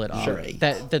were split up. Sure.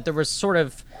 That there was sort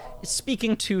of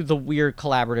speaking to the weird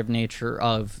collaborative nature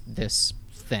of this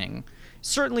thing.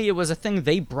 Certainly it was a thing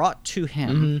they brought to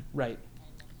him. Right.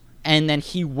 And then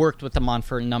he worked with them on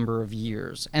for a number of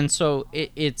years. And so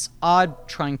it's odd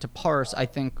trying to parse, I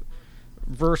think,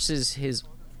 versus his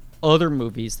other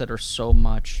movies that are so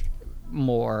much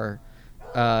more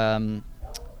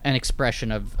an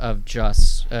expression of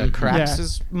just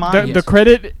Carax's mind. The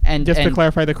credit, And- just to and-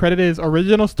 clarify, the credit is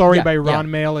original story Yeah, by yeah.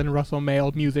 Ron Mael and Russell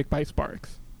Mael, music by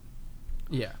Sparks.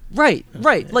 Yeah. Right.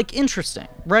 Like, interesting,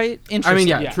 right? Interesting. I mean,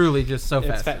 yeah, Yeah. truly just so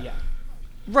It's fast. yeah.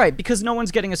 Right, because no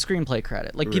one's getting a screenplay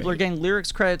credit. Like, people are Right. getting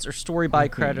lyrics credits or story by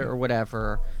credit or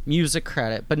whatever, music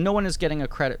credit, but no one is getting a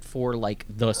credit for,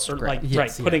 the Or script.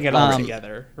 Yes, yeah. putting it all Um,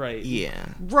 together. Right. Yeah.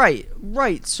 Right.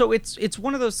 So it's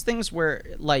one of those things where,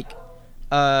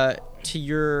 to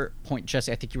your point,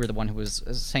 Jesse, I think you were the one who was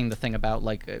saying the thing about,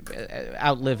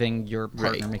 outliving your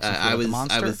partner Right. makes you feel I like was a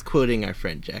monster. I was quoting our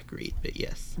friend Jack Reed, but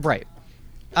yes. Right.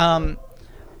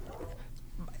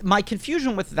 My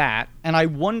confusion with that, and I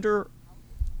wonder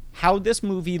how this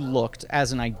movie looked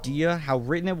as an idea, how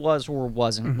written it was or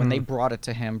wasn't when they brought it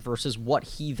to him versus what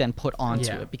he then put onto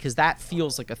Yeah. it, because that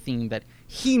feels like a theme that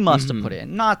he must have put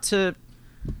in, not to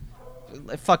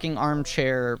fucking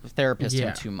armchair therapist Yeah.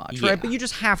 him too much, Yeah. right? But you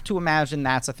just have to imagine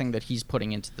that's a thing that he's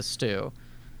putting into the stew.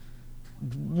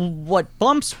 What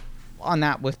bumps on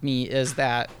that with me is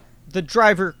that the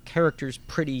driver character's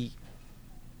pretty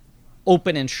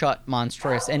open and shut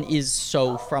monstrous and is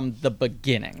so from the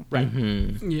beginning. Right.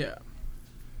 Mm-hmm. Yeah.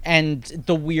 And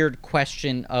the weird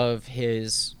question of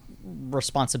his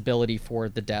responsibility for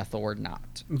the death or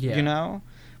not. Yeah. You know?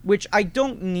 Which I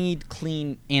don't need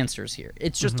clean answers here.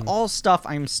 It's just all stuff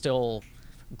I'm still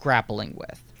grappling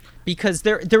with. Because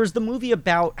there was the movie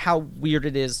about how weird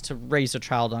it is to raise a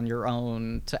child on your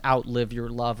own, to outlive your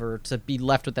lover, to be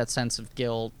left with that sense of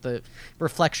guilt, the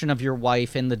reflection of your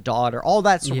wife and the daughter, all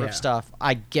that sort Yeah. of stuff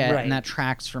I get, Right. and that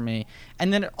tracks for me.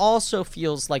 And then it also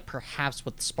feels like perhaps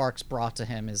what Sparks brought to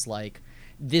him is like,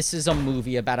 this is a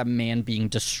movie about a man being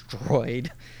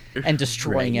destroyed and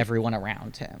destroying Right. everyone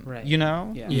around him. Right. You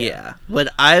know? Yeah. Yeah.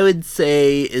 What I would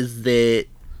say is that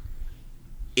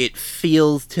it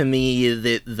feels to me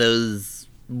that those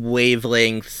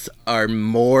wavelengths are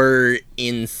more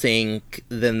in sync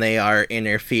than they are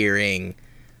interfering,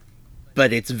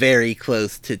 but it's very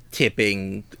close to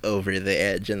tipping over the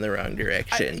edge in the wrong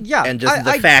direction. yeah, And just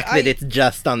the I- fact I- that it's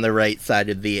just on the right side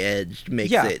of the edge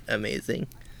makes Yeah. it amazing.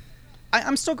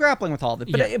 I'm still grappling with all of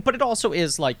it, but Yeah. but it also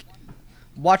is like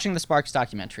watching the Sparks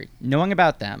documentary, knowing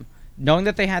about them, knowing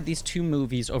that they had these two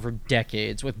movies over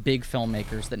decades with big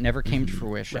filmmakers that never came to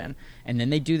fruition, and then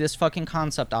they do this fucking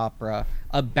concept opera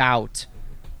about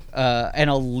an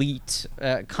elite,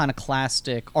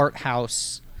 iconoclastic art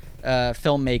house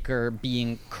filmmaker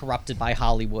being corrupted by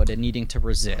Hollywood and needing to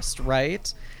resist,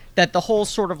 right? That the whole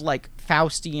sort of like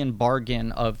Faustian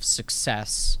bargain of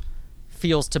success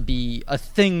feels to be a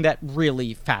thing that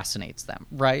really fascinates them,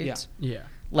 right? Yeah. Yeah.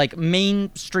 Like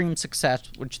mainstream success,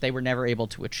 which they were never able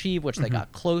to achieve, which they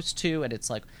got close to, and it's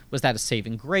like, was that a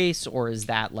saving grace, or is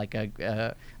that like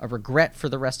a regret for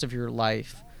the rest of your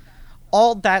life?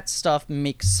 All that stuff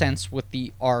makes sense with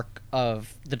the arc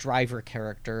of the driver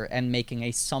character and making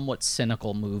a somewhat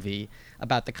cynical movie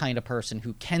about the kind of person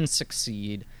who can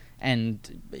succeed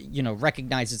and, you know,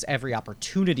 recognizes every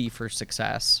opportunity for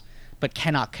success, but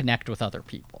cannot connect with other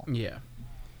people. Yeah.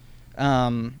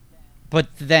 But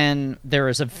then there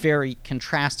is a very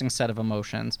contrasting set of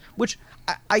emotions, which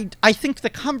I think the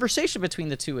conversation between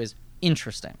the two is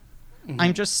interesting.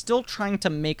 I'm just still trying to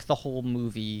make the whole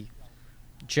movie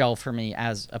gel for me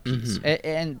as a piece.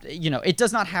 And, you know, it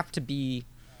does not have to be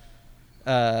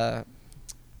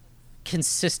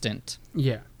consistent.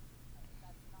 Yeah.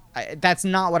 That's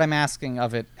not what I'm asking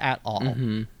of it at all.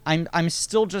 I'm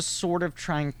still just sort of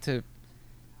trying to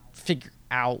figure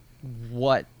out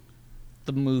what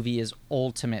the movie is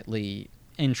ultimately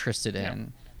interested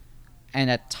in. And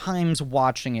at times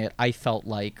watching it, I felt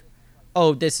like,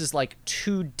 oh, this is like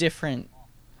two different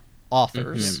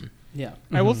authors, Yeah.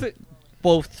 I will say,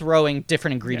 both throwing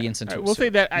different ingredients into I a will say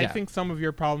soup. that I Yeah. think some of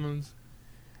your problems,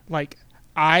 like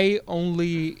I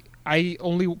only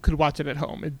could watch it at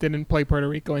home. It didn't play Puerto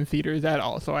Rico in theaters at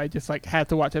all, so I just like had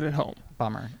to watch it at home.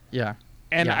 Bummer. Yeah.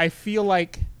 And Yeah. I feel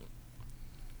like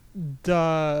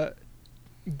the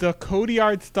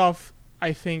Cotillard stuff,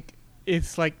 I think,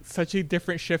 is like such a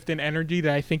different shift in energy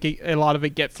that I think a lot of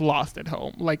it gets lost at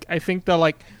home. Like I think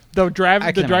the driver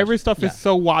imagine. stuff Yeah. is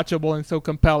so watchable and so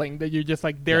compelling that you're just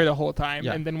like there Yeah. the whole time.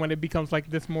 Yeah. And then when it becomes like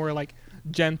this more like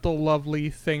gentle, lovely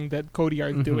thing that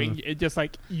Cotillard's doing, it just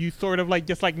like you sort of like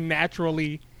just like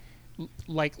naturally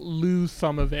like lose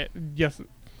some of it just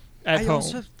at I home.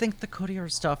 also think the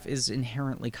Cotillard stuff is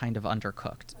inherently kind of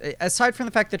undercooked. Aside from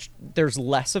the fact that there's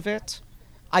less of it,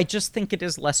 I just think it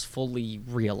is less fully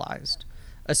realized,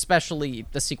 especially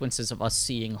the sequences of us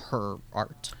seeing her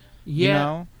art. Yeah. You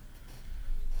know?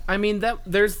 I mean, that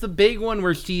there's the big one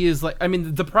where she is like, I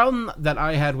mean, the problem that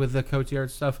I had with the Cotillard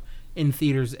stuff in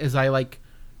theaters is I like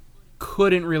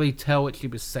couldn't really tell what she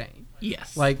was saying.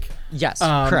 Yes. Like Yes,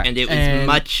 Um, correct. and it was and-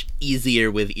 much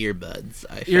easier with earbuds.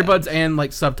 I found. earbuds and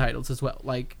like subtitles as well,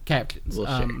 like captions.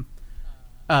 Well, sure.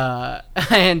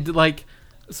 And like,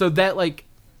 so that like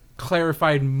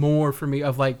clarified more for me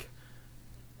of like,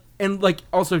 and like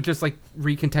also just like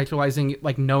recontextualizing,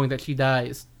 like knowing that she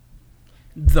dies.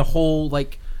 The whole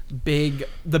like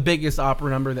the biggest opera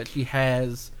number that she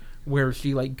has, where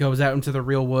she like goes out into the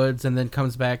real woods and then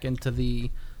comes back into the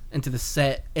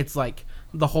set. It's like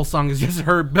the whole song is just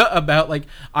her about like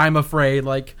I'm afraid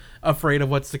of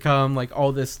what's to come, like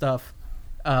all this stuff.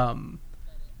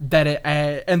 That it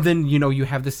and then you know you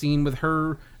have the scene with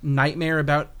her nightmare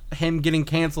about him getting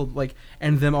canceled, like,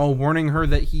 and them all warning her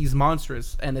that he's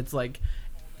monstrous, and it's like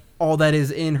all that is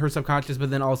in her subconscious, but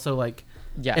then also like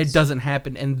Yes. it doesn't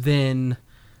happen, and then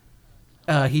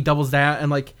he doubles down, and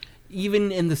like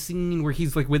even in the scene where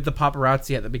he's like with the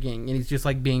paparazzi at the beginning and he's just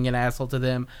like being an asshole to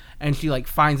them, and she like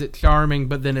finds it charming,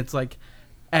 but then it's like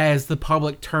as the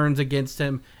public turns against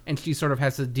him and she sort of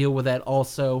has to deal with that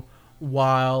also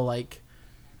while like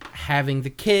having the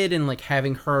kid and like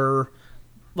having her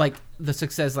like the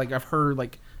success like of her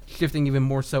like shifting even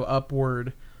more so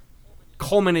upward,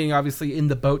 culminating obviously in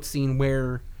the boat scene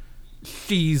where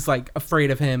she's like afraid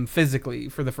of him physically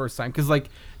for the first time, because like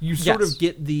you sort of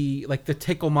get the like the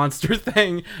tickle monster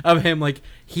thing of him, like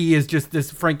he is just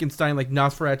this Frankenstein like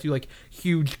Nosferatu like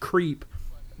huge creep,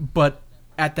 but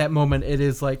at that moment it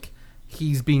is like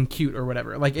he's being cute or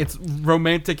whatever, like it's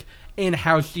romantic in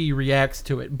how she reacts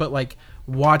to it, but like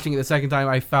watching it the second time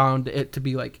I found it to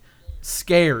be like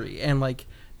scary. And like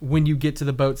when you get to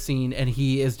the boat scene and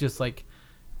he is just like,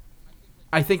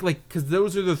 I think like because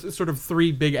those are the sort of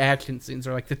three big action scenes,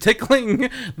 are like the tickling,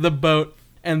 the boat,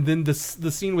 and then the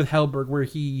scene with Helberg where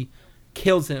he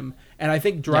kills him. And I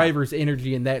think Driver's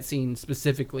energy in that scene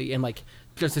specifically, and like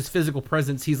just his physical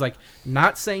presence, he's like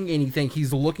not saying anything,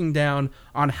 he's looking down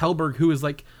on Helberg, who is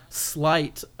like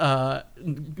slight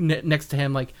next to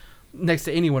him, like next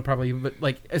to anyone probably, but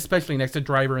like especially next to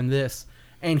Driver in this,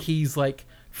 and he's like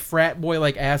frat boy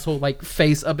like asshole like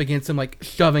face up against him, like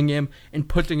shoving him and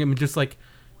pushing him and just like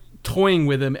toying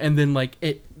with him, and then like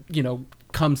it, you know,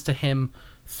 comes to him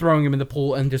throwing him in the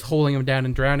pool and just holding him down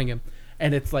and drowning him,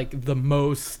 and it's like the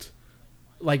most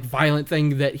like violent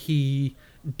thing that he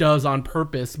does on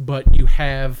purpose, but you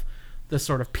have the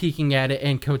sort of peeking at it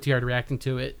and Cotillard reacting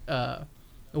to it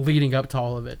leading up to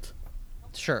all of it.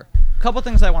 Sure. A couple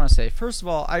things I want to say. First of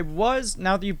all, I was,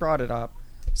 now that you brought it up,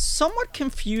 somewhat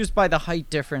confused by the height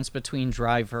difference between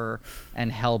Driver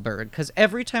and Helberg, because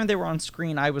every time they were on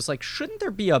screen I was like, shouldn't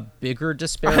there be a bigger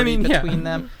disparity between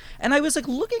them? And I was like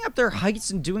looking up their heights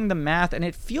and doing the math, and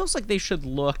it feels like they should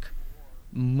look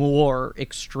more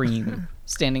extreme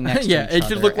standing next to each other. It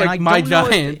should look like My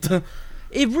Giant.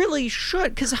 It really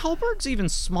should, because Helberg's even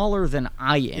smaller than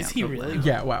I am. Is he really?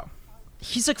 Yeah, wow.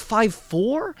 He's like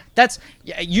 5'4"? That's,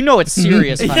 yeah, you know it's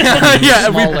serious.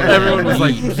 Everyone was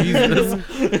like, Jesus.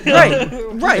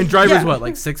 Right. And Driver's what,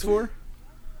 like 6'4"?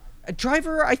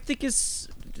 Driver, I think, is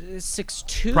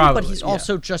 6'2", Probably, but he's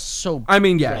also just so I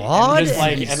mean, yeah. broad. Just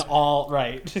like and an all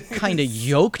right. kind of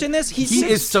yoked in this. He 6'2".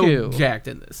 is so jacked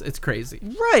in this. It's crazy.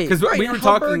 Right. Because we were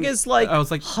Helberg talking. is like, I was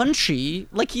like, hunchy.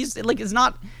 Like he's like is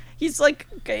not. He's like,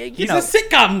 He's a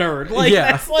sitcom nerd. Like,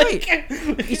 Yeah. that's like...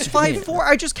 He's 5'4".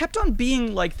 I just kept on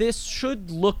being like, this should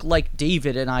look like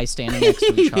David and I standing next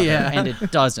to each other, Yeah. and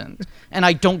it doesn't. And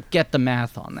I don't get the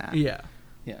math on that. yeah.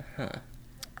 Yeah.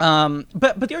 Huh.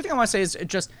 But the other thing I want to say is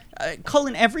just,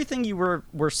 Cullen, everything you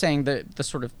were saying, the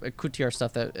sort of Cotillard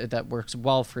stuff that works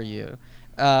well for you,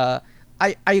 I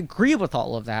agree with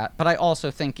all of that, but I also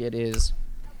think it is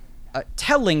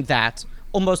telling that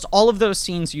almost all of those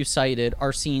scenes you cited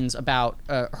are scenes about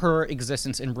her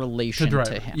existence in relation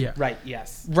to him. Yeah. Right,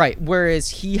 yes. Right, whereas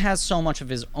he has so much of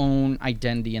his own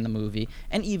identity in the movie,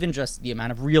 and even just the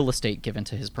amount of real estate given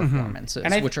to his performances,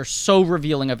 And which are so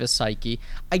revealing of his psyche.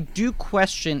 I do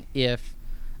question if...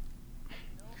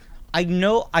 I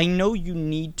know you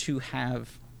need to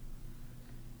have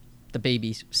the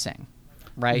baby sing,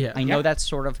 right? Yeah. I know Yeah. that's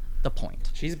sort of the point.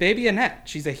 She's Baby Annette.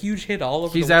 She's a huge hit all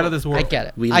over She's the out world. of this world. I get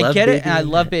it. We I love get it, Baby and I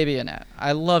love Annette. Baby Annette.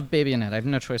 I love Baby Annette. I have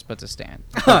no choice but to stand.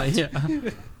 Yeah.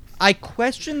 I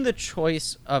question the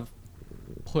choice of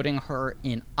putting her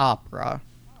in opera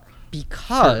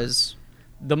because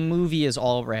the movie is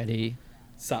already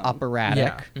Some. operatic.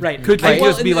 Yeah. Right. Could Right. she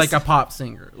Well, just in be this- like a pop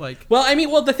singer? Like, Well, I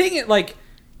mean, the thing is, like,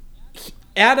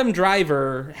 Adam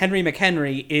Driver, Henry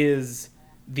McHenry, is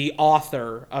the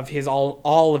author of his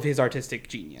all of his artistic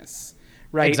genius,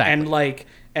 right? Exactly.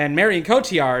 And Marion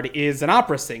Cotillard is an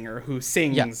opera singer who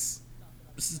sings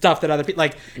stuff that other people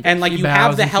like, and like She you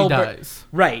have bows the and she Helberg, dies.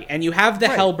 right? And you have the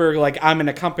Helberg, like, I'm an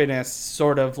accompanist,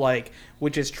 sort of like,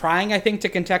 which is trying, I think, to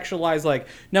contextualize, like,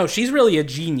 no, she's really a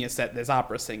genius at this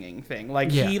opera singing thing.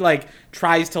 Like, Yeah. he like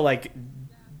tries to like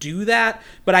do that,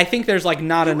 but I think there's like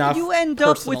not enough. You end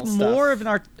up personal with stuff. more of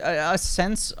a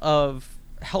sense of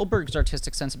Helberg's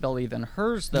artistic sensibility than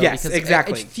hers, though. Yes, because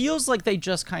exactly. It feels like they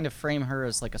just kind of frame her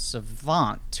as like a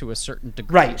savant to a certain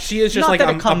degree. Right, she is just Not like that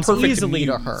a, it comes a perfect easily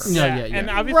to muse. her. Yeah. And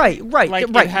obviously, Right, like,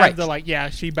 right, it has right. the, like,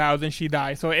 she bows and she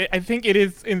dies. So I think it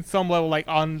is in some level, like,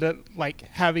 on the, like,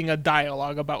 having a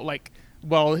dialogue about, like,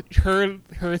 well,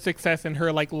 her success and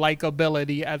her, like,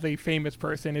 likability as a famous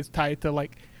person is tied to,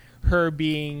 like, her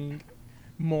being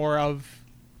more of,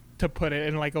 to put it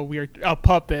in, like, a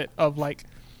puppet of, like,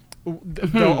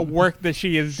 the work that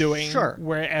she is doing. Sure.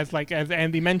 Whereas, like, as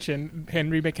Andy mentioned,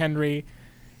 Henry McHenry,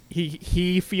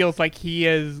 he feels like he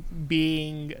is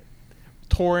being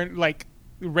torn, like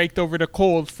raked over the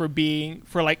coals for being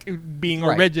Right.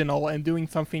 original and doing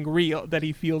something real that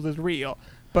he feels is real.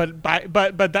 But by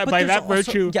that there's also-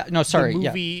 virtue, the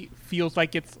movie feels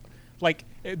like it's like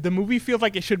the movie feels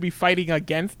like it should be fighting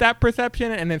against that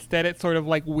perception, and instead it sort of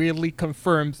like weirdly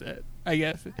confirms it, I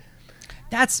guess.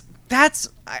 That's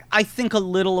I think a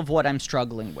little of what I'm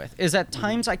struggling with is at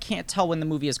times I can't tell when the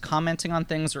movie is commenting on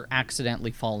things or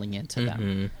accidentally falling into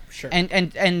them. Sure.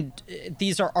 And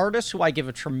these are artists who I give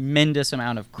a tremendous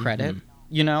amount of credit.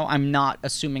 You know, I'm not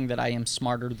assuming that I am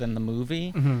smarter than the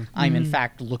movie. I'm in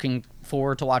fact looking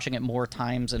forward to watching it more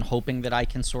times and hoping that I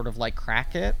can sort of like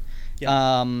crack it.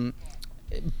 Yeah.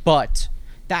 But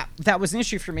that was an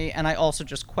issue for me, and I also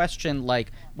just question,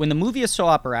 like, when the movie is so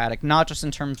operatic, not just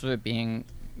in terms of it being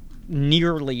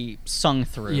nearly sung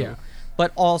through,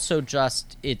 but also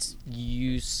just its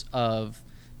use of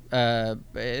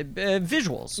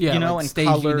visuals, Yeah, you know, like and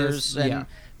staginess, colors and yeah.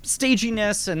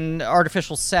 staginess and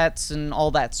artificial sets and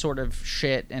all that sort of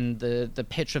shit, and the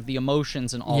pitch of the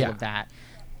emotions and all of that.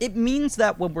 It means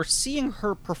that when we're seeing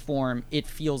her perform, it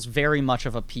feels very much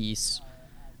of a piece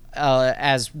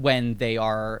as when they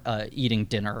are eating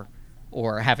dinner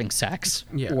or having sex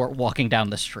or walking down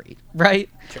the street, right?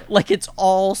 Sure. Like, it's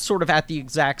all sort of at the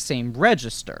exact same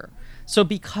register. So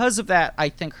because of that, I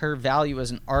think her value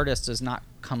as an artist does not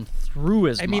come through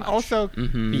as much. I mean, also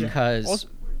Because... Also-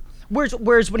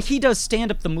 Whereas when he does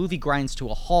stand up, the movie grinds to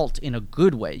a halt in a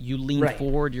good way. You lean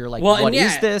forward, you're like, what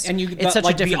is this? And it's such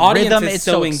like, a different the audience rhythm. is It's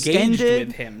so extended engaged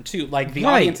with him too. Like the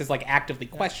audience is like actively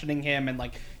questioning him, and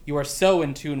like you are so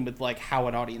in tune with like how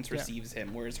an audience receives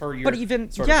him. Whereas her, you're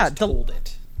sort of just told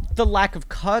it. The lack of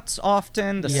cuts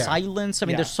often, the silence. I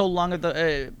mean, there's so long of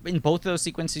the in both of those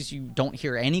sequences you don't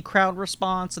hear any crowd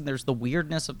response, and there's the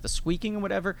weirdness of the squeaking and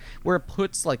whatever, where it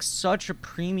puts like such a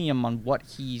premium on what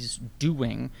he's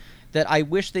doing that I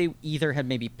wish they either had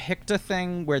maybe picked a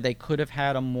thing where they could have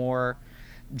had a more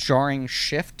jarring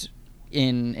shift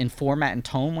in format and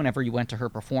tone whenever you went to her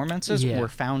performances, or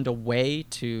found a way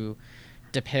to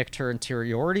depict her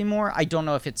interiority more. I don't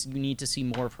know if it's you need to see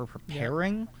more of her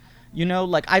preparing. You know,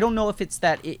 like, I don't know if it's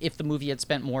that if the movie had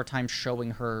spent more time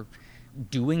showing her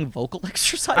doing vocal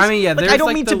exercise. I mean, like, I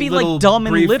don't mean to be like dumb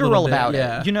and literal about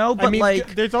it, you know, but I mean,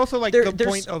 like there's also like the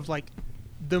point of like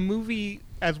the movie,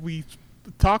 as we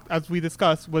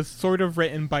discussed, was sort of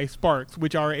written by Sparks,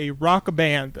 which are a rock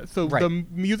band. So the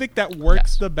music that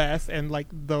works the best and like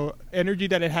the energy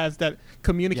that it has that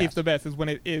communicates the best is when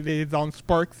it is on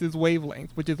Sparks'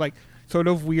 wavelength, which is like sort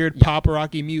of weird pop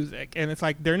rocky music. And it's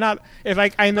like they're not. It's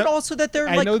like I know, but also that they're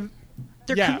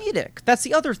they're comedic. That's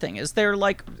the other thing is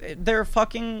they're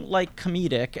fucking like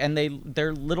comedic, and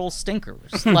they're little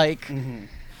stinkers. Like.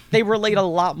 They relate a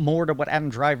lot more to what Adam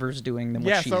Driver's doing than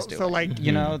what she's doing. So like,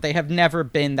 you know, they have never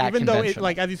been that even conventional. Though it,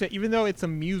 like as you said, even though it's a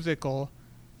musical,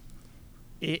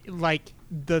 it like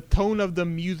the tone of the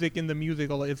music in the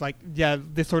musical is like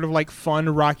this sort of like fun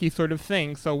rocky sort of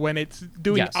thing. So when it's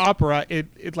doing opera,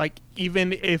 it like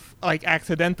even if like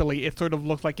accidentally, it sort of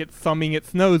looks like it's thumbing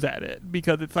its nose at it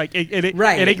because it's like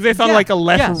it exists on like a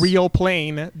less real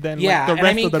plane than like the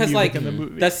rest of the music like, in the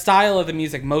movie. The style of the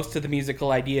music, most of the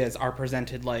musical ideas are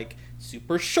presented like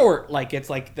super short. Like it's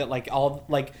like that, like all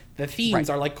like the themes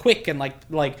are like quick and like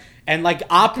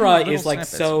opera is like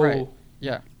snippets, so.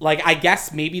 Yeah. Like, I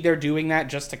guess maybe they're doing that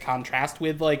just to contrast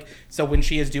with, like, so when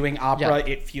she is doing opera,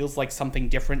 it feels like something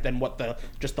different than what the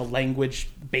language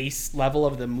base level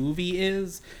of the movie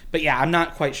is. But yeah, I'm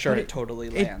not quite sure it totally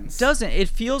lands. It doesn't. It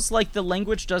feels like the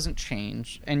language doesn't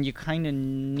change, and you kind of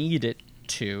need it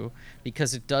to,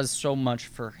 because it does so much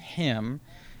for him.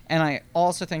 And I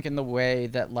also think in the way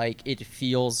that, like, it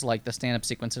feels like the stand-up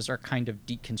sequences are kind of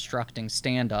deconstructing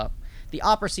stand-up. The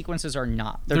opera sequences are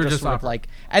not. They're just sort of like,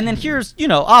 and then here's, you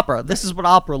know, opera. This is what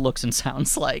opera looks and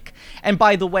sounds like. And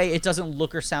by the way, it doesn't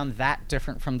look or sound that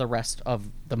different from the rest of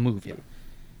the movie.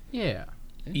 Yeah.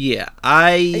 Yeah,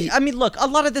 I mean, look, a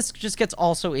lot of this just gets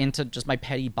also into just my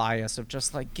petty bias of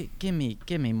just like, give me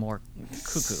more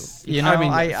cuckoo. You know,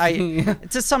 I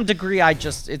to some degree,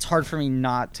 it's hard for me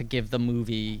not to give the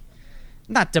movie,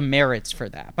 not demerits for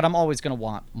that, but I'm always going to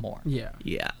want more.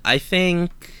 Yeah, I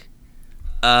think...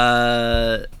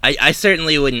 I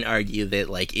certainly wouldn't argue that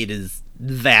like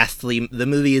the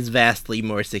movie is vastly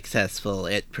more successful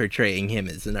at portraying him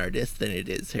as an artist than it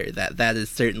is her. That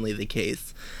is certainly the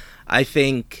case. I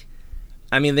think,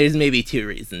 I mean, there's maybe two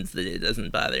reasons that it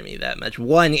doesn't bother me that much.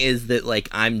 One is that like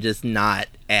I'm just not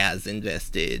as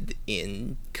invested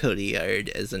in Cotillard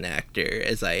as an actor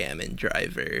as I am in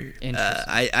Driver.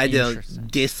 I don't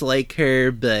dislike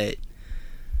her, but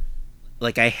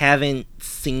like, I haven't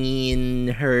seen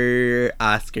her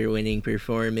Oscar-winning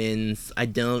performance. I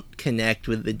don't connect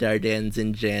with the Dardennes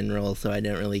in general, so I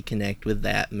don't really connect with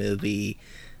that movie.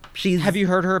 Have you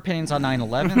heard her opinions on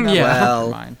 9/11? Yeah.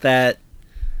 Well, that,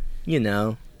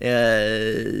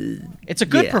 it's a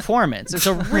good performance. It's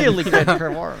a really good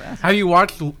performance. Have you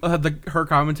watched her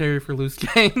commentary for Loose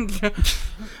Change?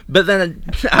 But then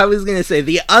I was going to say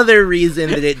the other reason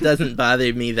that it doesn't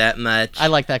bother me that much. I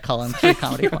like that Cullen 3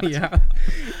 comedy points. Yeah.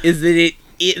 Is that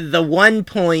the one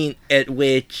point at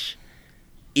which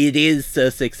it is so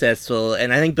successful,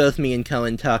 and I think both me and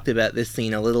Cullen talked about this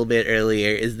scene a little bit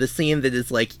earlier, is the scene that is,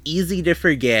 like, easy to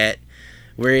forget,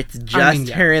 where it's just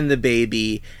her and the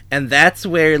baby, and that's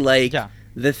where, like,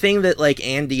 the thing that, like,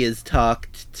 Andy has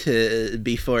talked to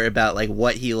before about, like,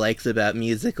 what he likes about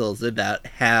musicals, about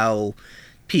how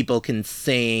people can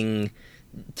sing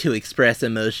to express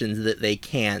emotions that they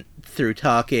can't through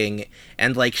talking,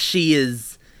 and, like, she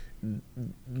is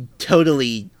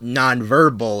totally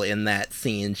nonverbal in that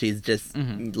scene. She's just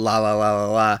la la la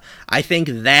la la. I think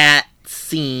that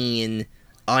scene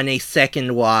on a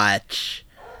second watch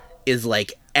is,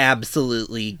 like,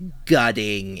 absolutely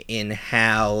gutting in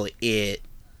how it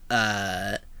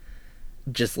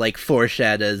just, like,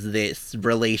 foreshadows this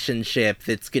relationship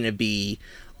that's gonna be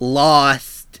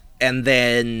lost, and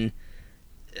then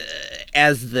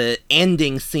as the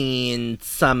ending scene,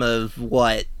 some of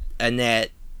what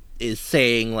Annette is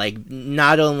saying, like,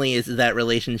 not only is that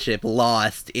relationship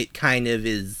lost, it kind of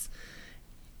is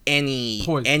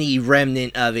any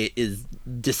remnant of it is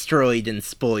destroyed and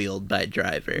spoiled by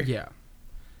Driver. Yeah.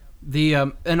 The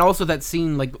and also that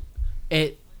scene, like,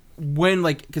 it when,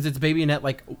 like, because it's baby Annette,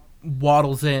 like,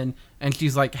 waddles in and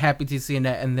she's, like, happy to see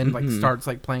Annette, and then like starts,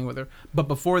 like, playing with her. But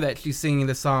before that, she's singing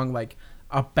the song, like,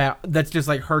 about that's just,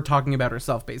 like, her talking about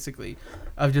herself, basically,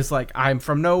 of just, like, I'm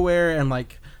from nowhere, and,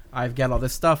 like, I've got all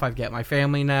this stuff, I've got my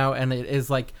family now, and it is,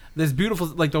 like, this beautiful,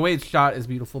 like, the way it's shot is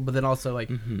beautiful, but then also,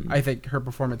 like, I think her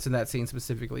performance in that scene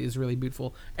specifically is really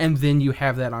beautiful, and then you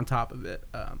have that on top of it.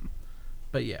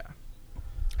 But yeah,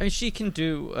 I mean, she can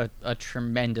do a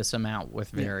tremendous amount with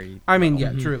very... I mean,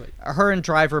 yeah, truly. Her and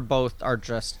Driver both are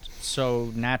just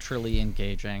so naturally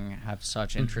engaging, have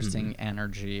such interesting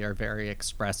energy, are very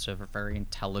expressive, are very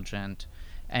intelligent,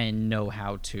 and know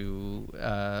how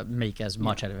to make as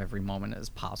much out of every moment as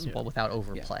possible without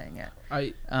overplaying it.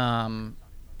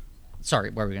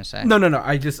 Sorry, what were we going to say? No.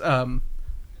 I just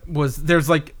there's,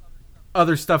 like,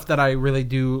 other stuff that I really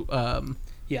do...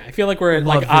 Yeah, I feel like we're in,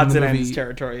 like, odds and ends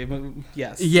territory.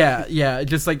 Yes. Yeah.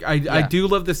 Just, like, I do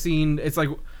love the scene. It's like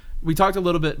we talked a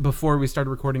little bit before we started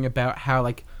recording about how,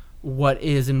 like, what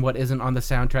is and what isn't on the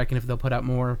soundtrack, and if they'll put out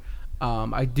more.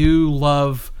 I do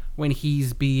love when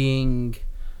he's being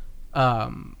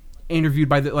interviewed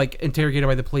by the, like, interrogated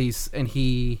by the police, and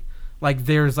he, like,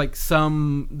 there's, like,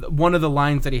 one of the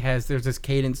lines that he has, there's this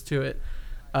cadence to it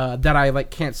that I, like,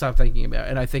 can't stop thinking about,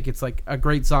 and I think it's, like, a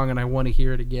great song, and I want to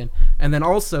hear it again. And then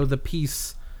also the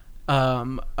piece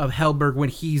of Helberg when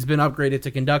he's been upgraded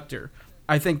to conductor.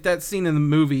 I think that scene in the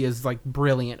movie is, like,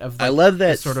 brilliant. Of, like, I love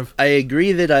that sort of. I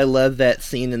agree that I love that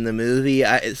scene in the movie.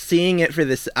 Seeing it for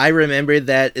this, I remembered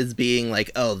that as being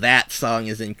like, oh, that song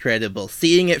is incredible.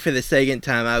 Seeing it for the second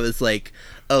time, I was like,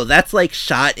 oh, that's, like,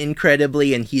 shot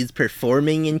incredibly and he's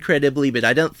performing incredibly, but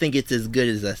I don't think it's as good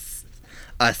as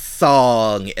a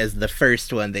song as the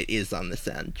first one that is on the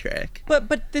soundtrack.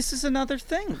 But this is another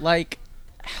thing. Like,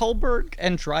 Helberg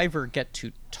and Driver get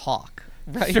to talk.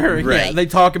 Right. Sure, right. Yeah. They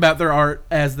talk about their art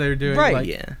as they're doing. Right. Like,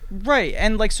 Yeah. Right.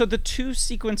 And, like, so the two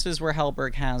sequences where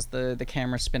Helberg has the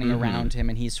camera spinning around him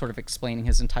and he's sort of explaining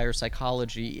his entire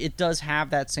psychology, it does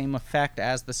have that same effect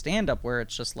as the stand-up, where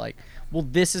it's just like, well,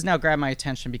 this has now grabbed my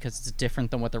attention because it's different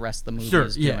than what the rest of the movie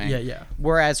is doing. Yeah.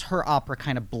 Whereas her opera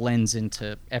kind of blends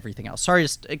into everything else. Sorry,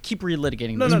 just keep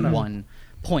relitigating one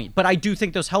point, but I do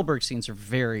think those Helberg scenes are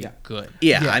very good.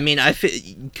 Yeah, I mean,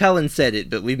 Cullen said it,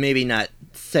 but we've maybe not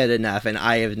said enough, and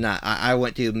I have not. I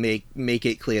want to make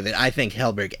it clear that I think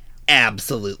Helberg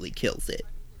absolutely kills it.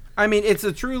 I mean, it's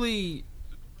a truly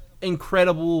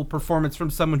incredible performance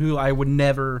from someone who I would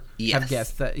never have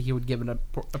guessed that he would give a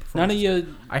performance. None of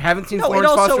you. I haven't seen No, Florence it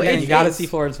also- Foster it- Jenkins. You got to see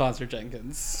Florence Foster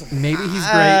Jenkins. Maybe he's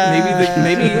great.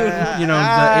 Maybe you know.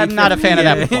 I'm not a fan of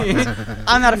that performance.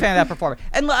 I'm not a fan of that performance.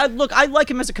 And look, I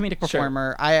like him as a comedic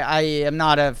performer. Sure. I am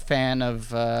not a fan of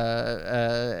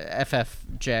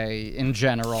FFJ in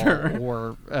general. Sure.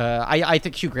 Or I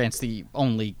think Hugh Grant's the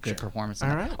only good performance. In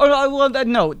All that. right. Oh well,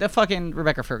 no, the fucking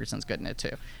Rebecca Ferguson's good in it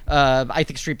too. I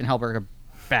think Streep and Helberg are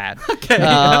bad. Okay.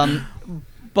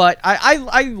 But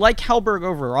I like Helberg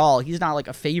overall. He's not, like,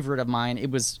 a favorite of mine. It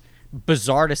was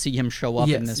bizarre to see him show up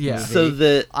in Yes, this yeah.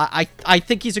 movie. So I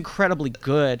think he's incredibly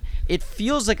good. It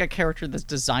feels like a character that's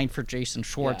designed for Jason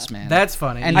Schwartzman. That's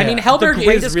funny. And I mean, the Helberg is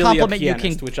greatest really a compliment you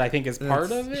pianist, can- which I think is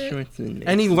part of it.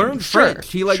 and he learned Sure,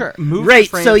 French. He like sure. moved Right, to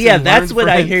France so yeah, and that's learned what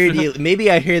I French. heard you.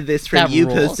 Maybe I heard this from That you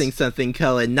rules. posting something,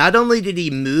 Cullen. Not only did he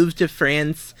move to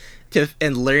France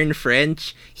and learn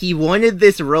French, he wanted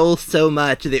this role so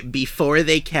much that before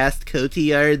they cast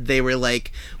Cotillard, they were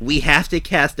like, we have to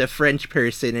cast a French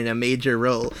person in a major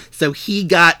role. So he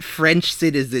got French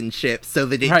citizenship so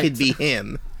that it Right. could be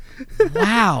him.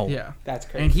 Wow. Yeah, That's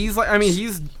crazy. and he's like, I mean,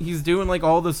 he's doing like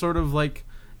all the sort of like,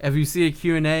 if you see a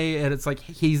Q&A and it's like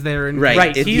he's there and Right,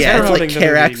 Right, It's he's like promoting the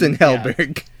Carax movie, and yeah.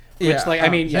 Helberg. yeah, like, I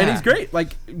mean, and yeah. he's great.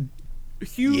 Like,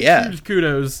 huge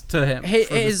kudos to him. His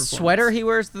for this sweater performance. he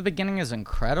wears at the beginning is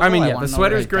incredible. I mean, yeah, wanna the know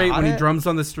sweater where is great got when he it. drums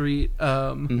on the street.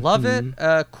 Love it.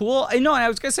 Cool. No, and I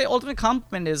was gonna say, ultimate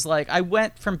compliment is like I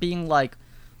went from being like,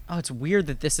 oh, it's weird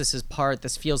that this is his part.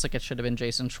 This feels like it should have been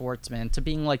Jason Schwartzman, to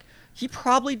being like, he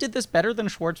probably did this better than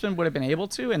Schwartzman would have been able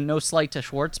to, and no slight to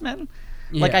Schwartzman.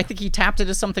 Like, Yeah. I think he tapped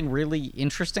into something really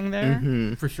interesting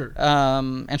there. for sure.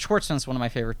 And Schwartzman's one of my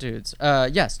favorite dudes.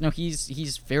 Yes, no,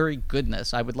 he's very good in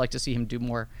this. I would like to see him do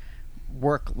more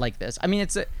work like this. I mean,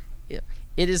 it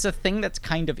is a thing that's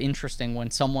kind of interesting when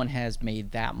someone has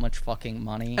made that much fucking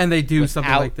money And they do something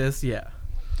without- like this, yeah.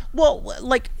 Well,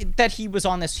 like that he was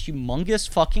on this humongous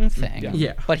fucking thing.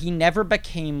 Yeah. But he never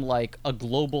became like a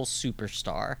global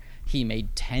superstar. He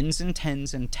made tens and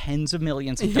tens and tens of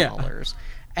millions of Yeah. dollars.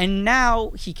 And now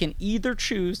he can either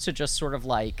choose to just sort of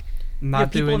like Not you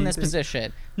have do people in this anything.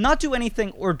 position, not do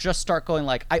anything, or just start going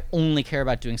like, I only care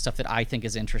about doing stuff that I think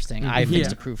is interesting. I have things Yeah.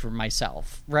 to prove for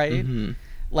myself, right?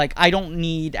 Like, I don't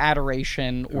need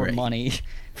adoration or Right. money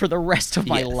for the rest of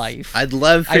my Yes. life. I'd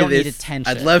love for I don't this. need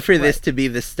attention. I'd love for this Right. to be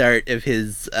the start of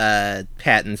his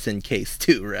Pattinson Case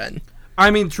 2 run.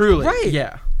 I mean, truly. Right.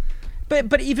 Yeah.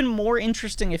 But even more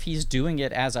interesting if he's doing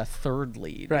it as a third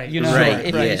lead. Right. You know, Right,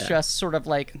 if right. he's just sort of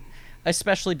like,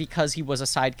 especially because he was a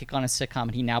sidekick on a sitcom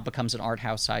and he now becomes an art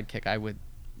house sidekick, I would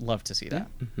love to see that.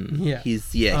 Yeah. He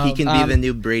can be the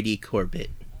new Brady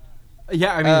Corbett.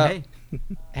 Yeah, I mean,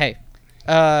 hey.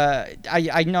 Hey,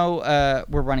 I know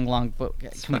we're running long, but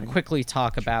can we quickly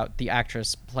talk about the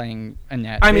actress playing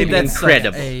Annette? I mean, It's that's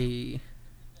incredible.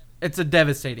 It's a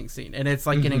devastating scene, and it's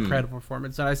like an incredible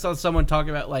performance. And I saw someone talk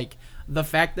about like the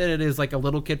fact that it is like a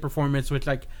little kid performance, which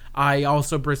like I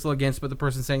also bristle against. But the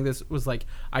person saying this was like,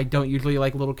 I don't usually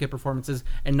like little kid performances,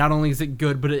 and not only is it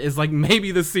good, but it is like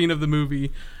maybe the scene of the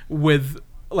movie with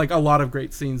like a lot of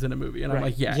great scenes in a movie. And I'm Right.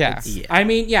 like, yeah, Yeah. it's- I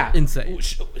mean, yeah, Insane.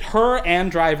 Her and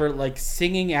Driver like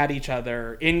singing at each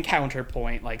other in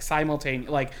counterpoint, like simultaneous,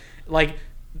 like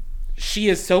she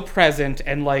is so present,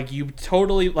 and like you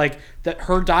totally like that.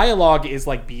 Her dialogue is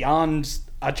like beyond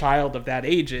a child of that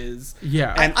age's.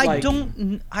 Yeah. and I like, don't.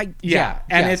 and yes.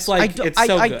 it's like I don't- it's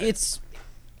so I- good.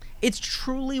 It's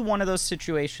truly one of those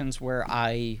situations where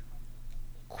I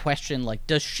question, like,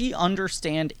 does she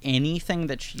understand anything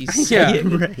that she's Yeah.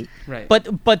 saying? Right. right,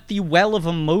 But the well of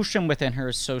emotion within her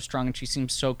is so strong, and she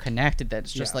seems so connected that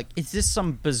it's just Yeah. like, is this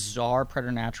some bizarre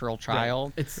preternatural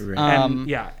child? it's Right. and,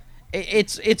 yeah,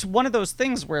 It's one of those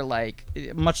things where, like,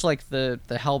 much like the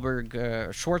Helberg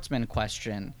Schwartzman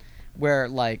question, where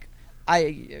like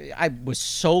I was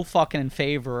so fucking in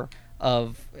favor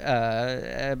of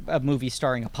a movie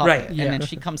starring a puppet, Right, and yeah. then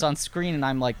she comes on screen, and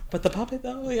I'm like, but the puppet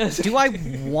though, yes. do I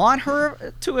want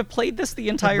her to have played this the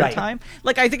entire Right. time?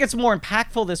 Like, I think it's more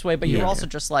impactful this way, but you're Yeah. also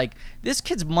just like, this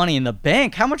kid's money in the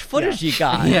bank. How much footage Yeah. you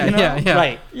got? Yeah, you know? yeah.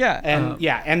 Right.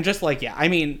 Yeah. And just like I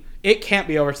mean, it can't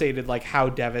be overstated like how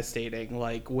devastating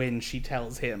like when she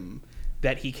tells him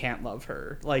that he can't love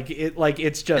her.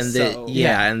 It's just And that, so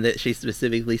and that she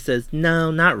specifically says,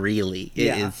 no, not really.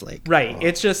 It is like right. oh.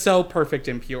 It's just so perfect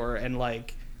and pure, and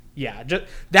like just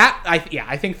that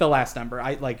I think the last number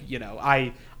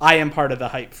I am part of the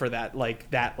hype for that, like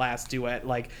that last duet.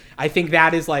 Like I think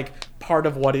that is like part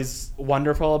of what is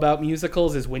wonderful about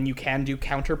musicals is when you can do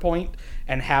counterpoint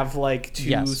and have like two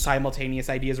Yes. simultaneous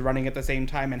ideas running at the same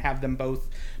time and have them both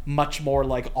much more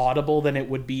like audible than it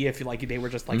would be if like they were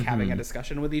just like having a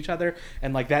discussion with each other,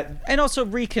 and like that. And also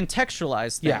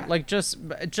recontextualize them. Yeah. Like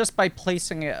just by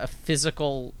placing a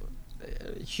physical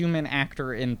human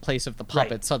actor in place of the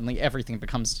puppet, Right. suddenly everything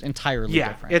becomes entirely Yeah,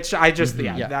 different. it's I just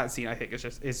Yeah. that scene I think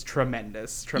is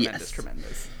tremendous. Yes.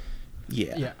 Tremendous.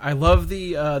 Yeah. I love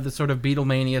the sort of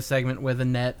Beatlemania segment with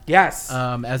Annette. Yes.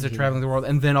 As they're traveling the world,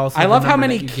 and then also I the love how number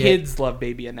many that you kids love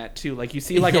Baby Annette too. Like you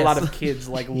see like a Yes. lot of kids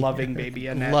like loving Baby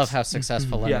Annette. Love how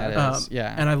successful Yeah. Annette is.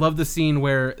 Yeah. And I love the scene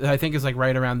where I think it's like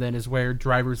right around then is where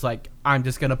Driver's like, I'm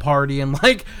just gonna party, and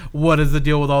like, what is the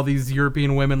deal with all these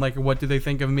European women? Like, what do they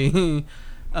think of me?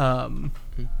 So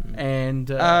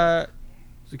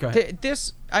go ahead.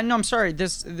 I'm sorry.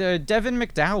 The Devin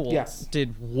McDowell Yes.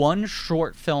 did one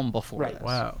short film before Right. this.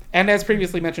 Wow. And as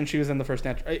previously mentioned, she was in the first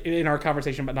in our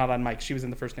conversation, but not on mic. She was in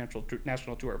the first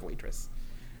national tour of Waitress.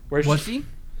 Where Was she?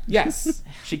 Yes,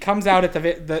 she comes out at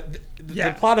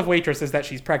the plot of Waitress is that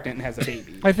she's pregnant and has a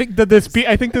baby. I think the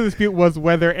dispute was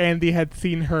whether Andy had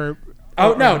seen her.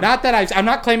 Oh no, not that I'm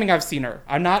not claiming I've seen her.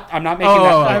 I'm not making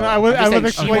that. I was she was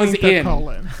explaining to in.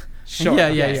 Colin. Sure.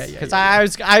 Yeah. Because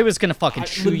I was gonna fucking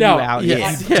chew you out.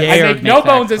 yes. If you Yeah. I dared make no that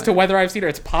bones as to claim. whether I've seen her.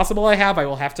 It's possible I have. I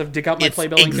will have to dig up my It's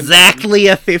Playbill and exactly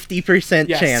a 50%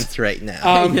 Yes. chance right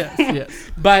now. Yes.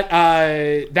 But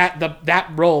that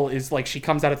role is like she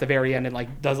comes out at the very end and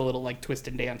like does a little like twist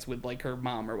and dance with like her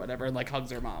mom or whatever and like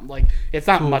hugs her mom. Like it's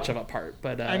not much of a part,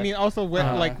 but I mean, also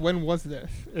when was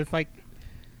this? It's like.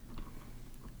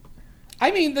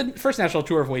 I mean, the first national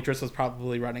tour of Waitress was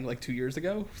probably running like 2 years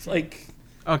ago. It's like,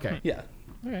 Okay. yeah.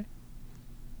 Okay.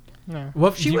 No.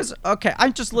 What She was okay.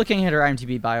 I'm just looking at her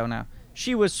IMDb bio now.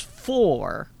 She was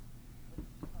 4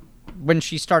 when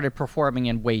she started performing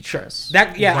in Waitress.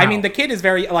 I Wow. mean, the kid is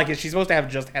very like she's supposed to have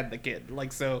just had the kid,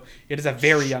 like so. It is a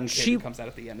very young kid She- who comes out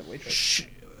at the end of Waitress.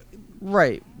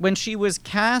 Right. When she was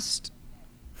cast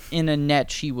in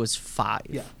Annette, she was 5.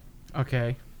 Yeah.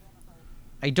 Okay.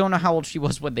 I don't know how old she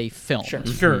was when they filmed.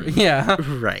 Sure. Yeah.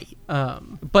 Right.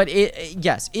 But it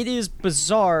is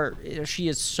bizarre. She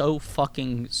is so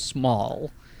fucking small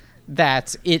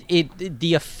that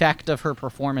the effect of her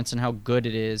performance and how good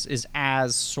it is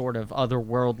as sort of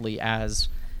otherworldly as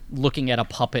looking at a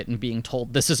puppet and being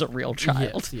told this is a real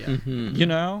child. Yes, yeah. You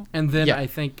know? And then Yeah. I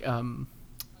think,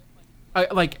 I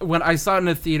like when I saw it in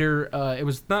the theater, it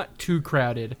was not too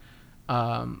crowded.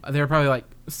 There were probably like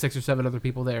 6 or 7 other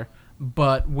people there.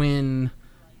 But when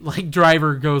like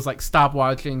Driver goes like stop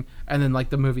watching and then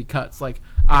like the movie cuts, like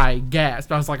I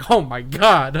gasped. I was like, oh my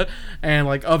god! And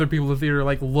like other people in the theater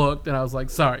like looked, and I was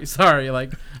like, sorry,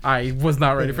 like I was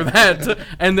not ready for that.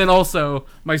 And then also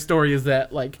my story is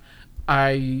that like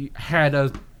I had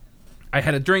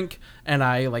a drink and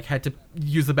I like had to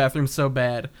use the bathroom so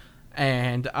bad.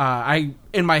 And I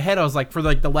in my head I was like for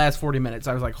like the last 40 minutes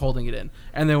I was like holding it in,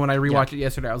 and then when I rewatched it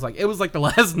yesterday I was like it was like the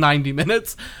last 90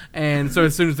 minutes, and so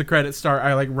as soon as the credits start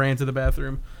I like ran to the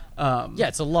bathroom. Yeah,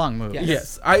 it's a long movie.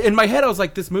 Yes, in my head I was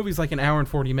like this movie's like an hour and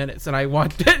 40 minutes, and I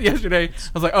watched it yesterday. I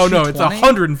was like, oh no, it's 220?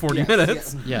 140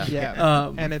 minutes. Yeah.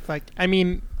 Yeah. And it's like, I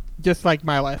mean, just like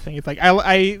my last thing, it's like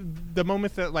I the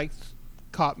moments that like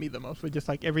caught me the most were just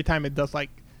like every time it does like.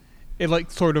 It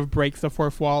like sort of breaks the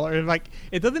fourth wall, or like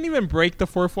it doesn't even break the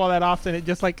fourth wall that often. It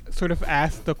just like sort of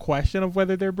asks the question of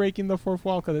whether they're breaking the fourth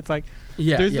wall, because it's like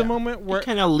there's the moment where It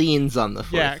kind of leans on the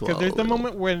fourth wall. because there's a the little.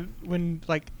 moment when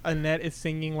like Annette is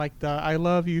singing like the "I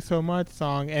love you so much"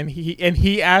 song, and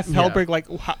he asks Helberg like,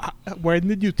 where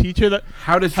did you teach her that?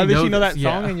 How does she know that this?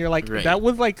 song? Yeah. And you're like, Right. that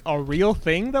was like a real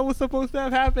thing that was supposed to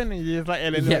have happened, and you're just like,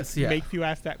 and it Yes, like, yeah. makes you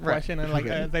ask that Right. question, and like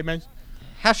as I mentioned.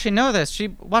 How'd she know this? She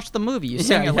watched the movie. You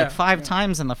sang it like 5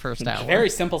 times in the first hour. Very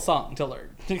simple song to learn.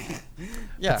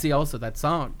 yeah. See, also that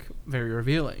song very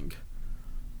revealing.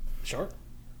 Sure.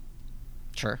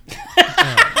 Sure.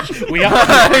 We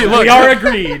are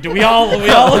agreed. We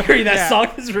all agree that Yeah. song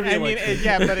is I revealing.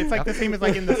 mean, but it's like the same as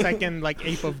like in the second like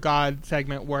Ape of God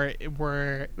segment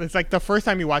where it's like the first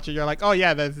time you watch it, you're like, oh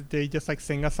yeah, they just like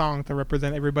sing a song to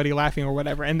represent everybody laughing or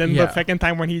whatever, and then Yeah. the second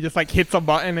time when he just like hits a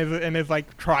button and is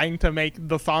like trying to make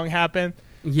the song happen.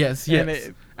 Yes, And yes.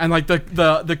 it- And like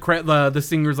the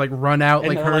singers like run out and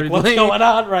like they're hurriedly. like, what's going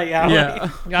on right now? Yeah.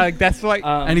 Yeah, like that's like.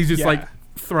 And he's just Yeah. like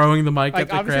throwing the mic like at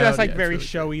the obviously crowd. that's like Yeah, it's very really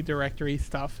showy directory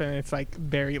stuff, and it's like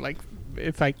very like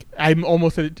it's like I'm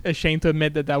almost ashamed to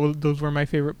admit those were my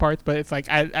favorite parts, but it's like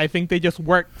I think they just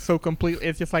work so completely.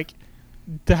 It's just like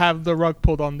to have the rug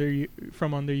pulled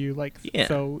from under you like Yeah.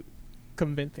 so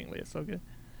convincingly. It's so good.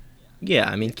 Yeah,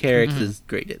 I mean, Carrick is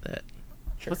great at that.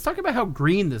 Let's talk about how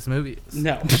green this movie is.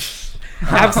 No.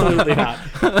 Absolutely not.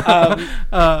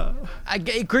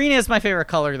 Green is my favorite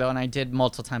color, though, and I did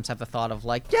multiple times have the thought of,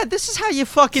 like, yeah, this is how you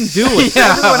fucking do it.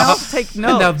 Yeah. Everyone else take And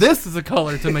notes. now this is a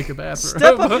color to make a bathroom.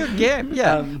 Step up your game.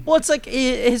 Yeah. Well, it's like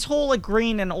his whole like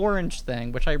green and orange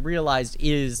thing, which I realized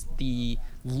is the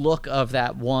look of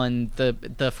that one,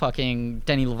 the fucking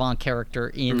Denny Levant character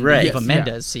in Right. Eva Yes,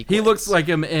 Mendes sequence. He looks like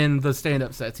him in the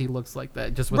stand-up sets. He looks like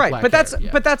that, just with right, black but that's hair, yeah.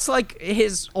 but that's like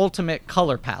his ultimate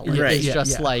color palette. Right. It's Yeah,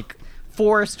 just yeah. like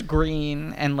forest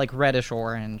green and like reddish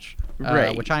orange,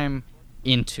 Right. which I'm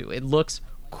into. It looks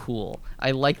cool.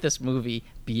 I like this movie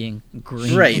being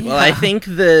green. Right. Well, I think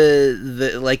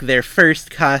the like their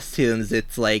first costumes,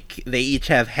 it's like they each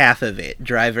have half of it.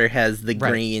 Driver has the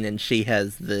Right. green and she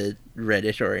has the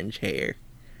reddish orange hair.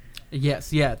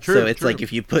 Yes, yeah, true. So it's true. like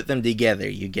if you put them together,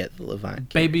 you get the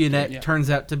Levant. Baby Annette Yeah. turns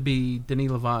out to be Denis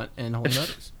Levant in Holy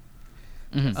Motors.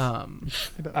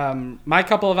 My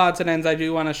couple of odds and ends I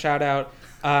do want to shout out.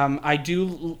 I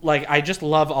just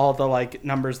love all the like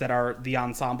numbers that are the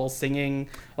ensemble singing.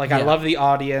 Like I Yeah. love the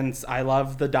audience. I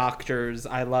love the doctors.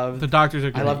 I love The doctors are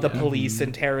I great, love the yeah. police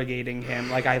interrogating him.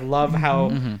 Like I love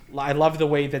how I love the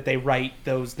way that they write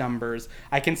those numbers.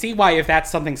 I can see why if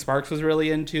that's something Sparks was really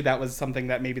into, that was something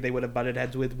that maybe they would have butted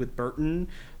heads with Burton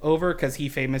over, because he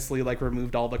famously like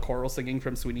removed all the choral singing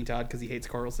from Sweeney Todd because he hates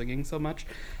choral singing so much.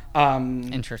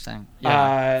 Interesting.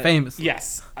 Yeah. Famous.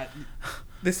 Yes.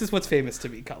 This is what's famous to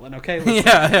me, Cullen. Okay.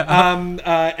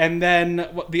 Yeah. And then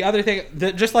the other thing,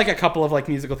 just like a couple of like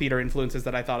musical theater influences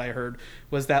that I thought I heard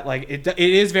was that like it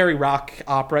is very rock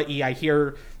opera-y. I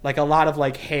hear like a lot of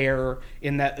like Hair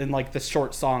in like the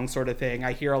short song sort of thing.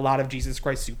 I hear a lot of Jesus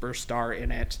Christ Superstar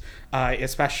in it,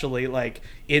 especially like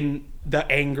in the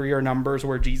angrier numbers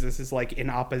where Jesus is like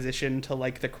in opposition to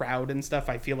like the crowd and stuff.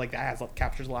 I feel like that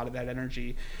captures a lot of that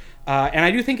energy. And I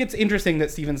do think it's interesting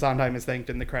that Stephen Sondheim is thanked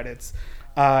in the credits.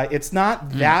 It's not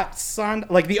that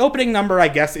like the opening number, I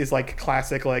guess, is like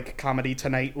classic like comedy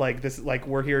tonight, like this, like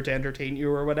we're here to entertain you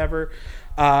or whatever.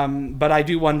 But I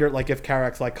do wonder like if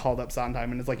Carax like called up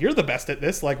Sondheim and is like, you're the best at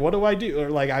this, like what do I do? Or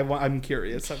like I'm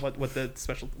curious what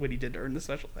he did to earn the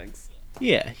special thanks.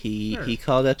 Yeah, he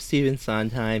called up Stephen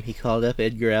Sondheim. He called up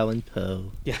Edgar Allan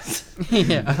Poe. Yes.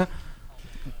 Yeah.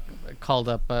 Called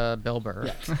up Bill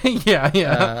Burr.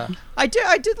 Yeah. I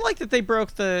did like that they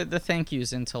broke the thank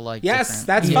yous into like Yes, different-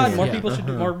 that's fun. More Yeah. people should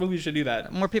more movies should do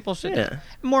that. More people should. Yeah.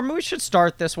 More movies should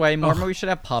start this way. More movies should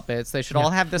have puppets. They should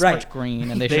all have this Right. much green,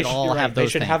 and they should all you're right. have those. They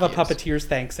should thank have a yous. puppeteers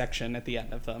thanks section at the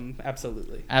end of them.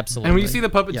 Absolutely. Absolutely. And when you see the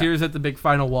puppeteers at the big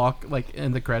final walk, like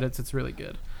in the credits, it's really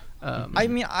good. I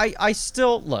mean, I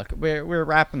still look. We're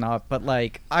wrapping up, but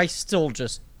like, I still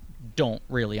just don't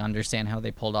really understand how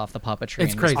they pulled off the puppetry.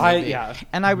 It's in this crazy. movie. Yeah.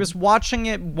 And I was watching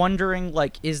it, wondering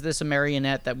like, is this a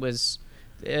marionette that was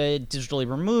digitally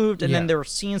removed? And then Yeah. there were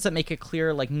scenes that make it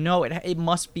clear, like, no, it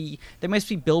must be. They must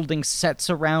be building sets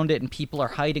around it, and people are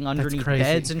hiding underneath crazy.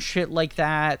 beds and shit like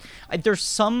that. There's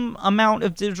some amount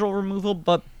of digital removal,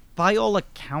 but by all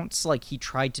accounts, like he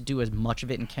tried to do as much of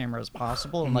it in camera as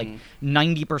possible, and like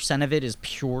 90% of it is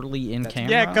purely in camera.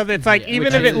 Yeah, because it's like, Yeah, even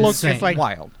which if is it looks insane. just like,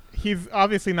 wild. he's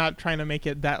obviously not trying to make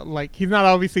it that, like, he's not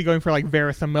obviously going for like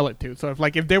verisimilitude. So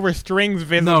if there were strings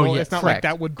visible, yes, it's not correct, like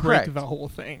that would break correct. the whole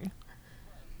thing.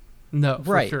 No,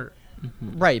 for Right. sure.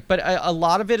 Right, but a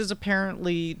lot of it is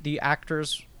apparently the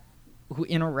actors who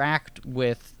interact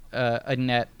with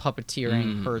Annette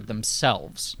puppeteering her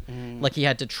themselves. Like he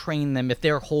had to train them if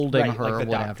they're holding Right, her like or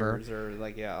the whatever. doctors or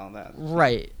like all that.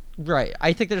 Right.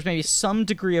 I think there's maybe some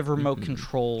degree of remote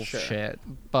control Sure. shit,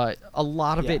 but a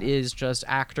lot of it Yeah. is just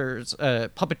actors,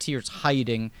 puppeteers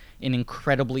hiding in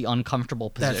incredibly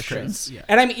uncomfortable That's positions. crazy. Yeah.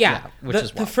 And I mean, which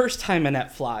is the wild. first time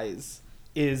Annette flies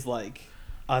is like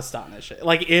astonishing.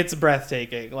 Like it's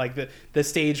breathtaking. Like the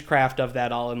stagecraft of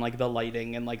that all, and like the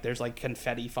lighting, and like there's like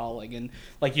confetti falling, and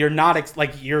like you're not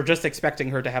you're just expecting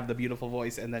her to have the beautiful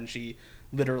voice, and then she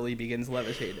literally begins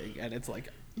levitating, and it's like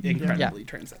incredibly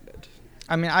transcendent.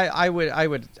 I mean, I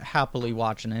would happily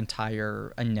watch an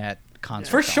entire Annette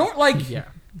concert. For song. sure. Like Yeah.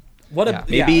 what a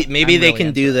Yeah. Maybe I'm they really can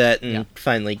into do it. that and Yeah.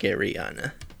 finally get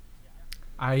Rihanna.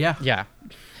 Yeah. Yeah.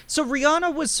 So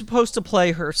Rihanna was supposed to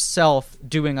play herself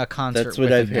doing a concert. That's what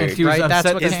with I've the heard. And band, she was right? That's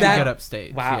upset what to came that- get out.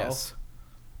 upstage. Wow. Yes.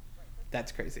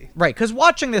 That's crazy. Right, because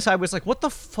watching this, I was like, "What the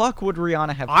fuck would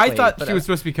Rihanna have?" I played? thought But, she was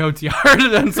supposed to be Cotillard,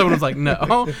 and then someone was like,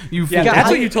 "No, you." Yeah, fool." that's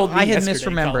I- what you told me. I had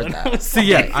yesterday, misremembered Colin. that. I was See,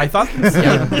 yeah, I thought.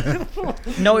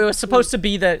 No, it was supposed to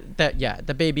be the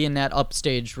Baby Annette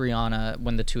upstage Rihanna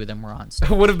when the two of them were on stage.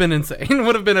 Would have been insane.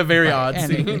 Would have been a very odd And,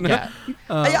 scene.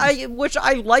 yeah. Which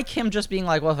I like him just being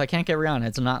like, well, if I can't get Rihanna,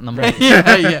 it's not in the movie.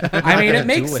 yeah. I mean, it do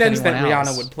makes with sense that anyone Rihanna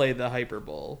else. would play the Hyper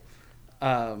Bowl.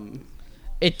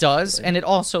 It does, and it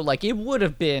also like it would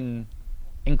have been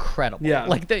incredible. Yeah.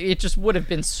 Like it just would have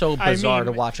been so bizarre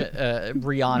to watch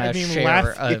Rihanna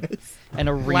share an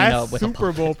arena Last with Super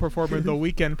a Bowl performer of the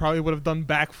weekend probably would have done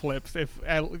backflips if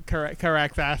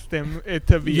Carax asked him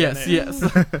to be in it. Yes.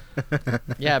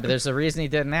 Yeah, but there's a reason he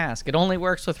didn't ask. It only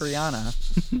works with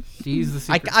Rihanna. She's the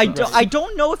secret I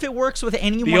don't know if it works with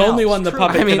anyone The only else. one the True.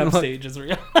 puppet I mean, can look- upstage is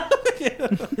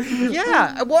Rihanna.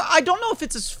 Yeah, well, I don't know if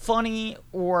it's as funny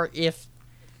or if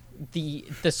the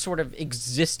sort of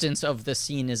existence of the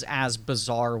scene is as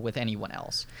bizarre with anyone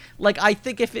else. Like, I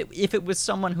think if it was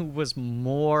someone who was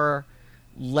more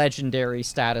legendary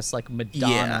status like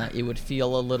Madonna, it would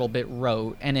feel a little bit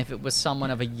rote, and if it was someone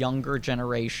of a younger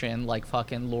generation like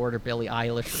fucking Lorde or Billie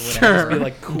Eilish or whatever, Be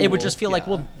like, cool. it would just feel like,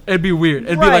 well, It'd be weird.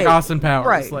 It'd be like Austin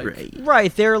Powers.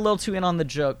 Right, they're a little too in on the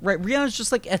joke. Right, Rihanna's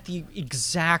just like at the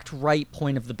exact right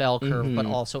point of the bell curve, but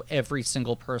also every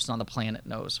single person on the planet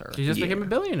knows her. She just became a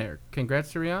billionaire.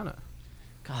 Congrats to Rihanna.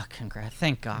 God, congrats!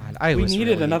 Thank God. we was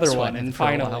needed really another one, sweating and for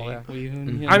a while finally,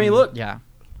 there. I mean, look, Yeah,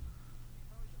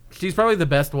 she's probably the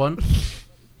best one.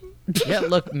 yeah.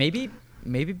 Look, maybe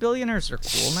billionaires are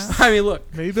cool now. I mean,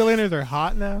 look. Maybe billionaires are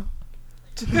hot now.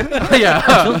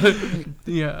 Yeah.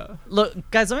 Yeah. Look,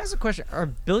 guys, let me ask a question: are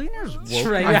billionaires woke?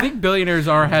 Right. I think billionaires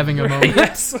are having a moment.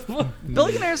 Yes.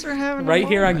 Billionaires are having Right a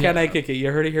here on moment. Can I Kick It?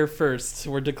 You heard it here first.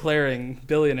 We're declaring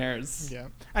billionaires. Yeah.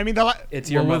 I mean,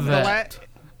 It's your Well, with moment. that-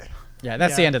 Yeah,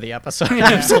 that's the Yeah. end of the episode.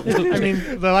 I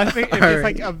mean, the last thing, it's just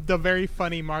Alright. like the very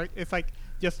funny mark. It's like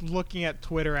just looking at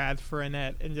Twitter ads for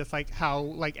Annette and just like how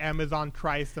like Amazon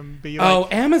tries to be like, Oh,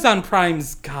 Amazon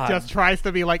Prime's God. just tries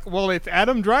to be like, well, it's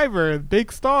Adam Driver,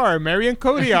 big star, Marion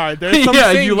Cotillard. There's some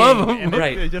Yeah, you singing. love him. And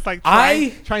Right. It's just like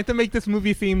I- trying to make this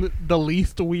movie seem the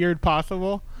least weird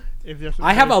possible. It's just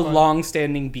I have a very fun.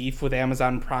 long-standing beef with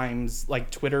Amazon Prime's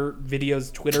like Twitter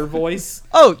voice.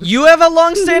 Oh, you have a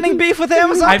long-standing beef with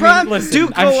Amazon I Prime? mean, listen, Do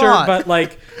go I'm sure, on. but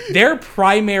like their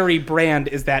primary brand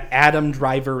is that Adam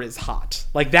Driver is hot.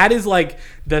 Like that is like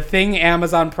the thing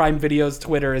Amazon Prime Video's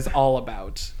Twitter is all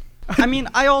about. I mean,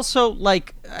 I also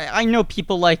like. I know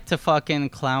people like to fucking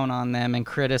clown on them and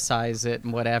criticize it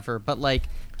and whatever, but like,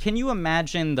 can you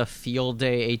imagine the field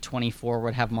day A24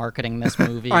 would have marketing this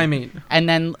movie? I mean, and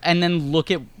then look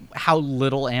at how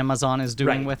little Amazon is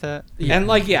doing Right. with it. And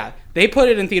like, yeah, they put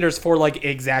it in theaters for like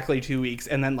exactly 2 weeks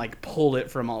and then like pulled it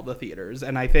from all the theaters.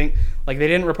 And I think like they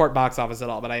didn't report box office at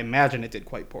all, but I imagine it did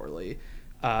quite poorly.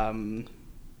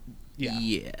 Yeah.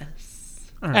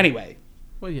 Yes. all right. Anyway,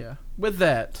 Well, yeah. With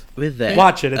that, With that,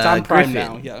 watch it. It's on Prime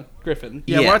Griffin. now. Yeah, Griffin.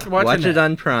 Yeah, watch watch it it now.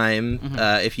 on Prime.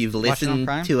 If you've Watch it on listened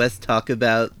Prime? to us talk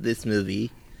about this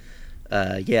movie,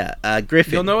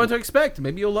 Griffin. you'll know what to expect.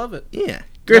 Maybe you'll love it. Yeah,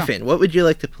 Griffin. What would you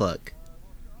like to plug?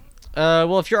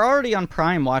 Well, if you're already on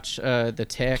Prime, watch The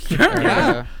Tick.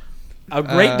 Yeah. A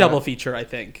great double feature, I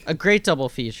think. A great double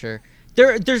feature.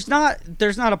 There's not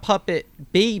a puppet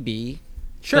baby.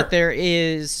 Sure. But there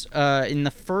is in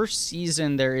the first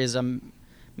season there is a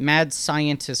mad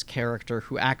scientist character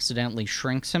who accidentally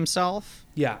shrinks himself,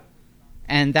 Yeah.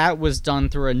 and that was done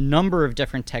through a number of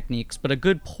different techniques, but a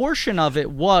good portion of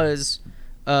it was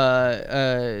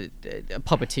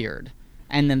puppeteered,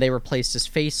 and then they replaced his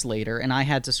face later, and I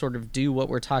had to sort of do what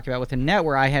we're talking about with Annette,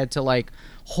 where I had to like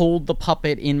hold the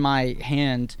puppet in my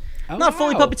hand, Oh, not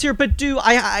fully wow. puppeteer, but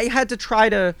I had to try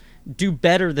to do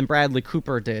better than Bradley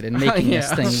Cooper did in making this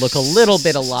Yeah. thing look a little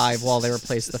bit alive while they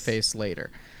replaced the face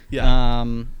later. Yeah.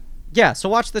 Yeah, so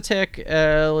watch The Tick,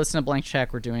 listen to Blank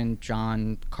Check. We're doing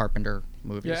John Carpenter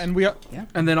movies. Yeah, and we.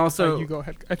 And then also, you go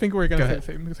ahead. I think we're gonna Go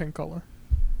say ahead. the same color.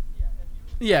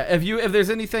 yeah, if there's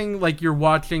anything like you're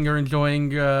watching or enjoying,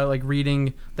 like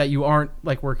reading that you aren't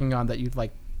like working on that you'd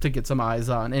like to get some eyes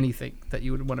on, anything that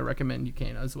you would want to recommend, you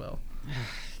can as well.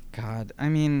 God, I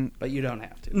mean, But you don't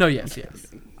have to. No, yes.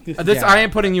 This Yeah. I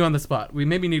am putting you on the spot. We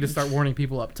maybe need to start warning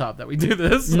people up top that we do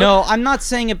this. no, I'm not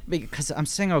saying it because I'm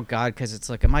saying, oh God, because it's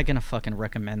like, am I gonna fucking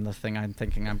recommend the thing I'm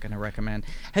thinking I'm gonna recommend?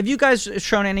 Have you guys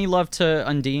shown any love to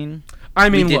Undine? I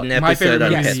mean, We did look, an my episode favorite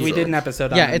on movie. Yes, Petzold. we did an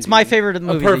episode on Yeah, it's my Undine. favorite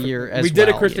movie of the Perfect. year as we well. did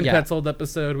a Christian yeah. Petzold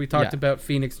episode. We talked Yeah. about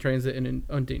Phoenix Transit and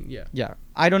Undine. Yeah. Yeah,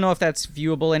 I don't know if that's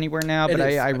viewable anywhere now, It but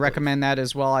is, I I believe. recommend that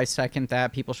as well. I second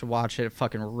that. People should watch it. It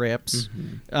fucking rips.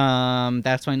 Mm-hmm.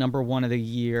 That's my number one of the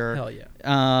year. Hell yeah.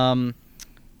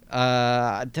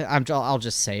 I'll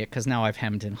just say it because now I've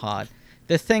hemmed and hawed.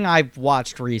 The thing I've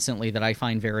watched recently that I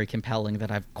find very compelling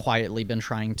that I've quietly been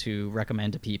trying to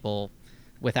recommend to people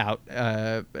without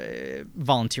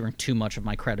volunteering too much of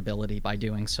my credibility by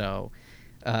doing so.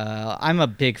 I'm a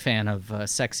big fan of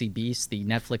Sexy Beast, the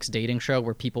Netflix dating show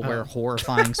where people wear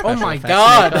horrifying special Oh my effects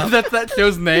God, makeup. that's that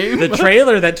show's name. The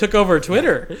trailer that took over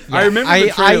Twitter. I remember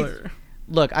the I trailer.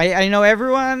 Look, I know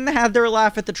everyone had their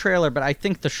laugh at the trailer, but I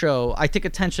think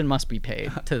attention must be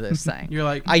paid to this thing. You're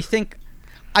like, I think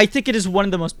it is one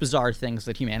of the most bizarre things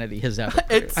that humanity has ever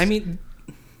produced. I mean,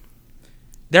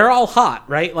 they're all hot,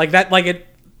 right? Like that, like it.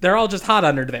 They're all just hot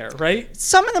under there, right?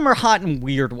 Some of them are hot in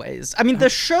weird ways. I mean, the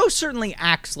show certainly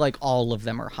acts like all of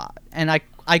them are hot, and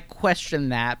I question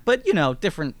that. But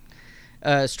different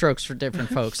strokes for different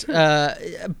folks.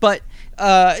 But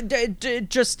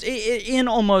just in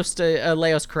almost a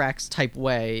Leos Carax type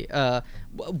way,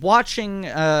 watching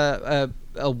a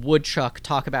woodchuck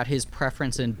talk about his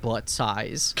preference in butt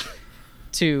size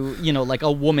to like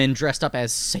a woman dressed up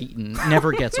as Satan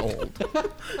never gets old.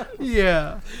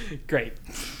 yeah. Great.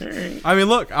 I mean,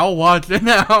 look, I'll watch it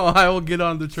now. I will get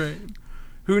on the train.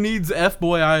 Who needs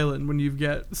F-Boy Island when you've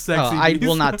got Sexy I Beast?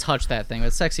 will not touch that thing.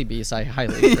 But Sexy Beast, I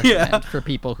highly recommend for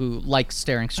people who like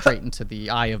staring straight into the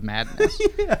eye of madness.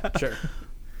 Sure.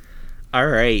 All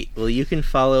right. Well, you can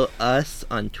follow us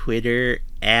on Twitter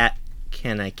at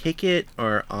Can I Kick It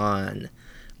or on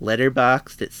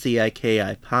Letterboxd at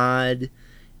CIKIPod.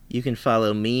 You can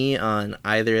follow me on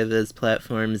either of those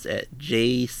platforms at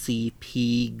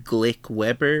JCP Glick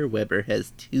Weber. Weber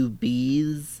has 2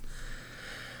 B's.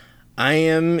 I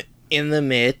am in the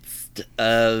midst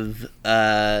of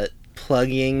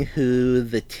plugging who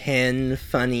the 10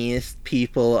 funniest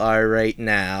people are right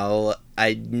now.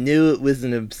 I knew it was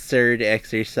an absurd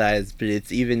exercise, but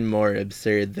it's even more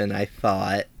absurd than I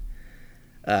thought.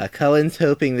 Cullen's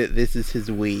hoping that this is his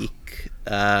week.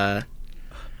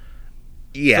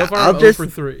 Yeah, So far, I'm 0 for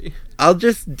 3. I'll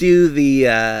just do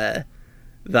the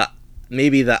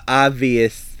maybe the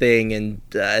obvious thing and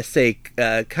say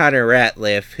Connor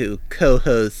Ratliff, who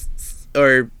co-hosts,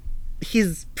 or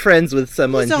he's friends with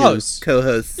someone He's a who host.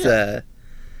 co-hosts. Yeah.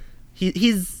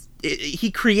 He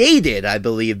created, I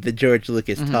believe, the George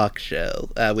Lucas talk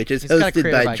show, which is He's got a hosted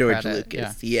creator by by George credit,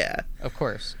 Lucas. Yeah. Of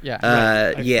course, yeah.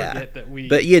 I Yeah. forget that we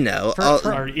But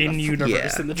are in universe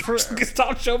yeah. in the George Lucas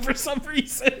talk show for some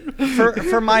reason.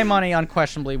 For my money,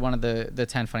 unquestionably one of the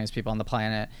 10 funniest people on the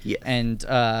planet. Yes. And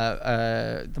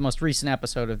the most recent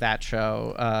episode of that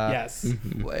show, Yes.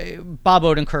 Bob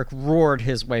Odenkirk roared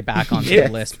his way back onto Yes.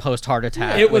 the list post heart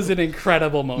attack. It was an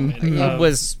incredible moment. It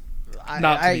was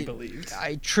not to be believed.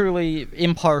 I truly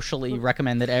impartially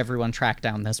recommend that everyone track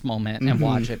down this moment and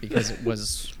watch it because it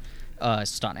was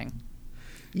stunning.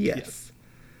 Yes.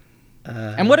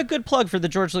 And what a good plug for the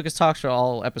George Lucas Talk Show,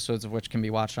 all episodes of which can be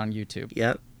watched on YouTube.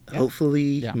 Yep. Hopefully,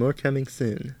 Yeah. more coming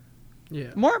soon. Yeah.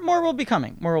 More will be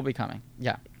coming. More will be coming.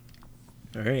 Yeah.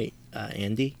 All right,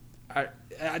 Andy.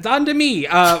 It's on to me.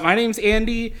 My name's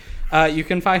Andy. You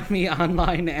can find me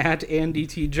online at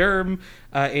AndyTGerm,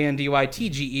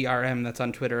 ANDYTGERM. That's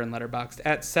on Twitter and Letterboxd,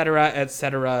 etc.,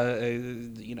 etc.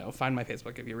 Find my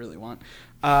Facebook if you really want.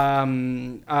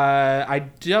 I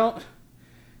don't.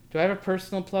 Do I have a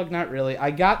personal plug? Not really.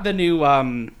 I got the new.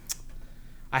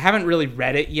 I haven't really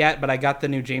read it yet, but I got the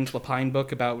new James Lapine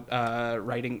book about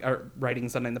writing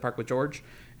Sunday in the Park with George,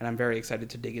 and I'm very excited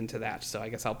to dig into that. So I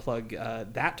guess I'll plug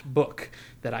that book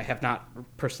that I have not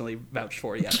personally vouched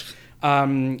for yet.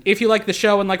 If you like the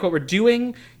show and like what we're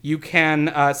doing, you can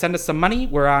send us some money.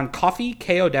 We're on Ko-fi,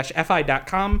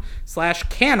 ko-fi.com/cannei,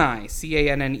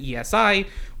 CANNESI.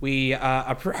 We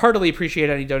heartily appreciate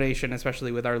any donation,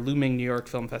 especially with our looming New York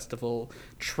Film Festival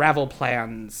travel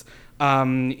plans.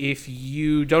 If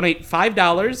you donate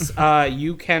 $5,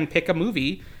 you can pick a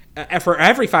movie. For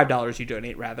every $5 you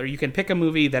donate, rather, you can pick a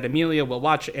movie that Emilio will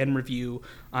watch and review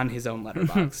on his own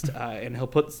Letterboxd, and he'll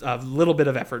put a little bit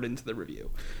of effort into the review.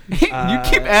 You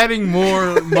keep adding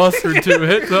more mustard to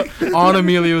it on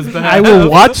Emilio's behalf. I will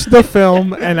watch the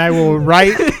film and I will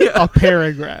write a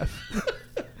paragraph.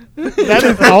 That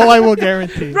is all I will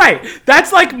guarantee. Right.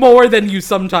 That's like more than you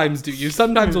sometimes do. You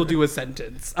sometimes will do a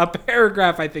sentence. A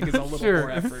paragraph, I think, is a little Sure.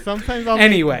 more effort. Sometimes I'll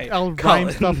Colin.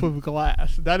 rhyme stuff with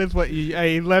glass. That is what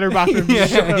a letterbox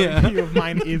review of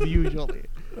mine is usually.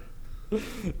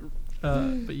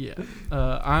 But yeah,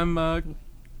 I'm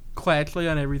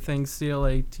Clatchley on everything,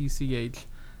 CLATCHLEY,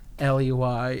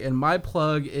 and my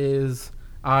plug is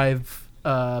I've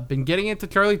been getting into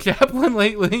Charlie Chaplin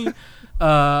lately.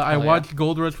 I watched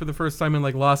Gold Rush for the first time and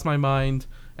lost my mind,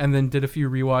 and then did a few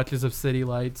rewatches of City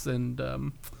Lights and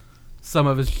some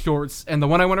of his shorts. And the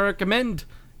one I want to recommend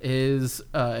is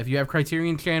if you have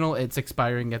Criterion Channel, it's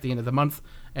expiring at the end of the month,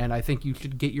 and I think you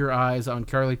should get your eyes on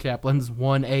Charlie Chaplin's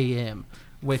 1 a.m.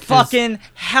 Which Fucking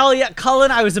hell yeah,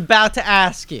 Cullen! I was about to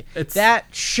ask you. It's- That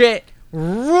shit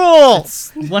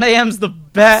rules. 1 a.m.'s the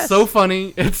best. So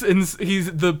funny.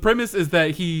 The premise is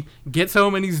that he gets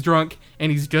home and he's drunk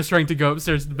and he's just trying to go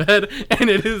upstairs to bed, and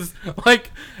it is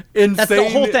like insane. That's the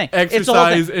whole thing.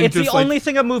 Exercise. It's the only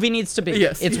thing a movie needs to be.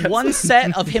 Yes, it's yes. one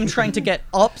set of him trying to get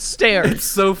upstairs. It's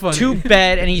so funny. To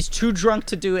bed, and he's too drunk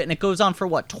to do it, and it goes on for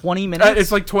what, 20 minutes?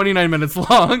 It's like 29 minutes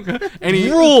long. And he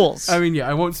rules. I mean, yeah,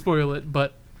 I won't spoil it,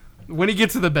 but when he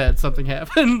gets to the bed, something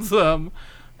happens.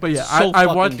 But yeah, So I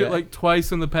fucking watched good. it like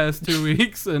twice in the past 2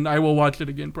 weeks, and I will watch it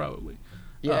again probably.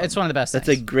 Yeah, it's one of the best That's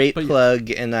a things. great But yeah.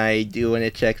 plug, and I do want to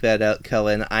check that out,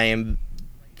 Cullen. I am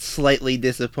slightly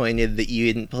disappointed that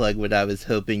you didn't plug what I was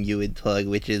hoping you would plug,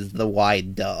 which is The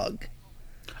Wide Dog.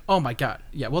 Oh my god.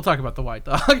 Yeah, we'll talk about the white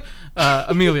dog.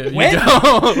 Amelia, you When?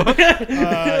 go.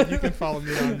 You can follow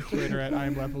me on Twitter at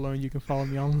I'm Left Alone. You can follow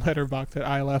me on Letterboxd at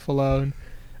I Left Alone.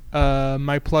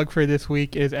 My plug for this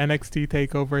week is NXT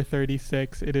TakeOver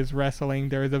 36. It is wrestling.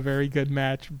 There is a very good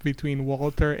match between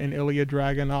Walter and Ilya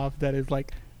Dragunov that is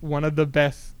like one of the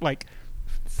best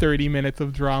 30 minutes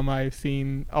of drama I've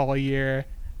seen all year.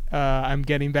 I'm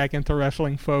getting back into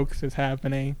wrestling, folks. It's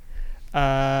happening.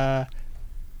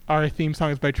 Our theme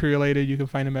song is by True Related. You can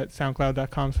find them at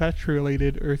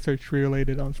soundcloud.com/TrueRelated or search True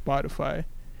Related on Spotify.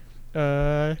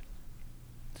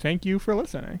 Thank you for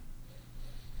listening.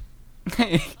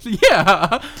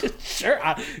 Yeah. Sure,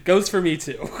 goes for me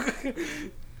too.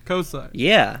 Cosign.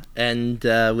 Yeah, and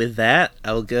with that,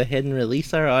 I'll go ahead and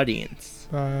release our audience.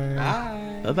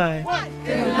 Bye. Bye-bye.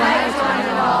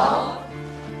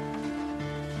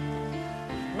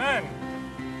 Men.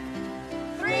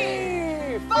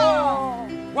 3, 4,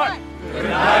 1. Good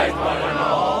night, one and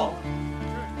all.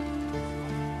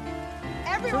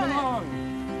 Everyone.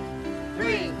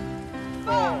 3,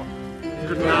 4.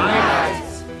 Good night.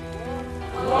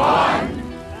 One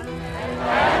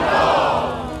and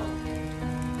all.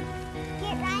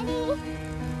 Get ready.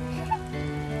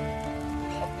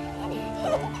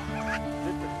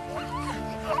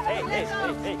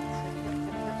 Hey.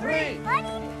 3,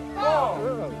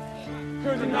 4.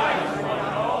 Good night, one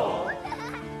and all.